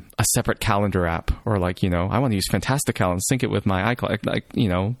a separate calendar app, or like, I want to use Fantastical and sync it with my iCloud. Like,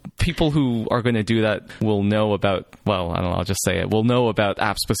 people who are going to do that will know about, well, I don't know, I'll just say it, will know about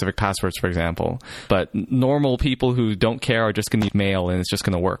app-specific passwords, for example. But normal people who don't care are just going to need mail, and it's just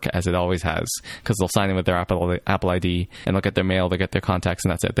going to work as it always has, because they'll sign in with their Apple ID and they'll get their mail, they'll get their contacts,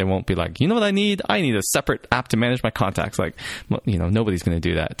 and that's it. They won't be like, you know what I need? I need a separate app to manage my contacts. Like, nobody's going to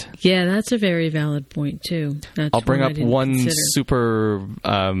do that. Yeah, that's a very valid point, too. I'll bring up one super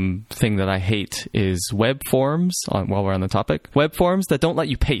thing that I hate is web forms, while we're on the topic. Web forms that don't let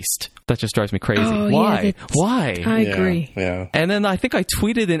you paste. That just drives me crazy. Oh, Why? Yeah, Why? I agree. Yeah. And then I think I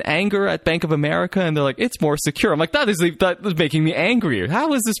tweeted in anger at Bank of America, and they're like, it's more secure. I'm like, that is making me angrier.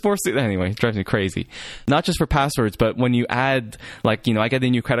 How is this more secure? Anyway, it drives me crazy. Not just for passwords, but when you add, like, I get a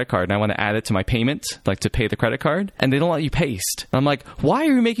new credit card and I want to add it to my payment, like to pay the credit card, and they don't let you paste. I'm like, why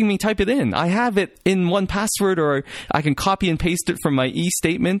are you making me type it in? I have it in 1Password, or I can copy and paste it from my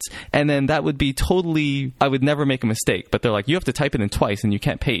e-statement, and then that would be I would never make a mistake. But they're like, you have to type it in twice and you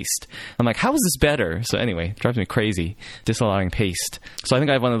can't paste. I'm like, how is this better? So anyway, it drives me crazy, disallowing paste. So I think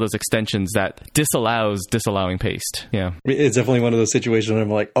I have one of those extensions that disallows disallowing paste. Yeah. It's definitely one of those situations where I'm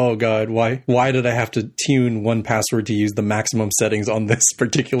like, oh God, why did I have to tune 1Password to use the maximum settings on this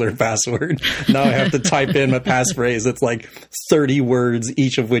particular password? Now I have to type in a passphrase that's like 30 words,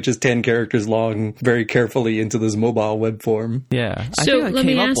 each of which is 10 characters long, very carefully into this mobile web form. Yeah. So let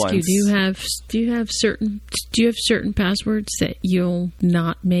me ask you, do you have certain passwords that you'll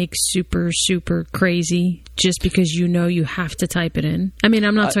not make super crazy just because you have to type it in? I mean,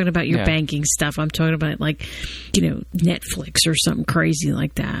 I'm not talking about your banking stuff. I'm talking about like, Netflix or something crazy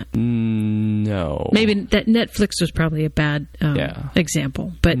like that. No. Maybe that Netflix was probably a bad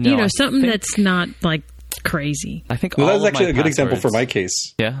example, but something that's not like crazy. I think that was actually a good example for my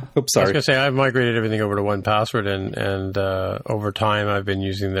case. Yeah. Oops, sorry. I was going to say, I've migrated everything over to 1Password, and over time I've been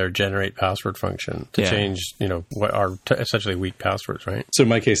using their generate password function to change, what are essentially weak passwords, right? So in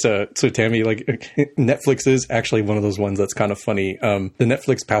my case, so Tammy, like Netflix is actually one of those ones that's kind of funny. The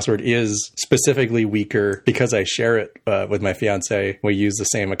Netflix password is specifically weaker because I share it with my fiance. We use the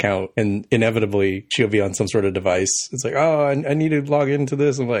same account, and inevitably she'll be on some sort of device. It's like, oh, I need to log into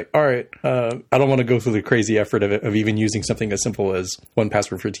this. I'm like, all right, I don't want to go through the crazy effort of even using something as simple as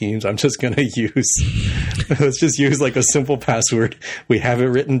 1Password for Teams. I'm just going to let's just use like a simple password. We have it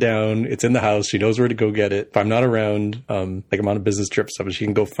written down. It's in the house. She knows where to go get it. If I'm not around, like I'm on a business trip, so she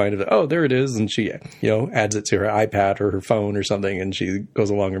can go find it. Oh, there it is. And she, adds it to her iPad or her phone or something, and she goes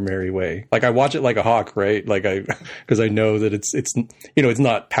along her merry way. Like I watch it like a hawk, right? Like because I know that it's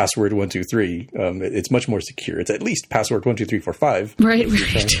not password 123. It's much more secure. It's at least password 12345. Right.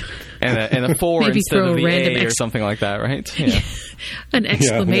 And a 4 instead of little the random A or something like that, right? Yeah. An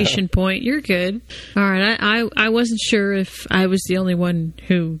exclamation point. You're good. All right. I wasn't sure if I was the only one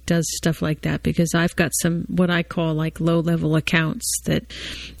who does stuff like that, because I've got some what I call like low-level accounts that,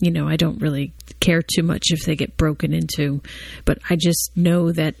 I don't really care too much if they get broken into. But I just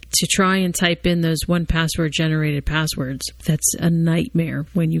know that to try and type in those 1Password generated passwords, that's a nightmare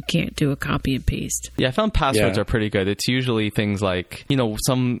when you can't do a copy and paste. Yeah, I found passwords are pretty good. It's usually things like,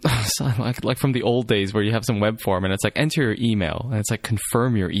 some like from the old days where you have some web form and it's like enter your email and it's like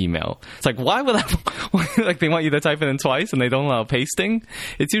confirm your email. It's like, why would like they want you to type it in twice and they don't allow pasting?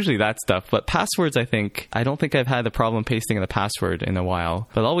 It's usually that stuff. But passwords, I don't think I've had a problem pasting in a password in a while.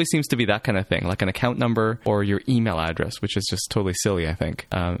 But it always seems to be that kind of thing, like an account number or your email address, which is just totally silly, I think.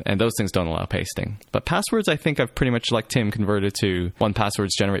 And those things don't allow pasting. But passwords, I think I've pretty much, like Tim, converted to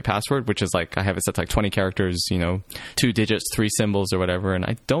 1Password's generate password, which is like, I have it set to like 20 characters, 2 digits, 3 symbols or whatever. And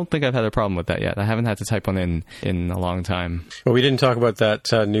I don't think I've had a problem with that yet. I haven't had to type one in a long time. Well, we didn't talk about that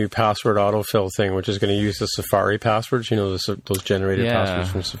new password autofill thing, which is going to use the Safari passwords, those generated passwords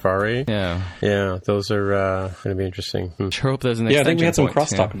from Safari. Yeah, those are going to be interesting. Sure hope there's an extension I think we had some point.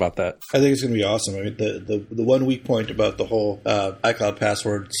 crosstalk about that. I think it's going to be awesome. I mean, the one weak point about the whole iCloud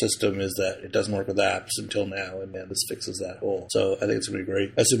password system is that it doesn't work with apps until now, and this fixes that hole. So I think it's going to be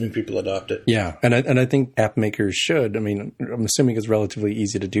great, assuming people adopt it. Yeah, and I think app makers should. I mean, I'm assuming it's relatively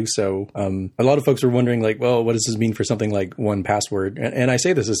easy to do so. A lot of folks are wondering, like, well, what does this mean for something like 1Password? And I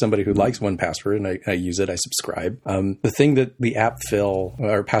say this as somebody who likes 1Password, and I use it, I subscribe. The thing that the app fill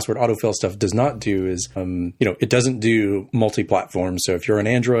or password autofill stuff does not do is, it doesn't do multi-platform. So if you're on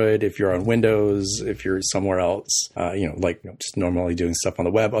Android, if you're on Windows, if you're somewhere else, just normally doing stuff on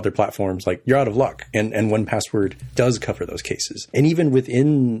the web, other platforms, like, you're out of luck. And 1Password does cover those cases. And even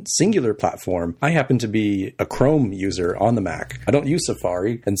within singular platform, I happen to be a Chrome user on the Mac. I don't use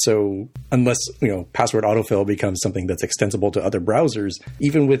Safari. And so unless, password autofill becomes something that's extensible to other browsers,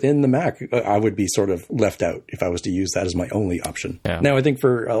 even within the Mac, I would be sort of left out if I was to use that as my only option. Yeah. Now, I think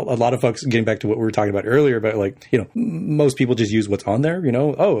for a lot of folks, getting back to what we were talking about earlier about, most people just use what's on there,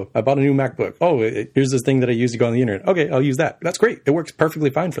 oh, I bought a new MacBook. Oh, here's this thing that I use to go on the internet. Okay, I'll use that. That's great. It works perfectly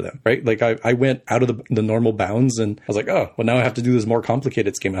fine for them, right? Like I went out of the normal bounds and I was like, oh, well, now I have to do this more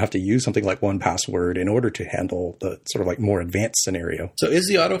complicated scheme. I have to use something like 1Password in order to handle the sort of like more advanced scenario. So is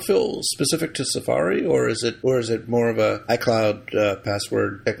the autofill specific to Safari, or is it more of a iCloud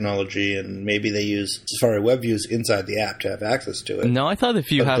password technology, and maybe they use Safari web views inside the app to have access to it? No, I thought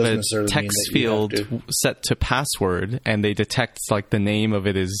if you have a text field set to password and they detect like the name of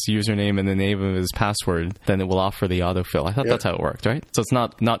it is username and the name of it is password, then it will offer the autofill. I thought that's how it worked, right? So it's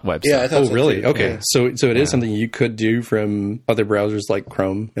not web stuff. I thought so really? Too. Okay. Yeah. So it is something you could do from other browsers like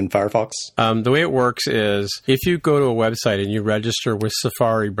Chrome and Firefox? The way it works is if you go to a website and you register with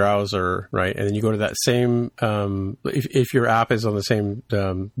Safari browser, right, and then you go to that same, if your app is on the same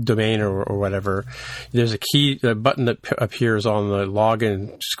domain or whatever, there's a button that appears on the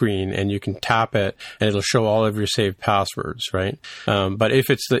login screen, and you can tap it, and it'll show all of your saved passwords, right? But if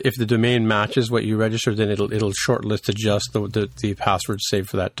the domain matches what you registered, then it'll shortlist to just the password saved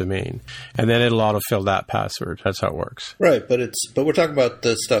for that domain, and then it'll autofill that password. That's how it works. Right, but we're talking about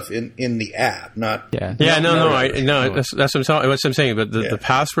the stuff in the app, not that's what I'm saying. But the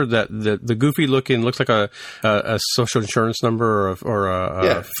password that the goofy looking looks like a social insurance number or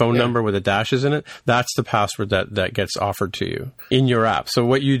a phone number with the dashes in it. That's the password that gets offered to you in your app. So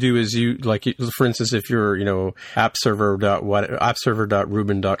what you do is for instance, if you're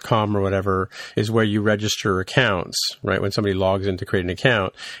appserver.ruben.com or whatever is where you register accounts, right? When somebody logs in to create an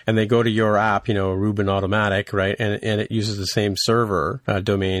account and they go to your app, Ruben Automatic, right? And it uses the same server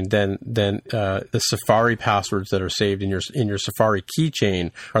domain, then the Safari passwords that are saved in your Safari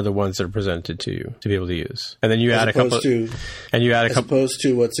keychain are the ones that are presented to you to be able to use. And then you add a couple as opposed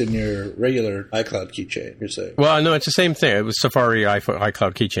to what's in your regular iCloud keychain, you're saying. Well, no, it's the same thing. It was Safari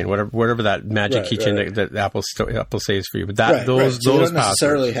iCloud keychain, whatever that magic keychain that Apple saves for you. But those so you don't passwords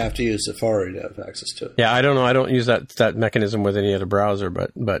necessarily have to use Safari to have access to it. Yeah, I don't know. I don't use that mechanism with any other browser,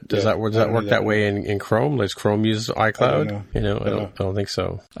 but does that work that way in Chrome? Does Chrome use iCloud? I don't think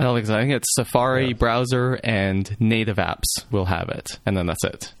so. I don't think so. I think it's Safari browser and native apps will have it, and then that's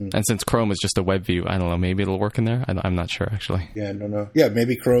it. And since Chrome is just a web view, I don't know. Maybe it'll work in there. I'm not sure actually. Yeah, I don't know. Yeah,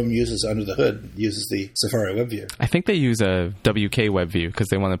 maybe Chrome uses under the hood the Safari web view. I think they use a WK web view because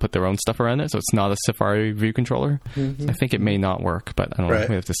they want to put their own stuff around it, so it's not a Safari view controller. Mm-hmm. I think it may not work, but I don't know.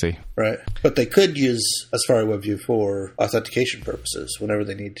 We have to see. Right, but they could use a Safari web view for authentication purposes whenever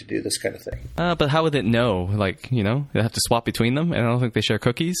they need to do this kind of thing. But how would it know? Like, they have to swap between them, and I don't think they share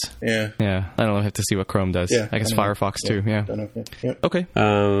cookies. Yeah. I don't know. I have to see what Chrome does. Yeah, I guess Firefox too. Yeah. Don't know. Yeah. Okay.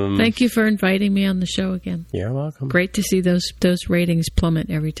 Thank you for for inviting me on the show again. You're welcome. Great to see those ratings plummet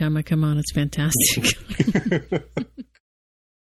every time I come on. It's fantastic.